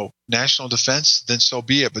 national defense, then so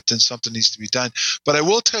be it. But then something needs to be done. But I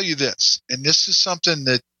will tell you this, and this is something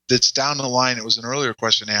that's down the line. It was an earlier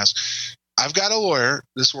question asked. I've got a lawyer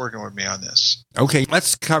that's working with me on this. Okay,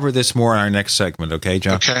 let's cover this more in our next segment, okay,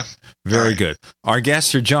 John? Okay. Very good. Our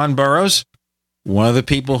guests are John Burroughs, one of the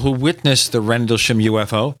people who witnessed the Rendlesham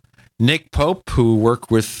UFO, Nick Pope, who worked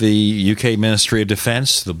with the UK Ministry of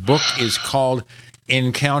Defense. The book is called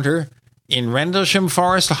Encounter in Rendlesham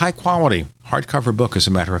Forest, a high-quality hardcover book, as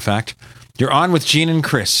a matter of fact. You're on with Gene and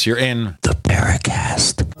Chris. You're in the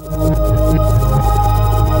Paracast.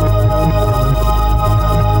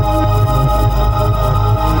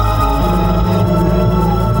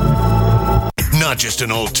 Not just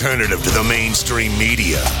an alternative to the mainstream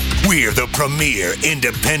media. We're the premier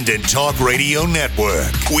independent talk radio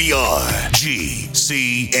network. We are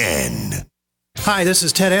GCN. Hi, this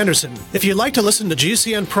is Ted Anderson. If you'd like to listen to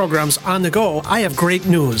GCN programs on the go, I have great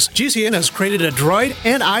news. GCN has created a Droid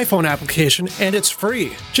and iPhone application, and it's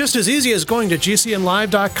free. Just as easy as going to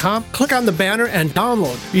GCNlive.com, click on the banner, and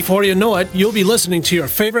download. Before you know it, you'll be listening to your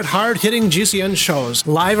favorite hard-hitting GCN shows,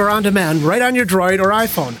 live or on demand, right on your Droid or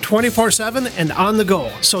iPhone, 24/7 and on the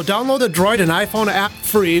go. So download the Droid and iPhone app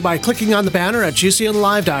free by clicking on the banner at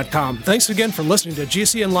GCNlive.com. Thanks again for listening to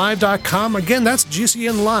GCNlive.com. Again, that's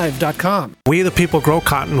GCNlive.com. We the people grow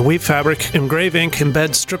cotton, weave fabric, engrave ink,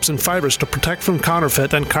 embed strips and fibers to protect from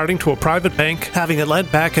counterfeit and carting to a private bank, having it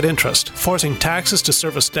lent back at interest, forcing taxes to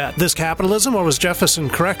service debt. This capitalism, or was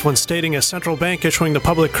Jefferson correct when stating a central bank issuing the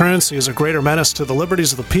public currency is a greater menace to the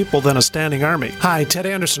liberties of the people than a standing army? Hi, Ted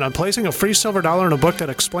Anderson. I'm placing a free silver dollar in a book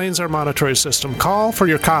that explains our monetary system. Call for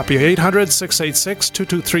your copy,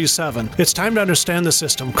 800-686-2237. It's time to understand the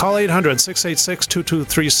system. Call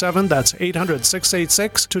 800-686-2237. That's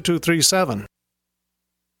 800-686-2237.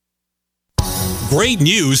 Great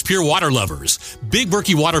news, pure water lovers.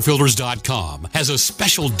 BigBerkeyWaterFilters.com has a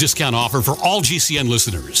special discount offer for all GCN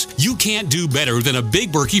listeners. You can't do better than a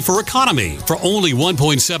Big Berkey for economy. For only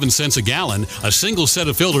 1.7 cents a gallon, a single set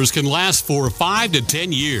of filters can last for 5 to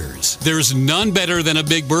 10 years. There's none better than a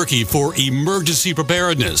Big Berkey for emergency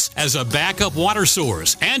preparedness as a backup water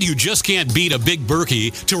source. And you just can't beat a Big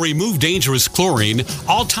Berkey to remove dangerous chlorine,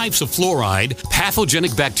 all types of fluoride,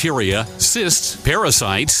 pathogenic bacteria, cysts,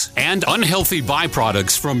 parasites, and unhealthy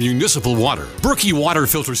byproducts from municipal water. Berkey water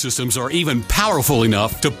filter systems are even powerful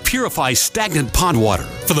enough to purify stagnant pond water.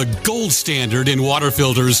 For the gold standard in water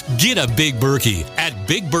filters, get a Big Berkey at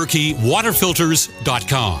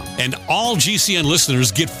BigBerkeyWaterFilters.com. And all GCN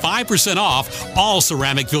listeners get 5% off all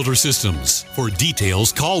ceramic filter systems. For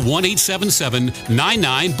details, call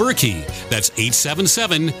 1-877-99-BERKEY. That's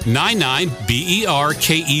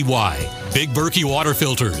 877-99-BERKEY. Big Berkey Water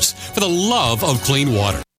Filters, for the love of clean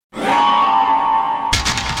water.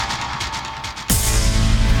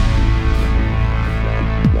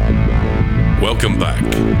 Welcome back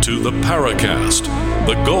to the Paracast,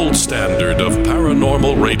 the gold standard of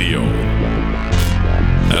paranormal radio.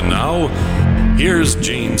 And now, here's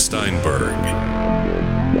Gene Steinberg.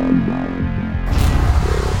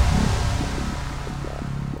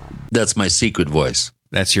 That's my secret voice.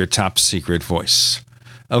 That's your top secret voice.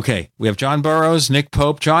 Okay, we have John Burroughs, Nick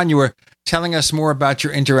Pope. John, you were telling us more about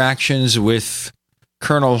your interactions with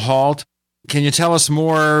Colonel Halt. Can you tell us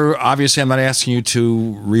more? Obviously, I'm not asking you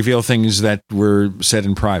to reveal things that were said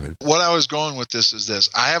in private. What I was going with this is this.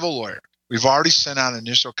 I have a lawyer. We've already sent out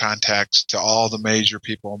initial contacts to all the major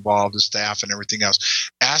people involved, the staff and everything else,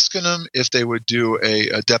 asking them if they would do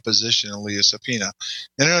a deposition and leave a subpoena.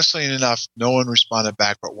 Interestingly enough, no one responded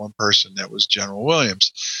back but one person. That was General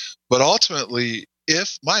Williams. But ultimately,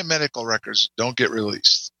 if my medical records don't get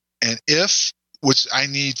released, and if which I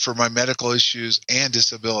need for my medical issues and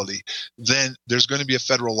disability, then there's going to be a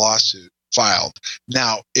federal lawsuit filed.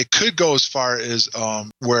 Now, it could go as far as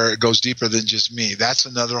where it goes deeper than just me. That's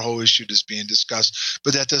another whole issue that's being discussed,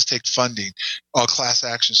 but that does take funding, a class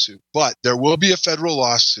action suit. But there will be a federal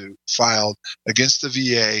lawsuit filed against the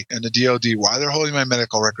VA and the DOD while they're holding my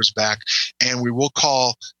medical records back, and we will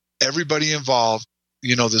call everybody involved,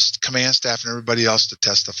 this command staff and everybody else to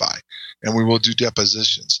testify, and we will do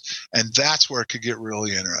depositions. And that's where it could get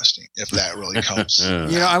really interesting if that really comes.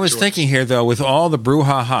 I was thinking here, though, with all the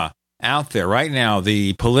brouhaha out there right now,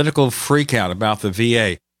 the political freakout about the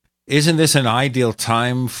VA, isn't this an ideal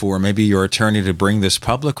time for maybe your attorney to bring this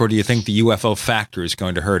public, or do you think the UFO factor is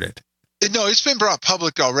going to hurt it? No, it's been brought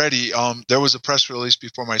public already. There was a press release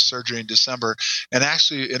before my surgery in December, and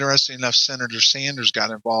actually, interesting enough, Senator Sanders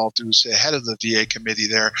got involved, who's the head of the VA committee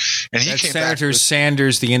there, and he came back with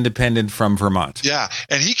Sanders, the independent from Vermont. Yeah,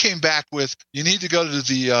 and he came back with, you need to go to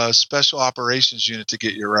the Special Operations Unit to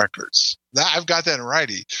get your records. I've got that in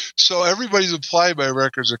writing. So everybody's applied by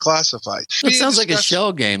records are classified. It sounds like a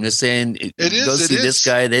shell game. They're saying, go see this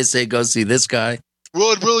guy. They say, go see this guy.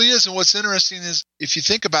 Well, it really is. And what's interesting is, if you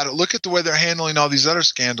think about it, look at the way they're handling all these other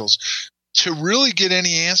scandals. To really get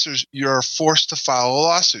any answers, you're forced to file a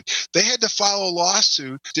lawsuit. They had to file a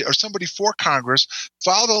lawsuit, or somebody for Congress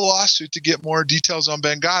filed a lawsuit to get more details on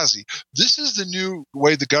Benghazi. This is the new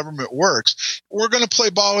way the government works. We're going to play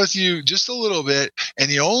ball with you just a little bit, and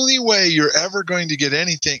the only way you're ever going to get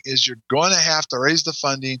anything is you're going to have to raise the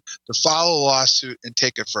funding to file a lawsuit and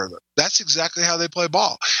take it further. That's exactly how they play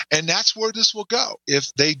ball. And that's where this will go if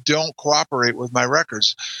they don't cooperate with my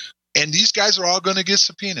records. And these guys are all going to get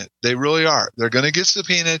subpoenaed. They really are. They're going to get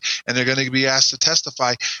subpoenaed, and they're going to be asked to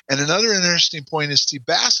testify. And another interesting point is Steve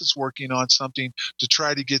Bassett's working on something to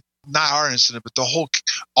try to get not our incident, but the whole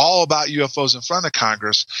all about UFOs in front of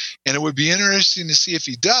Congress. And it would be interesting to see if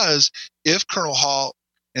he does, if Colonel Hall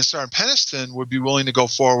and Sergeant Peniston would be willing to go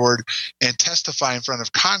forward and testify in front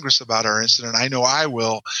of Congress about our incident. I know I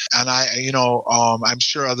will, and I'm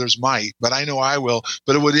sure others might, but I know I will.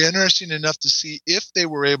 But it would be interesting enough to see if they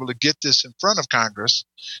were able to get this in front of Congress,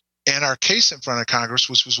 and our case in front of Congress,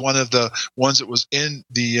 which was one of the ones that was in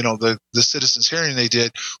the citizens' hearing they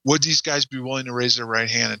did. Would these guys be willing to raise their right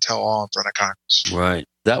hand and tell all in front of Congress? Right.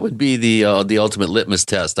 That would be the ultimate litmus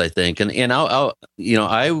test, I think. And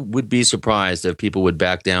I would be surprised if people would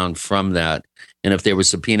back down from that. And if they were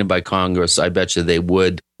subpoenaed by Congress, I bet you they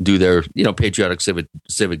would do their patriotic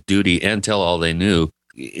civic duty and tell all they knew.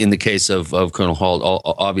 In the case of Colonel Hall,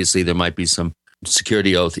 obviously there might be some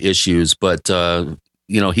security oath issues, but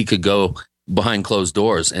he could go behind closed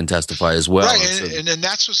doors and testify as well. Right, and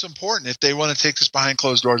that's what's important. If they want to take this behind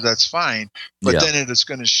closed doors, that's fine. But then it is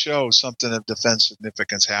going to show something of defense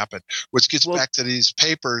significance happened, which gets back to these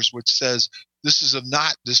papers, which says this is of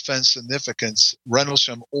not defense significance,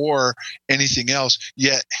 Rendlesham or anything else,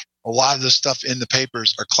 yet a lot of the stuff in the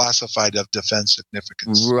papers are classified of defense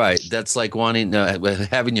significance. Right. That's like wanting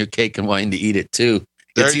having your cake and wanting to eat it too.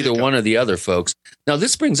 It's either one or the other, folks. Now,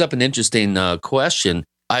 this brings up an interesting question.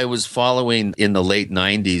 I was following in the late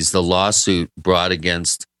 90s the lawsuit brought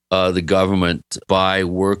against the government by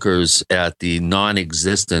workers at the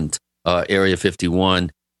non-existent Area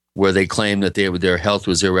 51, where they claimed that their health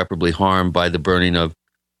was irreparably harmed by the burning of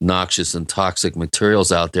noxious and toxic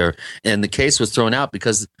materials out there. And the case was thrown out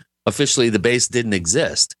because officially the base didn't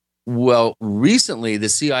exist. Well, recently the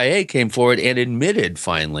CIA came forward and admitted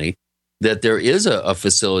finally that there is a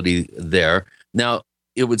facility there. Now,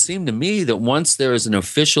 it would seem to me that once there is an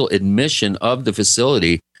official admission of the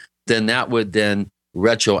facility, then that would then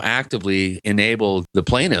retroactively enable the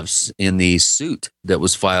plaintiffs in the suit that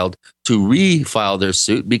was filed to refile their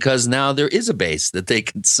suit, because now there is a base that they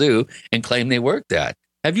can sue and claim they worked at.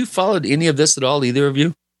 Have you followed any of this at all, either of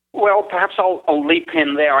you? Well, perhaps I'll leap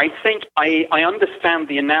in there. I think I understand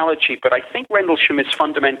the analogy, but I think Rendlesham is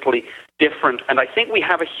fundamentally different, and I think we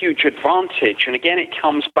have a huge advantage. And again, it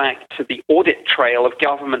comes back to the audit trail of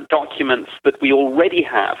government documents that we already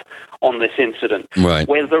have on this incident, right.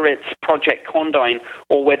 Whether it's Project Condign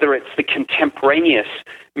or whether it's the contemporaneous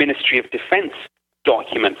Ministry of Defense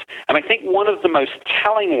documents. And I think one of the most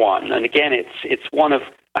telling one, and again, it's one of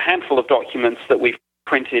a handful of documents that we've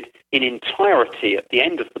printed in entirety at the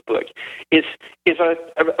end of the book, is a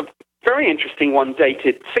very interesting one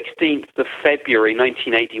dated 16th of February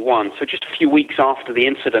 1981, so just a few weeks after the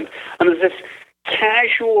incident. And there's this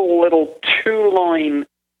casual little two-line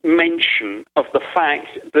mention of the fact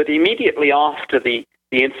that immediately after the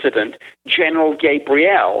incident, General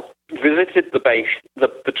Gabriel visited the base,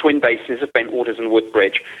 the twin bases of Bent Waters and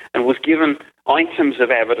Woodbridge, and was given items of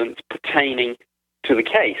evidence pertaining to the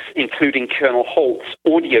case, including Colonel Holt's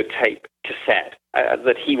audio tape cassette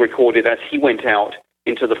that he recorded as he went out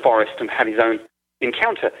into the forest and had his own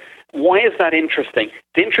encounter. Why is that interesting?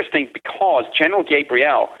 It's interesting because General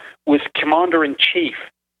Gabriel was Commander-in-Chief,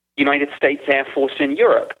 United States Air Force in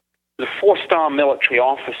Europe, the 4-star military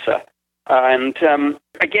officer. And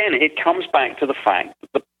again, it comes back to the fact that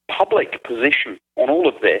the public position on all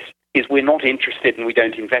of this is we're not interested and we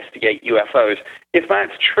don't investigate UFOs. If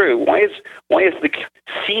that's true, why is the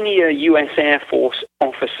senior U.S. Air Force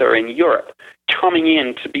officer in Europe coming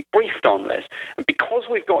in to be briefed on this? And because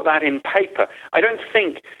we've got that in paper, I don't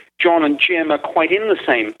think John and Jim are quite in the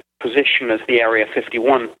same position as the Area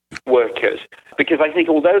 51 workers, because I think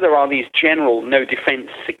although there are these general no defense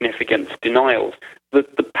significance denials, the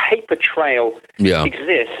paper trail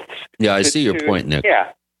exists. Yeah, I see your point, Nick.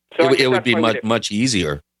 Yeah. So it would be much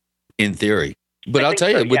easier in theory. But I'll tell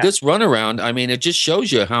you, with this runaround, I mean, it just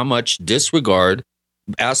shows you how much disregard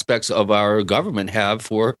aspects of our government have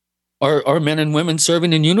for our men and women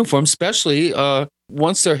serving in uniform, especially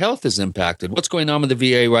once their health is impacted. What's going on with the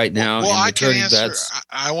VA right now? Well, I can answer.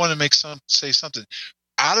 I want to say something.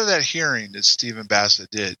 Out of that hearing that Stephen Bassett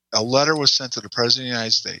did, a letter was sent to the President of the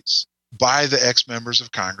United States by the ex-members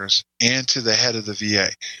of Congress and to the head of the VA.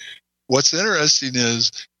 What's interesting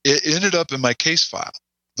is it ended up in my case file.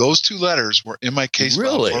 Those two letters were in my case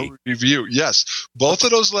file for review. Yes, both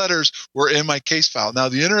of those letters were in my case file. Now,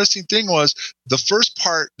 the interesting thing was the first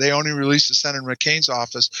part, they only released to Senator McCain's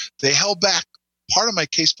office. They held back part of my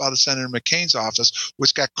case file to Senator McCain's office,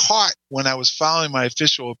 which got caught when I was filing my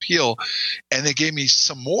official appeal. And they gave me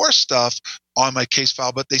some more stuff on my case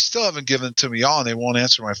file, but they still haven't given it to me all, and they won't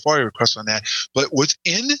answer my FOIA request on that. But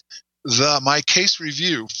within my case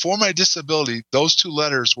review for my disability, those two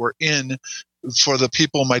letters were in for the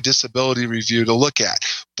people in my disability review to look at.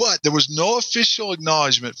 But there was no official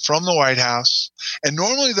acknowledgement from the White House. And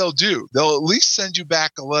normally they'll at least send you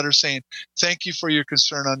back a letter saying, thank you for your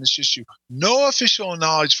concern on this issue. No official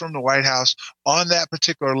knowledge from the White House on that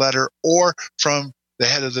particular letter or from the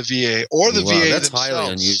head of the VA or the VA that's themselves.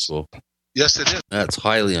 Highly unusual. Yes, it is. That's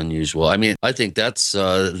highly unusual. I mean, I think that's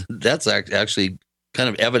actually kind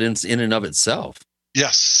of evidence in and of itself.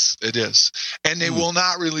 Yes, it is. And they will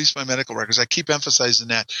not release my medical records. I keep emphasizing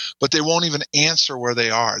that. But they won't even answer where they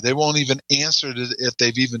are. They won't even answer if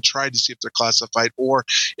they've even tried to see if they're classified or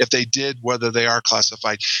if they did, whether they are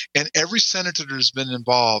classified. And every senator that has been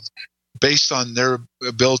involved, based on their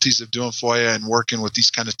abilities of doing FOIA and working with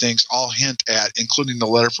these kind of things, all hint at, including the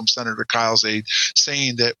letter from Senator Kyle's aide,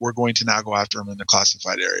 saying that we're going to now go after them in the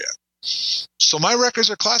classified area. So my records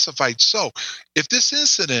are classified. So if this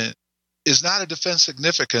incident is not a defense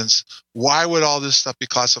significance, why would all this stuff be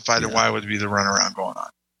classified and why would it be the runaround going on?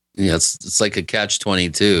 Yeah, it's like a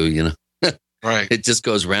catch-22, you know. Right. It just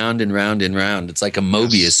goes round and round and round. It's like a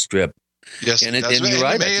Mobius strip. Yes, and you're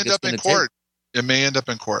right. It may end up in court. It may end up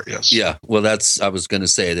in court, yes. Yeah, well, I was going to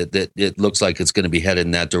say that it looks like it's going to be headed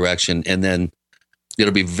in that direction. And then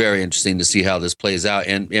it'll be very interesting to see how this plays out.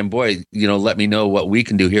 And boy, you know, let me know what we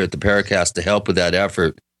can do here at the Paracast to help with that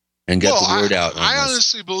effort and get the word out. I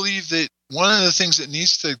honestly believe that one of the things that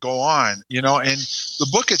needs to go on, you know, and the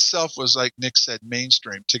book itself was, like Nick said,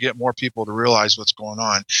 mainstream to get more people to realize what's going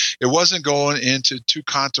on. It wasn't going into too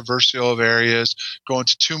controversial of areas, going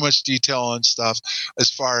to too much detail on stuff as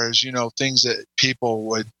far as, you know, things that people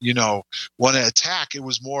would, you know, want to attack. It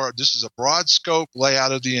was more, this is a broad scope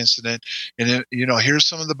layout of the incident. And, you know, here's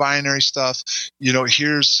some of the binary stuff, you know,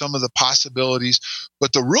 here's some of the possibilities.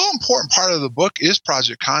 But the real important part of the book is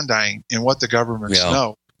Project Condign and what the governments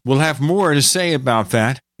know. We'll have more to say about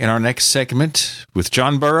that in our next segment with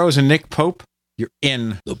John Burroughs and Nick Pope. You're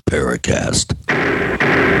in the Paracast.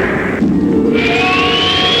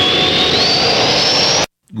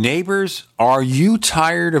 Neighbors, are you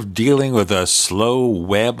tired of dealing with a slow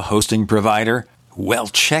web hosting provider? Well,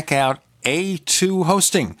 check out A2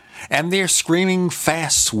 Hosting and their screaming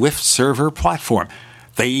fast Swift server platform.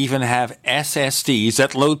 They even have SSDs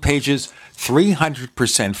that load pages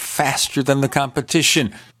 300% faster than the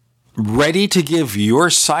competition. Ready to give your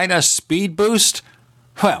site a speed boost?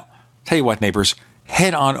 Well, tell you what, neighbors,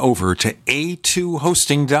 head on over to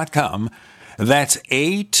a2hosting.com. That's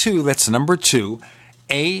A2, that's number 2,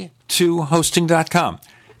 a2hosting.com.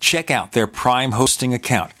 Check out their Prime hosting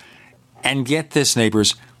account. And get this,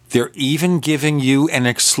 neighbors, they're even giving you an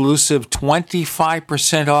exclusive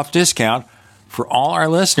 25% off discount for all our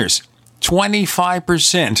listeners.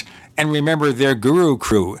 25%. And remember, their Guru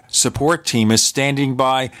Crew support team is standing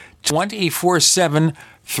by 24/7,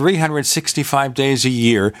 365 days a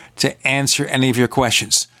year to answer any of your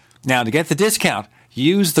questions. Now, to get the discount,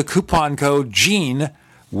 use the coupon code GENE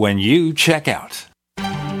when you check out.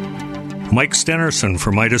 Mike Stenerson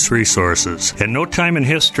from Midas Resources. At no time in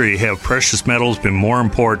history have precious metals been more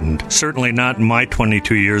important, certainly not in my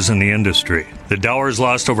 22 years in the industry. The dollar has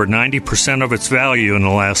lost over 90% of its value in the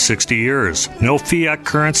last 60 years. No fiat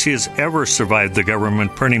currency has ever survived the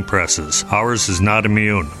government printing presses. Ours is not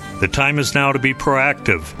immune. The time is now to be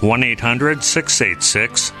proactive.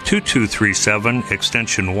 1-800-686-2237,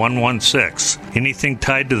 extension 116. Anything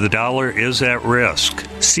tied to the dollar is at risk.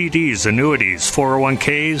 CDs, annuities,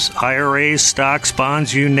 401ks, IRAs, stocks,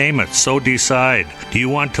 bonds, you name it, so decide. Do you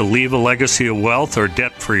want to leave a legacy of wealth or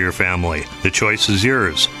debt for your family? The choice is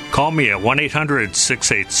yours. Call me at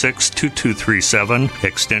 1-800-686-2237,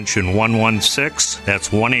 extension 116. That's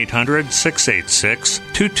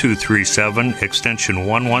 1-800-686-2237, extension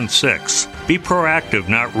 116. Be proactive,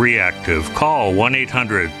 not reactive. Call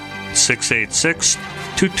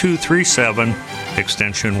 1-800-686-2237,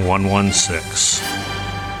 extension 116.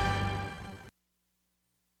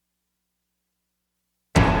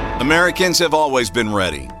 Americans have always been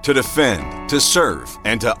ready to defend, to serve,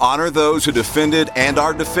 and to honor those who defended and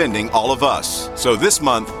are defending all of us. So this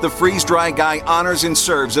month, the Freeze Dry Guy honors and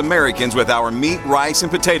serves Americans with our meat, rice,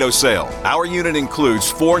 and potato sale. Our unit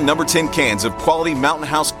includes 4 number 10 cans of quality Mountain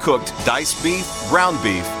House cooked diced beef, ground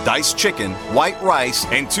beef, diced chicken, white rice,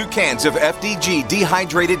 and 2 cans of FDG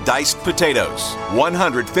dehydrated diced potatoes.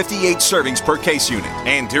 158 servings per case unit.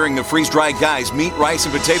 And during the Freeze Dry Guy's meat, rice,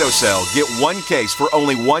 and potato sale, get 1 case for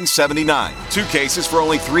only $1.79, 2 cases for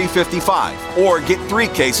only $3.55, or get 3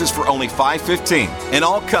 cases for only $5.15. And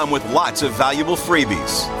all come with lots of valuable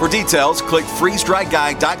freebies. For details, click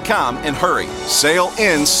freezedryguy.com and hurry. Sale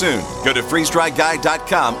ends soon. Go to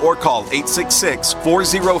freezedryguy.com or call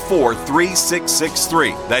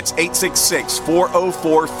 866-404-3663. That's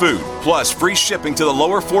 866-404-FOOD. Plus free shipping to the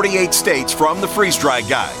lower 48 states from the Freeze Dry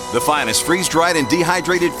Guy. The finest freeze-dried and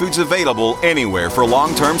dehydrated foods available anywhere for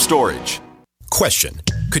long-term storage. Question: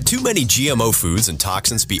 could too many GMO foods and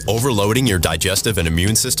toxins be overloading your digestive and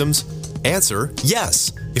immune systems? Answer: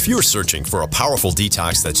 yes. If you're searching for a powerful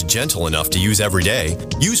detox that's gentle enough to use every day,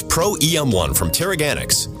 use Pro EM1 from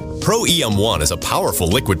Terraganics. Pro EM1 is a powerful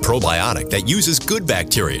liquid probiotic that uses good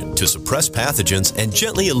bacteria to suppress pathogens and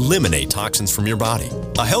gently eliminate toxins from your body.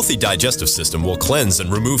 A healthy digestive system will cleanse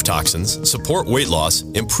and remove toxins, support weight loss,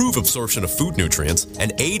 improve absorption of food nutrients,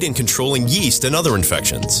 and aid in controlling yeast and other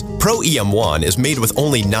infections. Pro EM1 is made with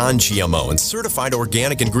only non-GMO and certified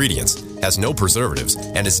organic ingredients, has no preservatives,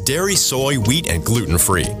 and is dairy, soy, wheat, and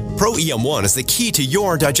gluten-free. Pro EM1 is the key to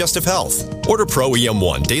your digestive health. Order Pro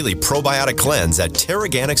EM1 Daily Probiotic Cleanse at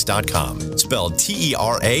Terraganics.com, spelled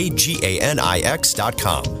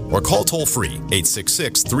Terraganix.com, or call toll-free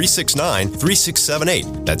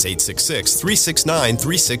 866-369-3678. That's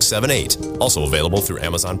 866-369-3678. Also available through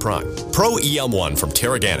Amazon Prime. Pro EM1 from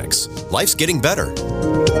Terraganics. Life's getting better.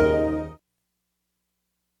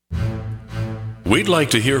 We'd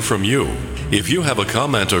like to hear from you. If you have a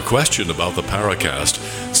comment or question about the Paracast,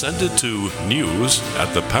 send it to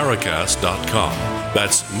news@theparacast.com.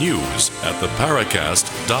 That's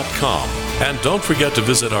news@theparacast.com. And don't forget to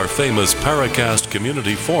visit our famous Paracast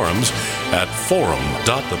community forums at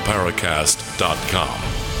forum.theparacast.com.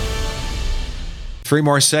 3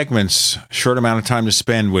 more segments, short amount of time to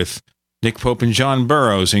spend with Nick Pope and John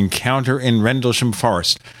Burroughs, Encounter in Rendlesham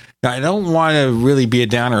Forest. Now, I don't want to really be a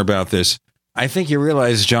downer about this. I think you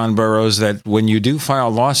realize, John Burroughs, that when you do file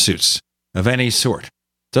lawsuits of any sort,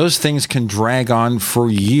 those things can drag on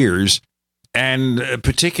for years, and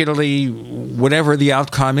particularly whatever the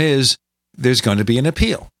outcome is, there's going to be an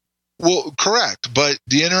appeal. Well, correct. But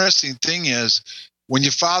the interesting thing is, when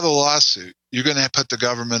you file the lawsuit, you're going to put the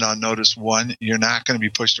government on notice. 1, you're not going to be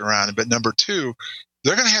pushed around. But number 2,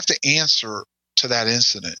 they're going to have to answer to that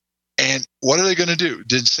incident. And what are they going to do?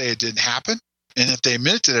 Didn't say it didn't happen? And if they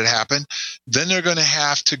admit that it happened, then they're going to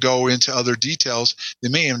have to go into other details. They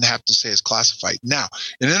may even have to say it's classified. Now,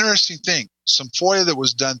 an interesting thing, some FOIA that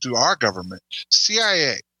was done through our government,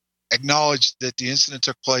 CIA acknowledged that the incident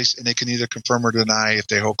took place, and they can either confirm or deny if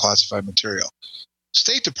they hold classified material.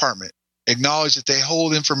 State Department acknowledged that they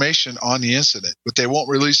hold information on the incident, but they won't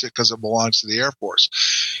release it because it belongs to the Air Force.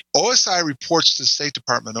 OSI reports to the State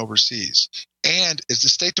Department overseas. And as the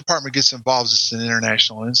State Department gets involved, it's an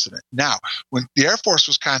international incident. Now, when the Air Force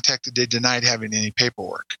was contacted, they denied having any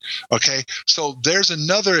paperwork. Okay? So there's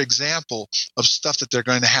another example of stuff that they're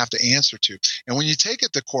going to have to answer to. And when you take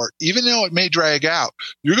it to court, even though it may drag out,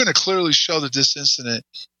 you're going to clearly show that this incident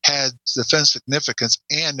had defense significance,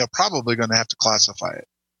 and they're probably going to have to classify it.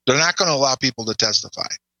 They're not going to allow people to testify.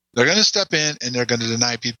 They're going to step in, and they're going to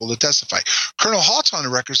deny people to testify. Colonel Halt's on the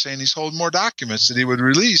record saying he's holding more documents that he would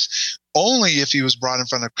release only if he was brought in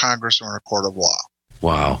front of Congress or in a court of law.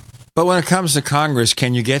 Wow. But when it comes to Congress,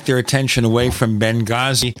 can you get their attention away from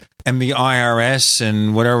Benghazi and the IRS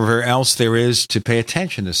and whatever else there is to pay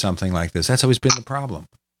attention to something like this? That's always been the problem.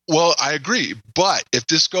 Well, I agree. But if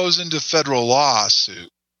this goes into federal lawsuit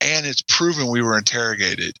and it's proven we were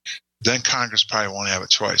interrogated, then Congress probably won't have a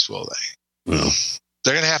choice, will they? Well,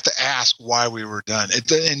 they're going to have to ask why we were done.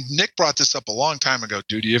 And Nick brought this up a long time ago,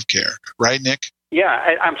 duty of care. Right, Nick?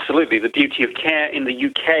 Yeah, absolutely. The duty of care. In the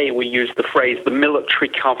UK, we use the phrase the military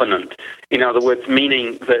covenant. In other words,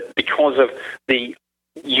 meaning that because of the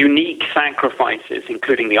unique sacrifices,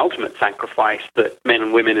 including the ultimate sacrifice that men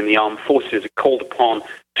and women in the armed forces are called upon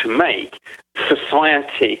to make,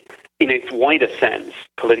 society, in its wider sense,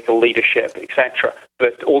 political leadership, etc.,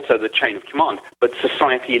 but also the chain of command, but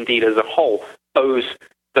society indeed as a whole owes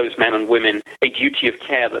those men and women a duty of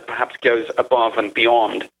care that perhaps goes above and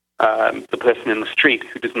beyond the person in the street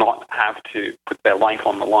who does not have to put their life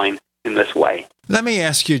on the line in this way. Let me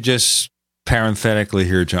ask you just parenthetically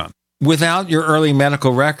here, John. Without your early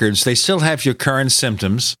medical records, they still have your current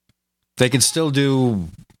symptoms. They can still do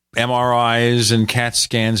MRIs and CAT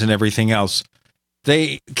scans and everything else.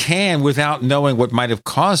 They can, without knowing what might have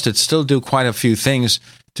caused it, still do quite a few things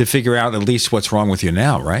to figure out at least what's wrong with you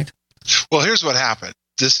now, right? Well, here's what happened.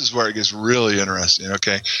 This is where it gets really interesting,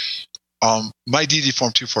 okay? My DD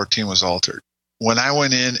Form 214 was altered. When I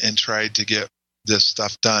went in and tried to get this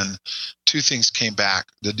stuff done, two things came back.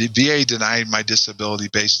 The VA denied my disability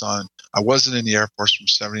based on I wasn't in the Air Force from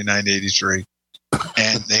 79 to 83,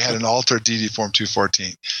 and they had an altered DD Form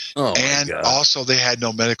 214. Oh, and also they had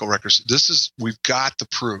no medical records. We've got the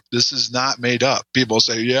proof. This is not made up. People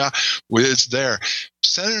say, yeah, it's there.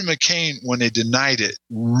 Senator McCain, when they denied it,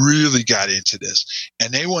 really got into this.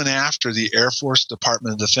 And they went after the Air Force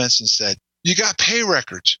Department of Defense and said, you got pay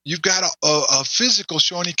records. You've got a physical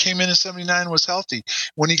showing he came in 79 and was healthy.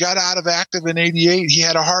 When he got out of active in 88, he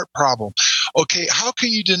had a heart problem. Okay, how can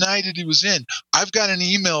you deny that he was in? I've got an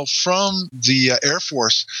email from the Air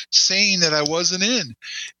Force saying that I wasn't in.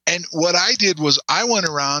 And what I did was I went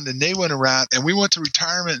around and they went around and we went to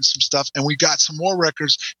retirement and some stuff and we got some more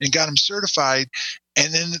records and got them certified.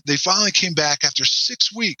 And then they finally came back after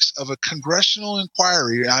 6 weeks of a congressional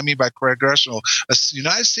inquiry. I mean, by congressional, a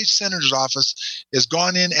United States Senator's office has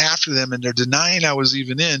gone in after them and they're denying I was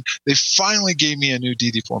even in. They finally gave me a new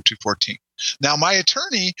DD Form 214. Now, my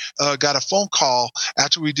attorney got a phone call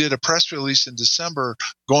after we did a press release in December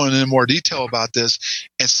going into more detail about this,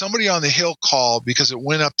 and somebody on the Hill called because it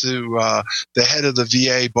went up to the head of the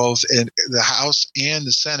VA, both in the House and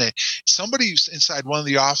the Senate. Somebody inside one of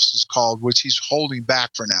the offices called, which he's holding back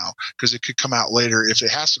for now because it could come out later if it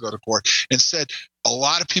has to go to court, and said a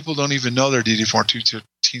lot of people don't even know their DD Form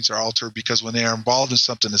 214s are altered because when they are involved in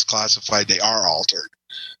something that's classified, they are altered.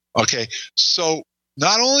 Okay, so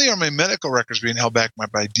not only are my medical records being held back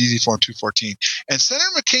by DD Form 214, and Senator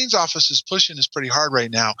McCain's office is pushing this pretty hard right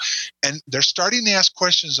now, and they're starting to ask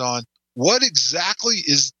questions on what exactly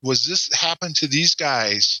was this happen to these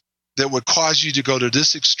guys that would cause you to go to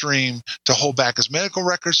this extreme to hold back his medical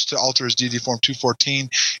records, to alter his DD Form 214,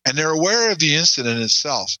 and they're aware of the incident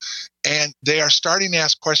itself, and they are starting to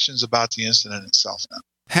ask questions about the incident itself now.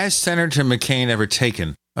 Has Senator McCain ever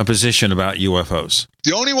taken a position about UFOs?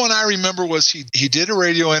 The only one I remember was he did a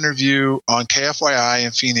radio interview on KFYI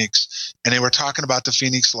in Phoenix, and they were talking about the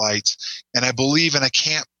Phoenix lights. And I believe, and I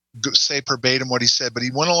can't say verbatim what he said, but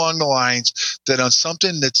he went along the lines that on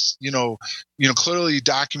something that's clearly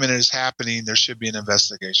documented as happening, there should be an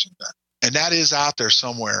investigation done. And that is out there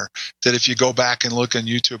somewhere, that if you go back and look on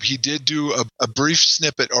YouTube, he did do a brief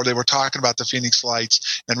snippet, or they were talking about the Phoenix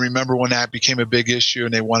lights. And remember when that became a big issue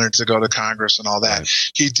and they wanted to go to Congress and all that.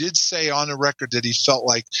 Right. He did say on the record that he felt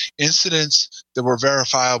like incidents that were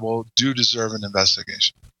verifiable do deserve an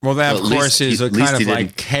investigation. Well, that, of course, is kind of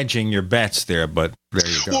like hedging your bets there, but there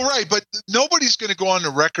you go. Well, right, but nobody's going to go on the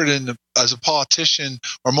record as a politician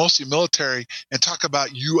or mostly military and talk about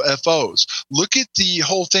UFOs. Look at the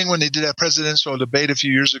whole thing when they did that presidential debate a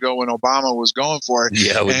few years ago when Obama was going for it.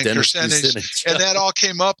 Yeah, with Dennis Kucinich, and that all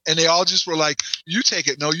came up, and they all just were like, you take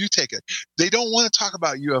it. No, you take it. They don't want to talk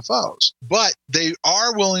about UFOs, but they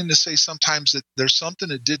are willing to say sometimes that there's something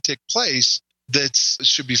that did take place that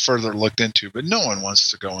should be further looked into, but no one wants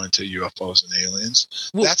to go into UFOs and aliens.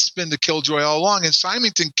 Well, that's been the killjoy all along, and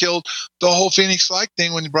Symington killed the whole Phoenix Light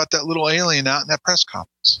thing when he brought that little alien out in that press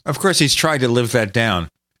conference. Of course, he's tried to live that down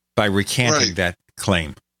by recanting that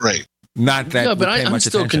claim. Right. Not that. Yeah, but I'm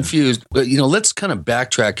still confused. But, let's kind of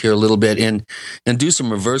backtrack here a little bit and do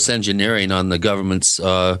some reverse engineering on the government's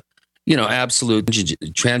absolute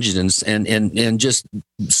transigence and just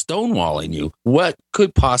stonewalling you. What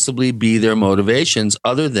could possibly be their motivations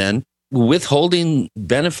other than withholding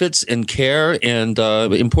benefits and care and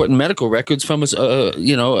important medical records from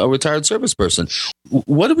a retired service person.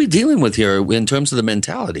 What are we dealing with here in terms of the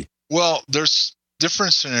mentality? Well, there's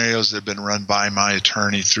different scenarios that have been run by my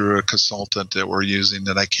attorney through a consultant that we're using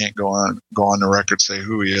that I can't go on the record, say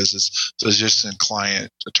who he is. It's just in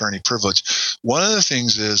client attorney privilege. One of the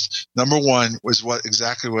things is, number one, was what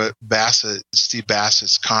Steve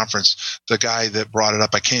Bassett's conference, the guy that brought it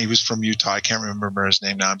up. He was from Utah. I can't remember his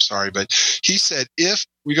name now. I'm sorry. But he said, if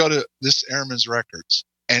we go to this airman's records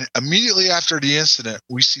and immediately after the incident,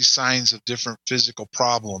 we see signs of different physical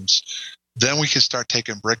problems, then we can start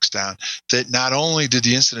taking bricks down that not only did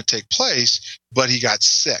the incident take place, but he got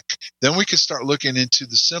sick. Then we can start looking into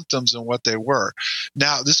the symptoms and what they were.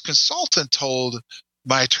 Now, this consultant told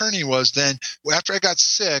my attorney was then, after I got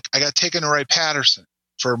sick, I got taken to Wright-Patterson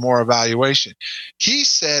for more evaluation. He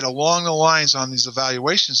said along the lines on these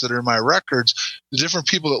evaluations that are in my records, the different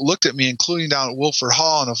people that looked at me, including down at Wilford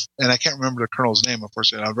Hall, and I can't remember the colonel's name,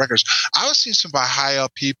 unfortunately, on records, I was seeing some by high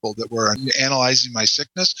up people that were analyzing my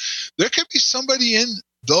sickness. There could be somebody in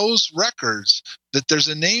those records that there's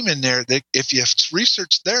a name in there that if you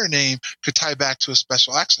research their name could tie back to a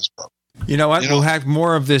special access program. You know what? We'll have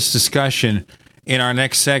more of this discussion in our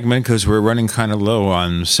next segment because we're running kind of low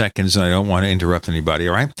on seconds and I don't want to interrupt anybody,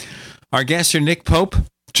 all right? Our guests are Nick Pope,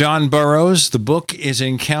 John Burroughs. The book is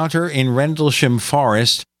Encounter in Rendlesham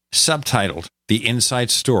Forest, subtitled The Inside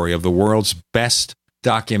Story of the World's Best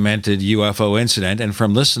Documented UFO Incident. And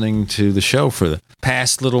from listening to the show for the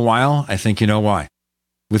past little while, I think you know why.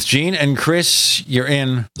 With Gene and Chris, you're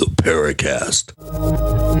in the Paracast.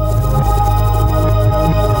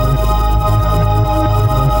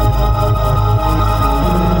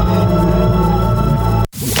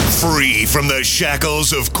 Free from the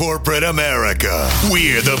shackles of corporate America,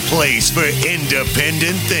 we're the place for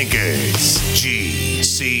independent thinkers.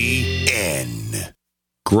 GCN.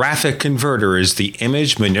 Graphic Converter is the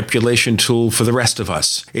image manipulation tool for the rest of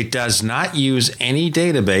us. It does not use any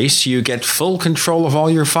database. You get full control of all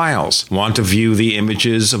your files. Want to view the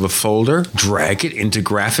images of a folder? Drag it into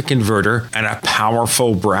Graphic Converter and a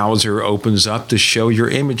powerful browser opens up to show your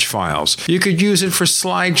image files. You could use it for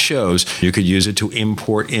slideshows. You could use it to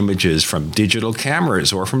import images from digital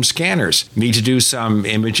cameras or from scanners. Need to do some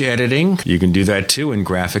image editing? You can do that too in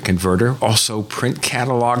Graphic Converter. Also print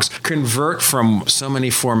catalogs. Convert from so many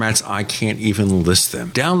formats I can't even list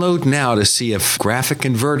them. Download now to see if Graphic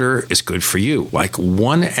Converter is good for you, like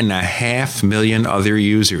 1.5 million other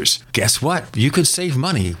users. Guess what? You could save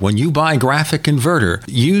money when you buy Graphic Converter.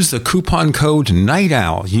 Use the coupon code Night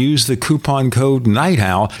Owl. Use the coupon code Night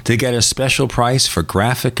Owl to get a special price for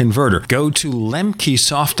Graphic Converter. Go to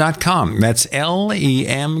lemkesoft.com. That's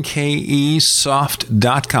LEMKE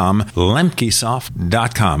soft.com.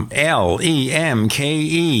 lemkesoft.com.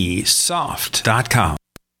 LEMKE soft.com.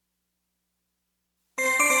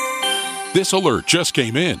 This alert just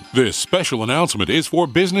came in. This special announcement is for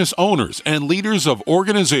business owners and leaders of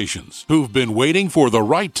organizations who've been waiting for the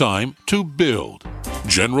right time to build.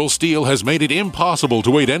 General Steel has made it impossible to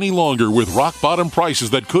wait any longer with rock-bottom prices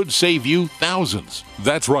that could save you thousands.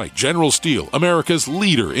 That's right, General Steel, America's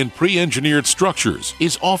leader in pre-engineered structures,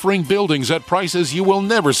 is offering buildings at prices you will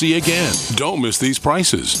never see again. Don't miss these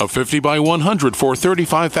prices. A 50 by 100 for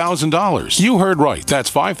 $35,000. You heard right, that's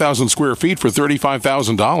 5,000 square feet for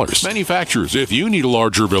 $35,000. Manufacturers, if you need a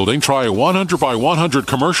larger building, try a 100 by 100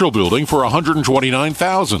 commercial building for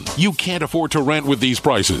 $129,000. You can't afford to rent with these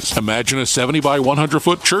prices. Imagine a 70 by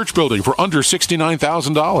 100-foot church building for under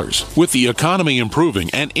 $69,000. With the economy improving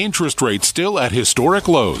and interest rates still at historic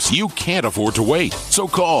lows, you can't afford to wait. So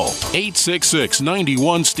call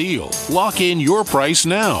 866-91-STEEL. Lock in your price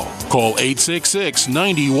now. Call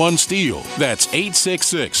 866-91-STEEL. That's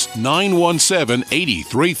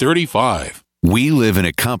 866-917-8335. We live in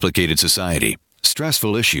a complicated society.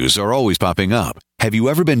 Stressful issues are always popping up. Have you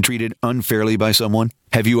ever been treated unfairly by someone?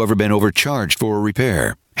 Have you ever been overcharged for a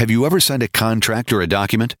repair? Have you ever signed a contract or a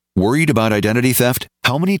document? Worried about identity theft?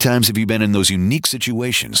 How many times have you been in those unique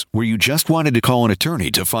situations where you just wanted to call an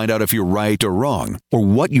attorney to find out if you're right or wrong, or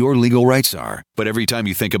what your legal rights are? But every time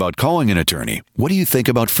you think about calling an attorney, what do you think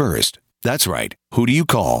about first? That's right. Who do you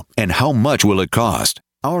call, and how much will it cost?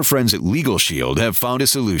 Our friends at Legal Shield have found a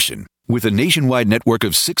solution. With a nationwide network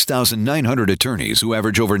of 6,900 attorneys who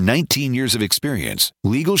average over 19 years of experience,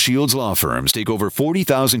 Legal Shield's law firms take over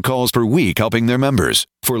 40,000 calls per week helping their members.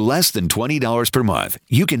 For less than $20 per month,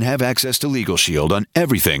 you can have access to Legal Shield on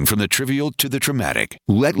everything from the trivial to the traumatic.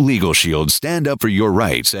 Let Legal Shield stand up for your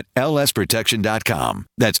rights at lsprotection.com.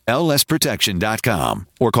 That's lsprotection.com.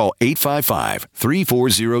 Or call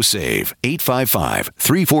 855-340-SAVE.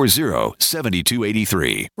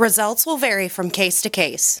 855-340-7283. Results will vary from case to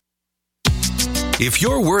case. If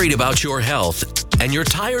you're worried about your health and you're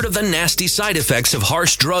tired of the nasty side effects of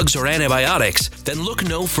harsh drugs or antibiotics, then look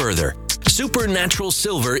no further. Supernatural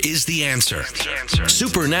Silver is the answer.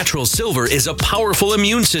 Supernatural Silver is a powerful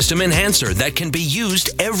immune system enhancer that can be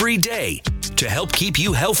used every day to help keep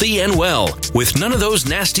you healthy and well with none of those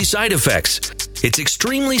nasty side effects. It's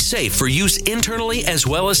extremely safe for use internally as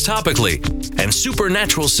well as topically. And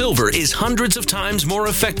Supernatural Silver is hundreds of times more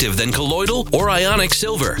effective than colloidal or ionic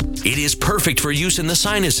silver. It is perfect for use in the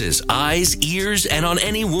sinuses, eyes, ears, and on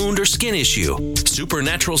any wound or skin issue.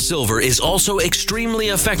 Supernatural Silver is also extremely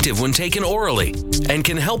effective when taken orally and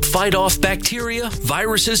can help fight off bacteria,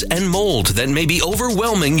 viruses, and mold that may be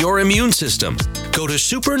overwhelming your immune system. Go to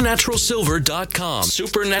supernaturalsilver.com,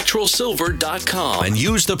 supernaturalsilver.com, and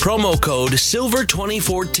use the promo code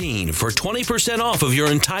SILVER2014 for 20% off of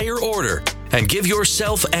your entire order. And give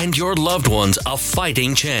yourself and your loved ones a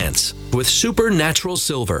fighting chance with Supernatural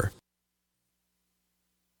Silver.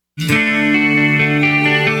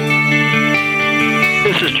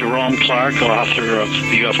 This is Jerome Clark, author of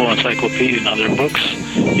the UFO Encyclopedia and other books.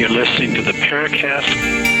 You're listening to the Paracast.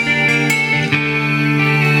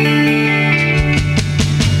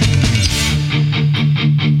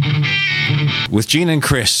 With Gene and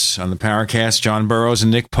Chris on the Paracast, John Burroughs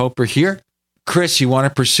and Nick Pope are here. Chris, you want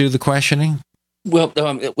to pursue the questioning? Well,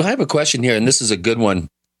 I have a question here, and this is a good one.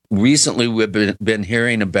 Recently, we've been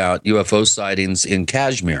hearing about UFO sightings in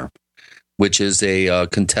Kashmir, which is a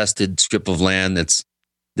contested strip of land that's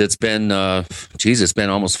been, it's been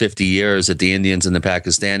almost 50 years that the Indians and the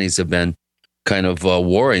Pakistanis have been kind of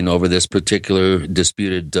warring over this particular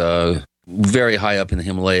disputed, very high up in the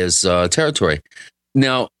Himalayas territory.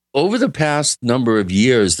 Now, over the past number of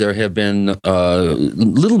years, there have been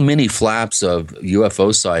little mini flaps of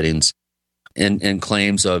UFO sightings and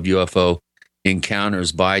claims of UFO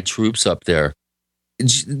encounters by troops up there.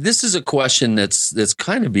 This is a question that's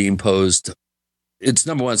kind of being posed. It's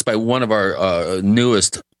number one, it's by one of our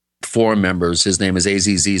newest forum members. His name is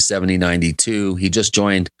AZZ7092. He just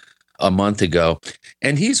joined a month ago.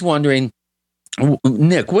 And he's wondering,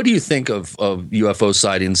 Nick, what do you think of UFO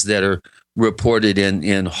sightings that are reported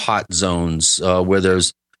in hot zones where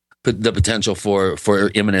there's the potential for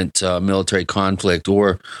imminent military conflict,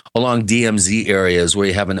 or along DMZ areas where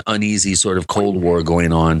you have an uneasy sort of Cold War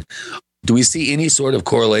going on? Do we see any sort of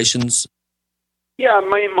correlations? Yeah,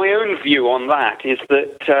 my own view on that is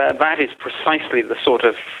that that is precisely the sort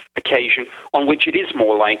of occasion on which it is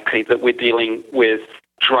more likely that we're dealing with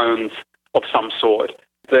drones of some sort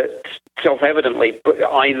that self-evidently,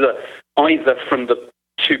 either from the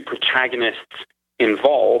two protagonists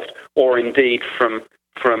involved, or indeed from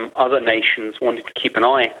other nations wanting to keep an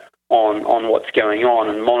eye on what's going on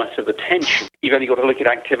and monitor the tension. You've only got to look at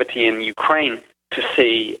activity in Ukraine to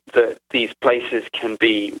see that these places can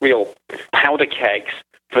be real powder kegs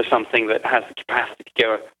for something that has the capacity to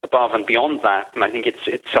go above and beyond that. And I think it's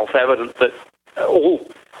self-evident that all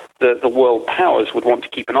the world powers would want to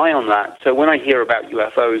keep an eye on that. So when I hear about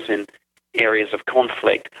UFOs in areas of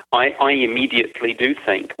conflict, I immediately do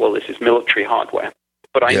think, well, this is military hardware.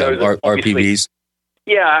 But I know that RPVs.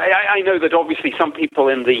 Yeah, I know that obviously some people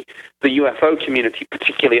in the UFO community,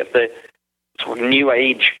 particularly at the sort of new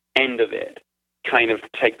age end of it, kind of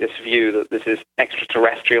take this view that this is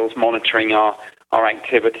extraterrestrials monitoring our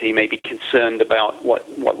activity, maybe concerned about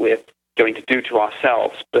what we're going to do to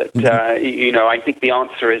ourselves. But, I think the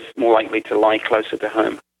answer is more likely to lie closer to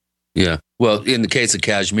home. Yeah. Well, in the case of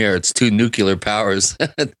Kashmir, it's two nuclear powers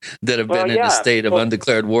that have been in a state of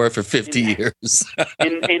undeclared war for 50 years.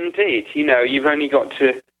 Indeed. You've only got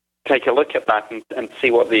to take a look at that and see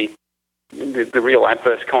what the real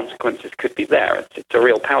adverse consequences could be there. It's a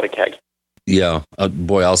real powder keg. Yeah,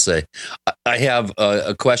 boy, I'll say. I have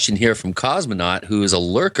a question here from Cosmonaut, who is a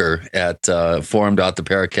lurker at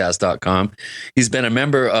forum.theparacast.com. He's been a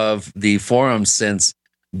member of the forum since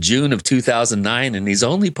June of 2009, and he's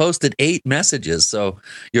only posted 8 messages. So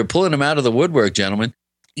you're pulling him out of the woodwork, gentlemen.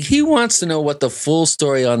 He wants to know what the full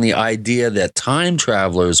story on the idea that time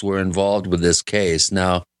travelers were involved with this case.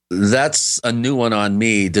 Now, that's a new one on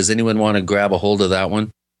me. Does anyone want to grab a hold of that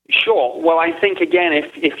one? Sure. Well, I think, again,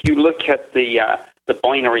 if you look at the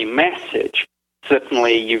binary message,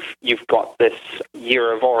 certainly you've got this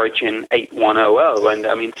year of origin 8100, and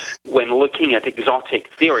I mean, when looking at exotic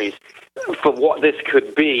theories for what this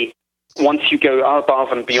could be, once you go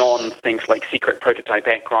above and beyond things like secret prototype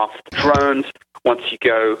aircraft, drones, once you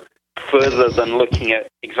go further than looking at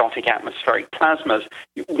exotic atmospheric plasmas,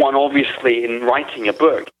 one obviously, in writing a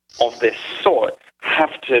book of this sort,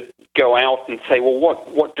 have to go out and say, well,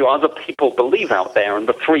 what do other people believe out there? And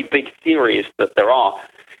the three big theories that there are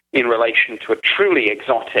in relation to a truly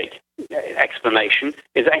exotic explanation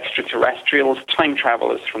is extraterrestrials, time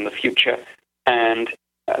travelers from the future, and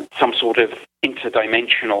some sort of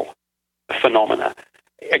interdimensional phenomena.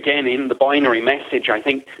 Again, in the binary message, I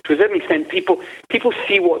think, to a certain extent, people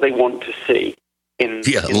see what they want to see. In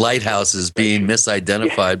lighthouses being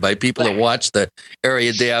misidentified by people that watch the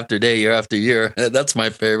area day after day, year after year. That's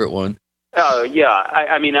my favorite one. Oh, yeah.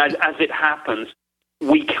 I mean, as it happens,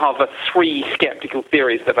 we cover three skeptical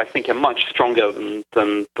theories that I think are much stronger than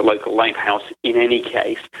the local lighthouse in any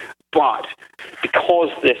case. But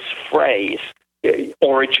because this phrase,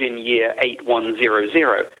 origin year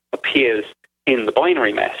 8100, appears in the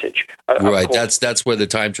binary message. Right, that's where the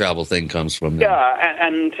time travel thing comes from. Then. Yeah,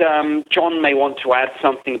 and John may want to add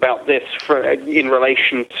something about this in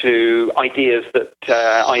relation to ideas that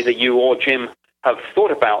either you or Jim have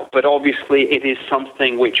thought about, but obviously it is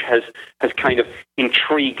something which has kind of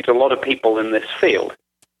intrigued a lot of people in this field.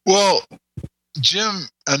 Well, Jim,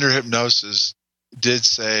 under hypnosis, did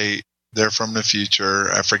say they're from the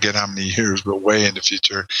future. I forget how many years, but way in the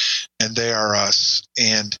future, and they are us.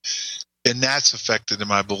 And that's affected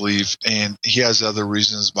him, I believe, and he has other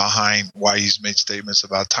reasons behind why he's made statements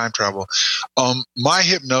about time travel. My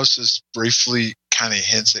hypnosis briefly kind of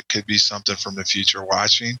hints it could be something from the future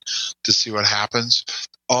watching to see what happens.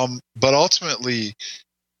 But ultimately,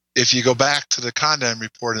 if you go back to the Condon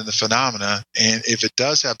report and the phenomena, and if it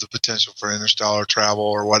does have the potential for interstellar travel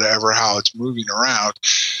or whatever, how it's moving around,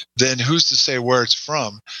 then who's to say where it's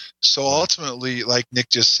from? So ultimately, like Nick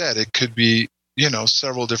just said, it could be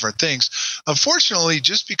several different things. Unfortunately,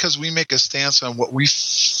 just because we make a stance on what we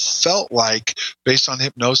felt like based on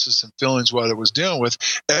hypnosis and feelings what it was dealing with,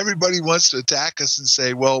 everybody wants to attack us and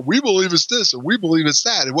say, well, we believe it's this or we believe it's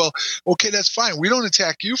that. And well, okay, that's fine. We don't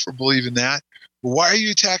attack you for believing that. Why are you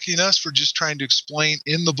attacking us for just trying to explain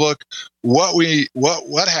in the book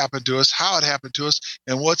what happened to us, how it happened to us,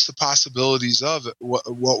 and what's the possibilities of it,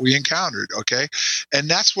 what we encountered? Okay, and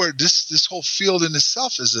that's where this whole field in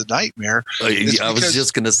itself is a nightmare. I was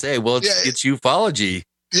just going to say, well, it's ufology.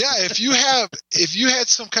 Yeah, if you had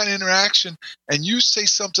some kind of interaction and you say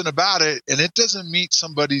something about it and it doesn't meet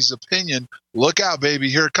somebody's opinion, look out, baby,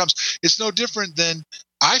 here it comes. It's no different than,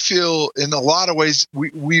 I feel, in a lot of ways,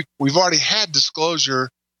 we've already had disclosure,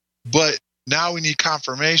 but now we need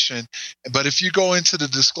confirmation. But if you go into the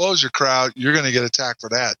disclosure crowd, you're going to get attacked for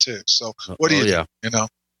that too. So what do you do?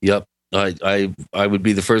 Yep. I would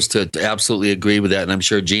be the first to absolutely agree with that, and I'm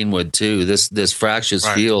sure Gene would too. This fractious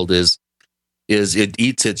field is it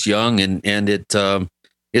eats its young, and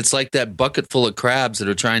it's like that bucket full of crabs that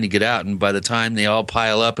are trying to get out, and by the time they all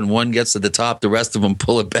pile up and one gets to the top, the rest of them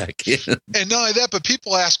pull it back in. And not only that, but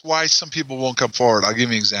people ask why some people won't come forward. I'll give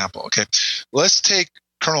you an example. Okay, let's take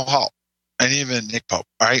Colonel Holt and even Nick Pope.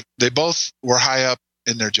 All right, they both were high up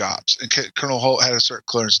in their jobs, and Colonel Holt had a certain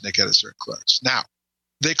clearance, Nick had a certain clearance. Now,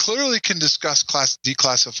 they clearly can discuss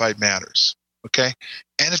declassified matters. Okay,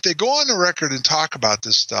 and if they go on the record and talk about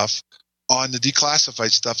this stuff on the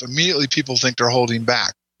declassified stuff, immediately people think they're holding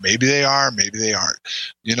back. Maybe they are, maybe they aren't.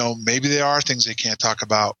 Maybe there are things they can't talk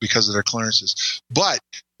about because of their clearances. But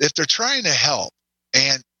if they're trying to help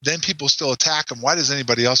and then people still attack them, why does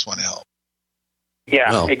anybody else want to help?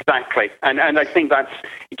 Yeah, exactly. And I think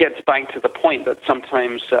it gets back to the point that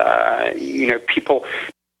sometimes, people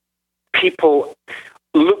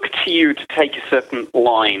look to you to take a certain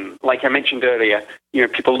line. Like I mentioned earlier,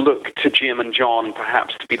 people look to Jim and John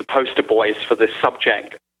perhaps to be the poster boys for this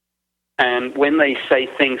subject. And when they say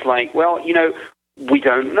things like, well, we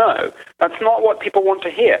don't know, that's not what people want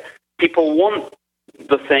to hear. People want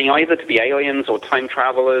the thing either to be aliens or time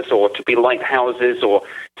travelers or to be lighthouses or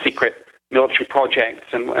secret military projects.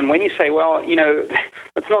 And when you say, well,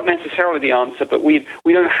 that's not necessarily the answer, but we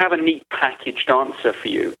don't have a neat packaged answer for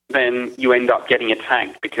you, then you end up getting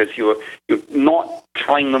attacked because you're not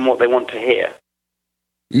telling them what they want to hear.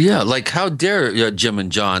 Yeah, like how dare Jim and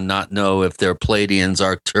John not know if they're Pleiadians,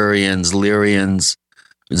 Arcturians, Lyrians,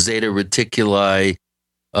 Zeta Reticuli,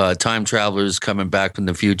 time travelers coming back from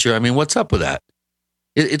the future? I mean, what's up with that?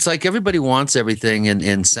 It's like everybody wants everything in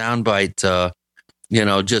soundbite,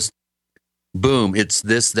 just boom, it's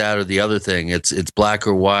this, that, or the other thing. It's black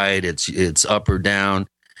or white, it's up or down.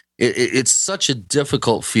 it's such a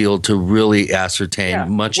difficult field to really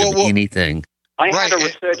ascertain much of anything. I had a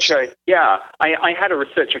researcher, I had a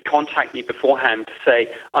researcher contact me beforehand to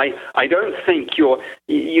say, I don't think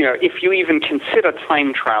if you even consider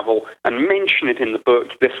time travel and mention it in the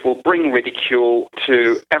book, this will bring ridicule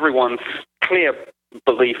to everyone's clear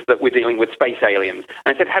belief that we're dealing with space aliens.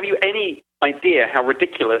 And I said, have you any idea how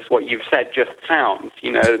ridiculous what you've said just sounds?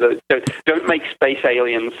 Don't make space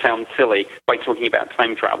aliens sound silly by talking about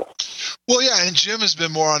time travel. Well, yeah, and Jim has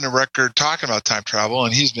been more on the record talking about time travel,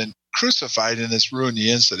 and he's been crucified in this Rooney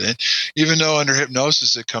incident, even though under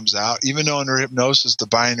hypnosis it comes out, even though under hypnosis the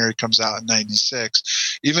binary comes out in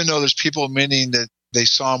 96, even though there's people admitting that they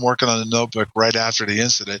saw him working on the notebook right after the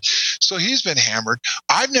incident. So he's been hammered.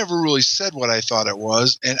 I've never really said what I thought it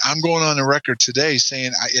was, and I'm going on the record today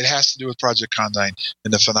saying it has to do with Project Condign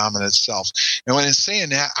and the phenomena itself. And when I'm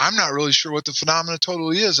saying that, I'm not really sure what the phenomena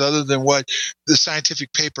totally is, other than what the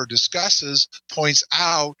scientific paper discusses, points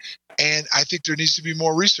out, and I think there needs to be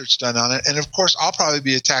more research done on it. And, of course, I'll probably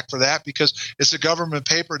be attacked for that because it's a government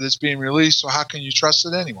paper that's being released, so how can you trust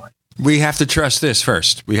it anyway? We have to trust this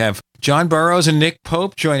first. We have John Burroughs and Nick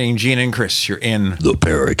Pope joining Gene and Chris. You're in the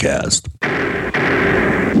Paracast.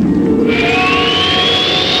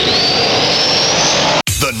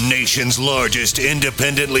 The nation's largest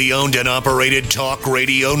independently owned and operated talk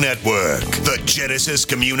radio network. The Genesis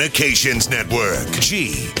Communications Network.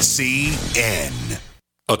 GCN.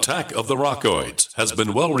 Attack of the Rockoids has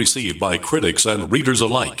been well received by critics and readers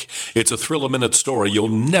alike. It's a thrill-a-minute story you'll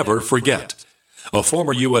never forget. A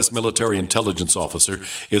former U.S. military intelligence officer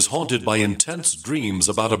is haunted by intense dreams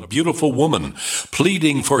about a beautiful woman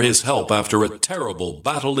pleading for his help after a terrible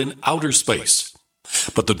battle in outer space.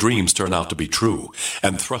 But the dreams turn out to be true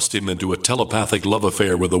and thrust him into a telepathic love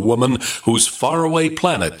affair with a woman whose faraway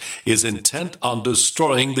planet is intent on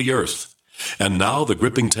destroying the Earth. And now the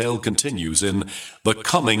gripping tale continues in The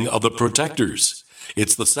Coming of the Protectors.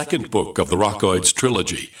 It's the second book of the Rockoids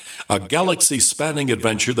trilogy, a galaxy-spanning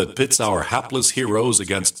adventure that pits our hapless heroes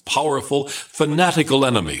against powerful, fanatical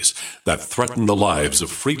enemies that threaten the lives of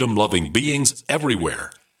freedom-loving beings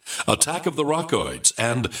everywhere. Attack of the Rockoids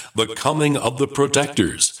and The Coming of the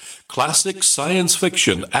Protectors, classic science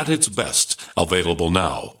fiction at its best, available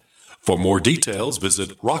now. For more details,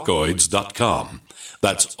 visit rockoids.com.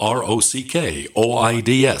 That's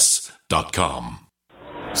ROCKOIDS.com.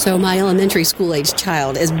 So my elementary school-age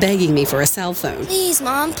child is begging me for a cell phone. Please,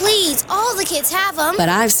 Mom, please. All the kids have them. But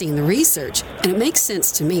I've seen the research, and it makes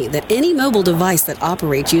sense to me that any mobile device that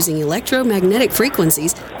operates using electromagnetic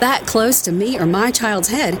frequencies that close to me or my child's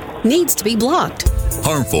head needs to be blocked.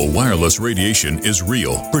 Harmful wireless radiation is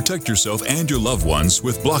real. Protect yourself and your loved ones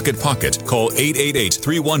with Block It Pocket. Call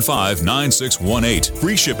 888-315-9618.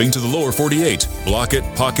 Free shipping to the lower 48.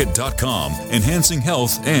 BlockItPocket.com. Enhancing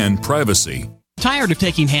health and privacy. Tired of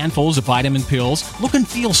taking handfuls of vitamin pills? Look and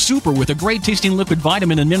feel super with a great-tasting liquid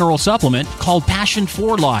vitamin and mineral supplement called Passion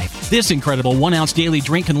for Life. This incredible 1-ounce daily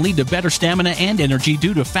drink can lead to better stamina and energy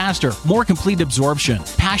due to faster, more complete absorption.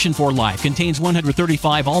 Passion for Life contains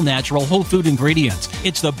 135 all-natural whole food ingredients.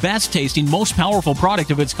 It's the best-tasting, most powerful product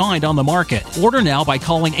of its kind on the market. Order now by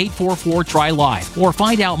calling 844-TRY-LIFE or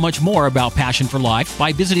find out much more about Passion for Life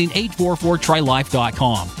by visiting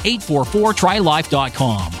 844-TRYLIFE.com.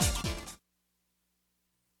 844-TRYLIFE.com.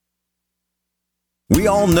 We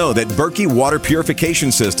all know that Berkey Water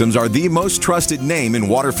Purification Systems are the most trusted name in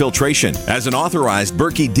water filtration. As an authorized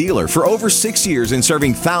Berkey dealer for over 6 years and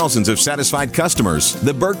serving thousands of satisfied customers,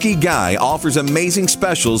 the Berkey Guy offers amazing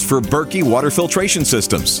specials for Berkey Water Filtration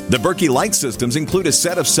Systems. The Berkey Light Systems include a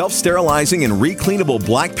set of self-sterilizing and recleanable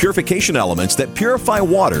black purification elements that purify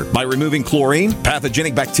water by removing chlorine,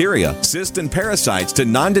 pathogenic bacteria, cysts, and parasites to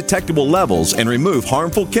non-detectable levels and remove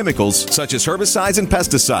harmful chemicals such as herbicides and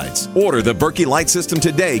pesticides. Order the Berkey Light System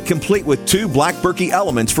today, complete with 2 black Berkey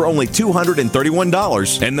elements for only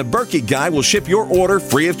 $231, and the Berkey Guy will ship your order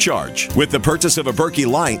free of charge. With the purchase of a Berkey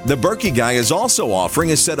Light, the Berkey Guy is also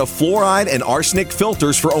offering a set of fluoride and arsenic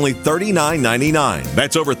filters for only $39.99.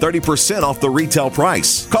 That's over 30% off the retail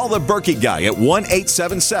price. Call the Berkey Guy at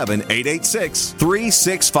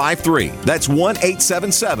 1-877-886-3653. That's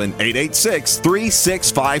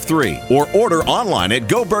 1-877-886-3653. Or order online at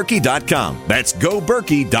goberkey.com. That's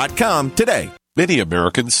goberkey.com today. Many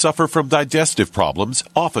Americans suffer from digestive problems,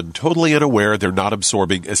 often totally unaware they're not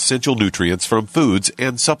absorbing essential nutrients from foods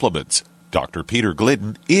and supplements. Dr. Peter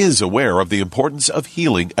Glidden is aware of the importance of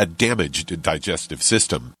healing a damaged digestive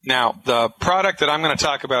system. Now, the product that I'm going to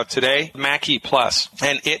talk about today, Mackey Plus,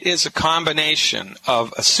 and it is a combination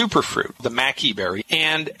of a superfruit, the Mackey berry,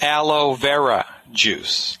 and aloe vera.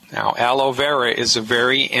 juice. Now, aloe vera is a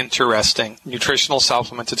very interesting nutritional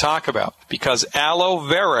supplement to talk about because aloe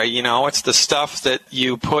vera, it's the stuff that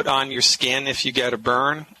you put on your skin if you get a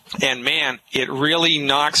burn. And man, it really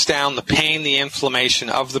knocks down the pain, the inflammation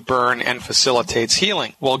of the burn, and facilitates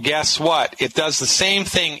healing. Well, guess what? It does the same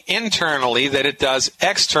thing internally that it does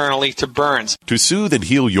externally to burns. To soothe and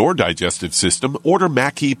heal your digestive system, order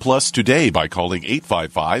Mackey Plus today by calling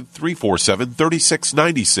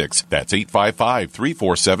 855-347-3696. That's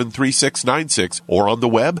 855-347-3696 or on the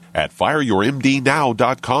web at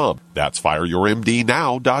fireyourmdnow.com. That's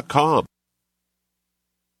fireyourmdnow.com.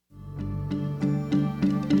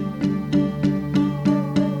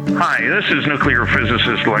 Hi, this is nuclear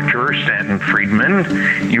physicist lecturer Stanton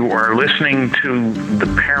Friedman. You are listening to the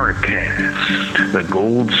Paracast, the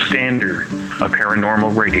gold standard of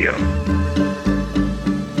paranormal radio.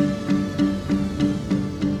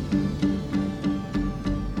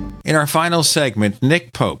 In our final segment,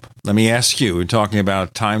 Nick Pope, let me ask you, we're talking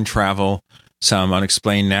about time travel, some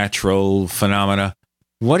unexplained natural phenomena.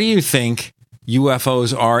 What do you think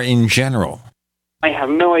UFOs are in general? I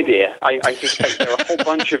have no idea. I suspect there are a whole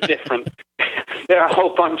bunch of different. There are a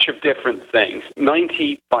whole bunch of different things.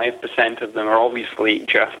 95% of them are obviously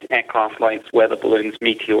just aircraft lights, weather balloons,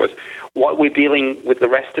 meteors. What we're dealing with the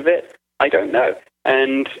rest of it, I don't know.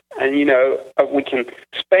 And we can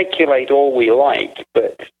speculate all we like,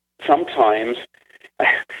 but sometimes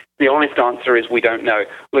the honest answer is we don't know.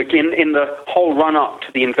 Look, in the whole run-up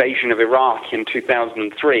to the invasion of Iraq in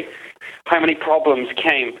 2003, how many problems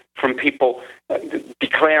came from people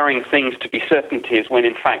declaring things to be certainties when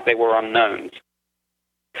in fact they were unknowns?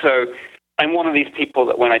 So I'm one of these people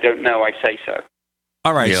that when I don't know, I say so.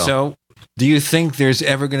 All right, so do you think there's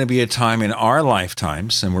ever going to be a time in our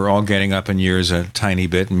lifetimes, and we're all getting up in years a tiny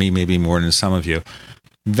bit, and me maybe more than some of you,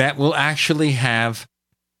 that will actually have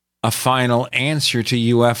a final answer to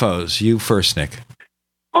UFOs? You first, Nick.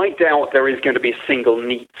 I doubt there is going to be a single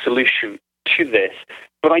neat solution to this.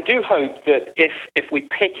 But I do hope that if we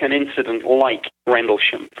pick an incident like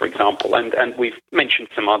Rendlesham, for example, and we've mentioned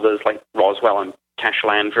some others like Roswell and Cash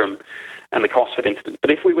Landrum and the Cosford incident,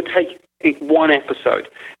 but if we would take one episode,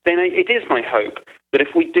 then it is my hope that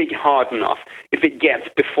if we dig hard enough, if it gets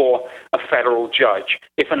before a federal judge,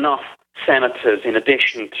 if enough senators, in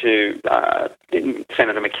addition to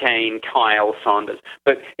Senator McCain, Kyle, Sanders,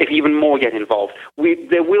 but if even more get involved,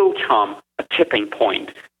 there will come a tipping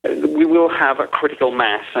point. We will have a critical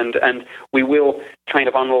mass, and we will kind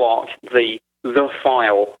of unlock the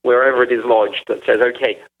file wherever it is lodged that says,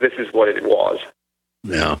 okay, this is what it was.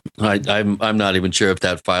 Yeah, I'm not even sure if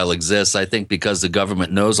that file exists. I think because the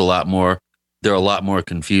government knows a lot more, they're a lot more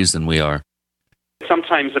confused than we are.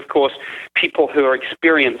 Sometimes, of course, people who are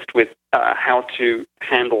experienced with how to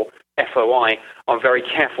handle FOI are very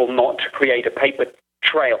careful not to create a paper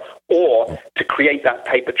trail or to create that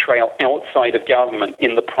paper trail outside of government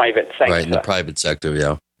in the private sector. Right, in the private sector,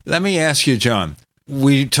 yeah. Let me ask you, John,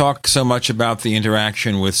 we talk so much about the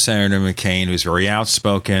interaction with Senator McCain, who's very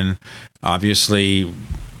outspoken, obviously,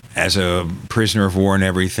 as a prisoner of war and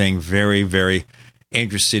everything, very, very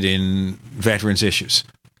interested in veterans' issues.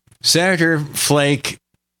 Senator Flake,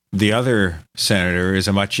 the other senator, is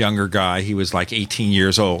a much younger guy. He was like 18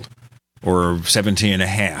 years old, or 17 and a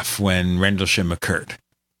half when Rendlesham occurred.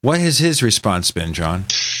 What has his response been, John?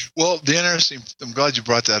 Well, I'm glad you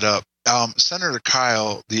brought that up. Senator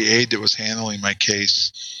Kyle, the aide that was handling my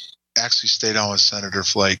case, actually stayed on with Senator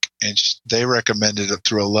Flake, and they recommended it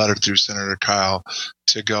through a letter through Senator Kyle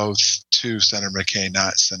to go to Senator McCain,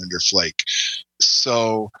 not Senator Flake.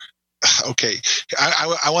 So, okay,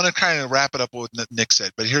 I want to kind of wrap it up with what Nick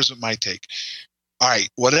said, but here's what my take. All right,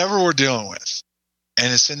 whatever we're dealing with,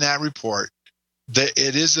 and it's in that report, that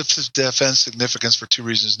it is of defense significance for two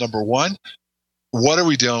reasons. Number one, what are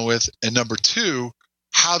we dealing with? And number two,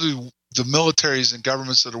 how do the militaries and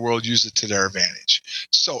governments of the world use it to their advantage?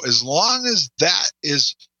 So as long as that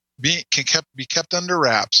is be kept under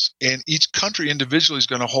wraps, and each country individually is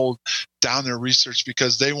going to hold down their research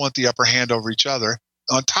because they want the upper hand over each other,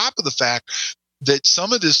 on top of the fact that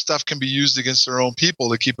some of this stuff can be used against their own people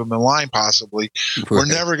to keep them in line, possibly. Right. We're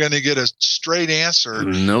never going to get a straight answer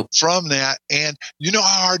from that. And you know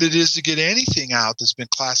how hard it is to get anything out that's been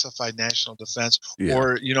classified national defense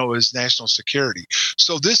or, as national security.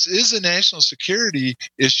 So this is a national security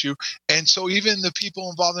issue. And so even the people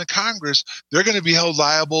involved in Congress, they're going to be held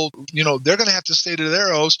liable. They're going to have to stay to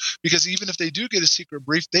their oaths, because even if they do get a secret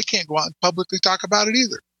brief, they can't go out and publicly talk about it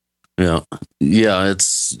either. Yeah,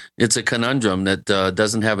 it's a conundrum that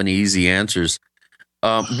doesn't have any easy answers.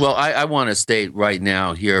 Well, I want to state right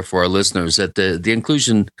now here for our listeners that the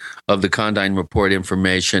inclusion of the Condign Report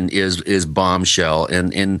information is bombshell,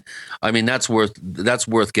 and I mean that's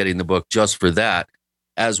worth getting the book just for that,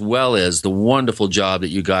 as well as the wonderful job that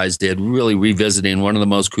you guys did really revisiting one of the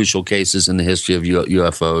most crucial cases in the history of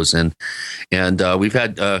UFOs, and we've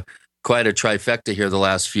had quite a trifecta here the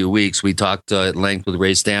last few weeks. We talked at length with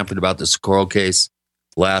Ray Stanford about the Socorro case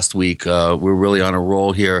last week. We're really on a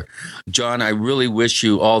roll here. John, I really wish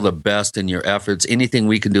you all the best in your efforts. Anything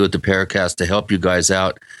we can do at the Paracast to help you guys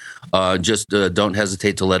out, just don't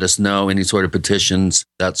hesitate to let us know. Any sort of petitions,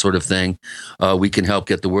 that sort of thing. We can help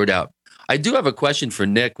get the word out. I do have a question for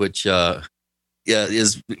Nick, which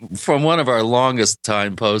is from one of our longest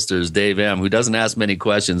time posters, Dave M., who doesn't ask many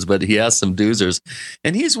questions, but he asks some doozers.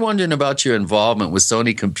 And he's wondering about your involvement with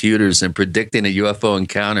Sony Computers and predicting a UFO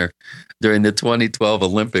encounter during the 2012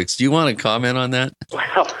 Olympics. Do you want to comment on that?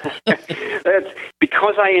 Well, that's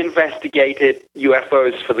because I investigated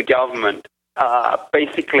UFOs for the government.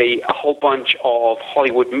 Basically, a whole bunch of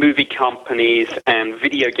Hollywood movie companies and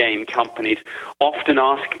video game companies often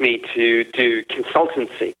ask me to do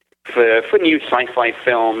consultancy for new sci-fi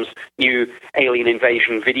films, new alien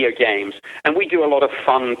invasion video games, and we do a lot of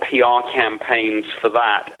fun PR campaigns for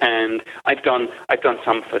that. And I've done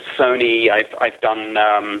some for Sony. I've done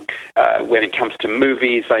when it comes to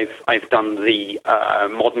movies, I've done the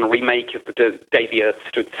modern remake of The Day the Earth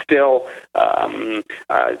Stood Still,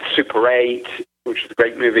 Super 8, which is a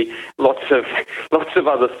great movie. Lots of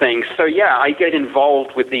other things. So yeah, I get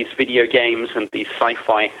involved with these video games and these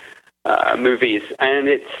sci-fi movies, and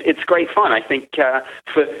it's great fun. I think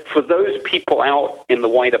for those people out in the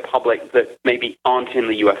wider public that maybe aren't in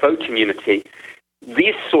the UFO community,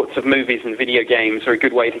 these sorts of movies and video games are a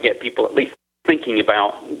good way to get people at least thinking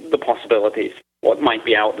about the possibilities, what might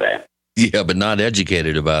be out there. Yeah, but not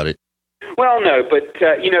educated about it. Well, no, but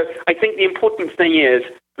I think the important thing is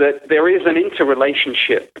that there is an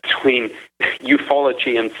interrelationship between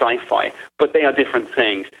ufology and sci-fi, but they are different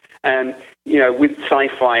things. And, with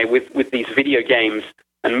sci-fi, with these video games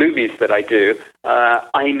and movies that I do,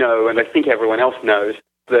 I know, and I think everyone else knows,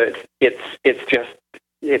 that it's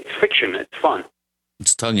fiction, it's fun.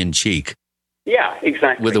 It's tongue-in-cheek. Yeah,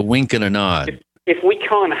 exactly. With a wink and a nod. If we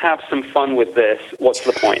can't have some fun with this, what's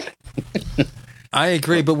the point? I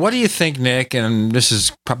agree, but what do you think, Nick, and this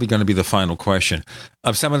is probably going to be the final question,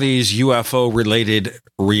 of some of these UFO-related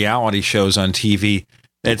reality shows on TV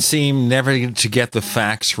that seem never to get the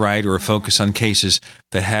facts right or focus on cases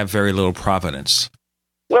that have very little provenance?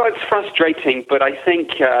 Well, it's frustrating, but I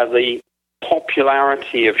think the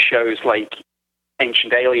popularity of shows like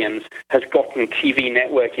Ancient Aliens has gotten TV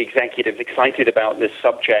network executives excited about this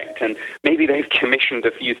subject, and maybe they've commissioned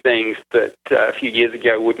a few things that a few years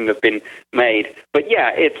ago wouldn't have been made. But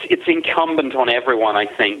yeah, it's incumbent on everyone, I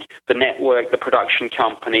think, the network, the production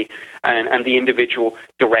company, and the individual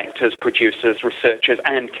directors, producers, researchers,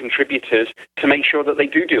 and contributors to make sure that they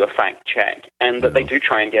do a fact check and that they do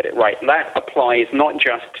try and get it right. And that applies not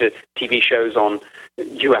just to TV shows on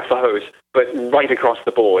UFOs, but right across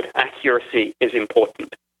the board. Accuracy is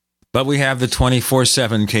important. But we have the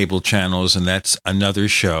 24/7 cable channels, and that's another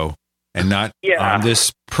show, and not on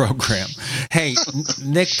this program. Hey,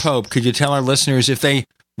 Nick Pope, could you tell our listeners if they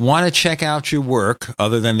want to check out your work,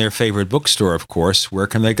 other than their favorite bookstore, of course, where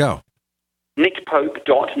can they go?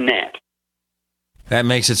 nickpope.net. That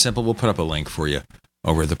makes it simple. We'll put up a link for you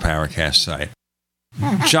over the Paracast site.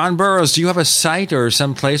 John Burroughs, do you have a site or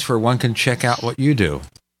some place where one can check out what you do?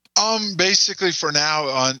 Basically for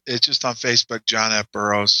now it's just on Facebook. John F.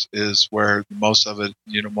 Burroughs is where most of it,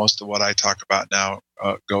 most of what I talk about now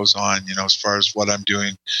goes on, as far as what I'm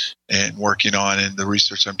doing and working on and the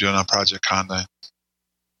research I'm doing on Project Condign.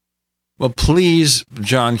 Well, please,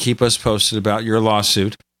 John, keep us posted about your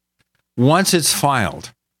lawsuit. Once it's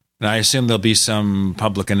filed, and I assume there'll be some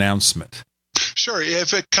public announcement. Sure,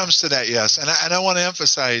 if it comes to that, yes. And I want to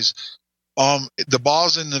emphasize, the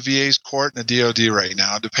ball's in the VA's court and the DOD right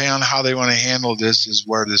now. Depending on how they want to handle this is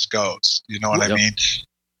where this goes. You know what I mean?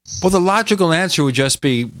 Well, the logical answer would just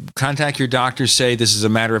be contact your doctor, say this is a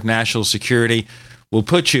matter of national security. We'll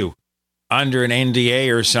put you under an NDA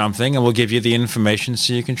or something, and we'll give you the information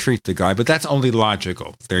so you can treat the guy. But that's only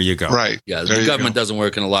logical. There you go. Right. Yeah, the government doesn't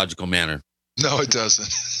work in a logical manner. No, it doesn't.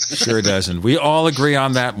 Sure doesn't. We all agree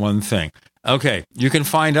on that one thing. Okay, you can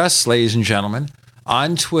find us, ladies and gentlemen,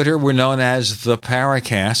 on Twitter. We're known as the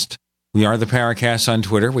Paracast. We are the Paracast on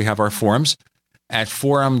Twitter. We have our forums at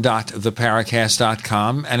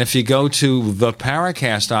forum.theparacast.com. And if you go to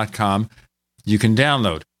theparacast.com, you can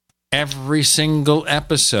download every single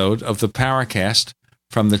episode of the Paracast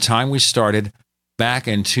from the time we started back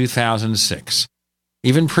in 2006.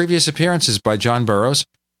 even previous appearances by John Burroughs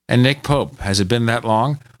and Nick Pope. Has it been that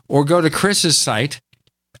long? Or go to Chris's site,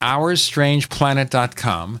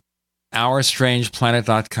 OurStrangePlanet.com.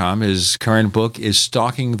 OurStrangePlanet.com. His current book is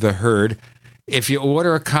Stalking the Herd. If you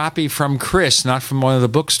order a copy from Chris, not from one of the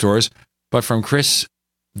bookstores, but from Chris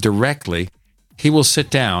directly, he will sit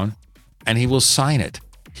down and he will sign it.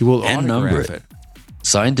 He will autograph it.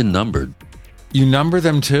 Signed and numbered. You number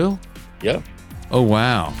them too? Yeah. Oh,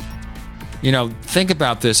 wow. You know, think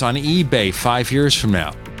about this on eBay 5 years from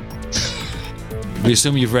now. We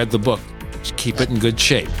assume you've read the book. Just keep it in good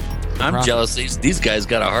shape. I'm jealous. These guys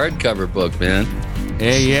got a hardcover book, man.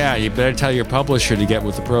 Hey, yeah, you better tell your publisher to get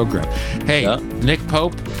with the program. Hey, Nick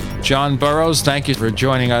Pope, John Burroughs, thank you for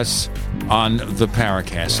joining us on the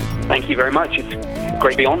Paracast. Thank you very much. It's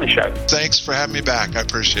great to be on the show. Thanks for having me back. I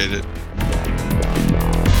appreciate it.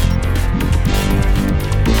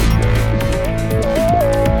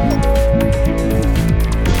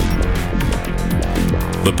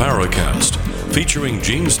 The Paracast, featuring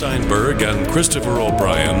Gene Steinberg and Christopher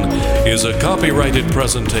O'Brien, is a copyrighted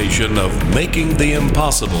presentation of Making the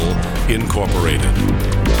Impossible Incorporated.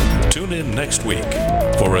 Tune in next week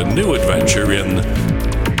for a new adventure in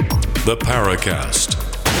The Paracast.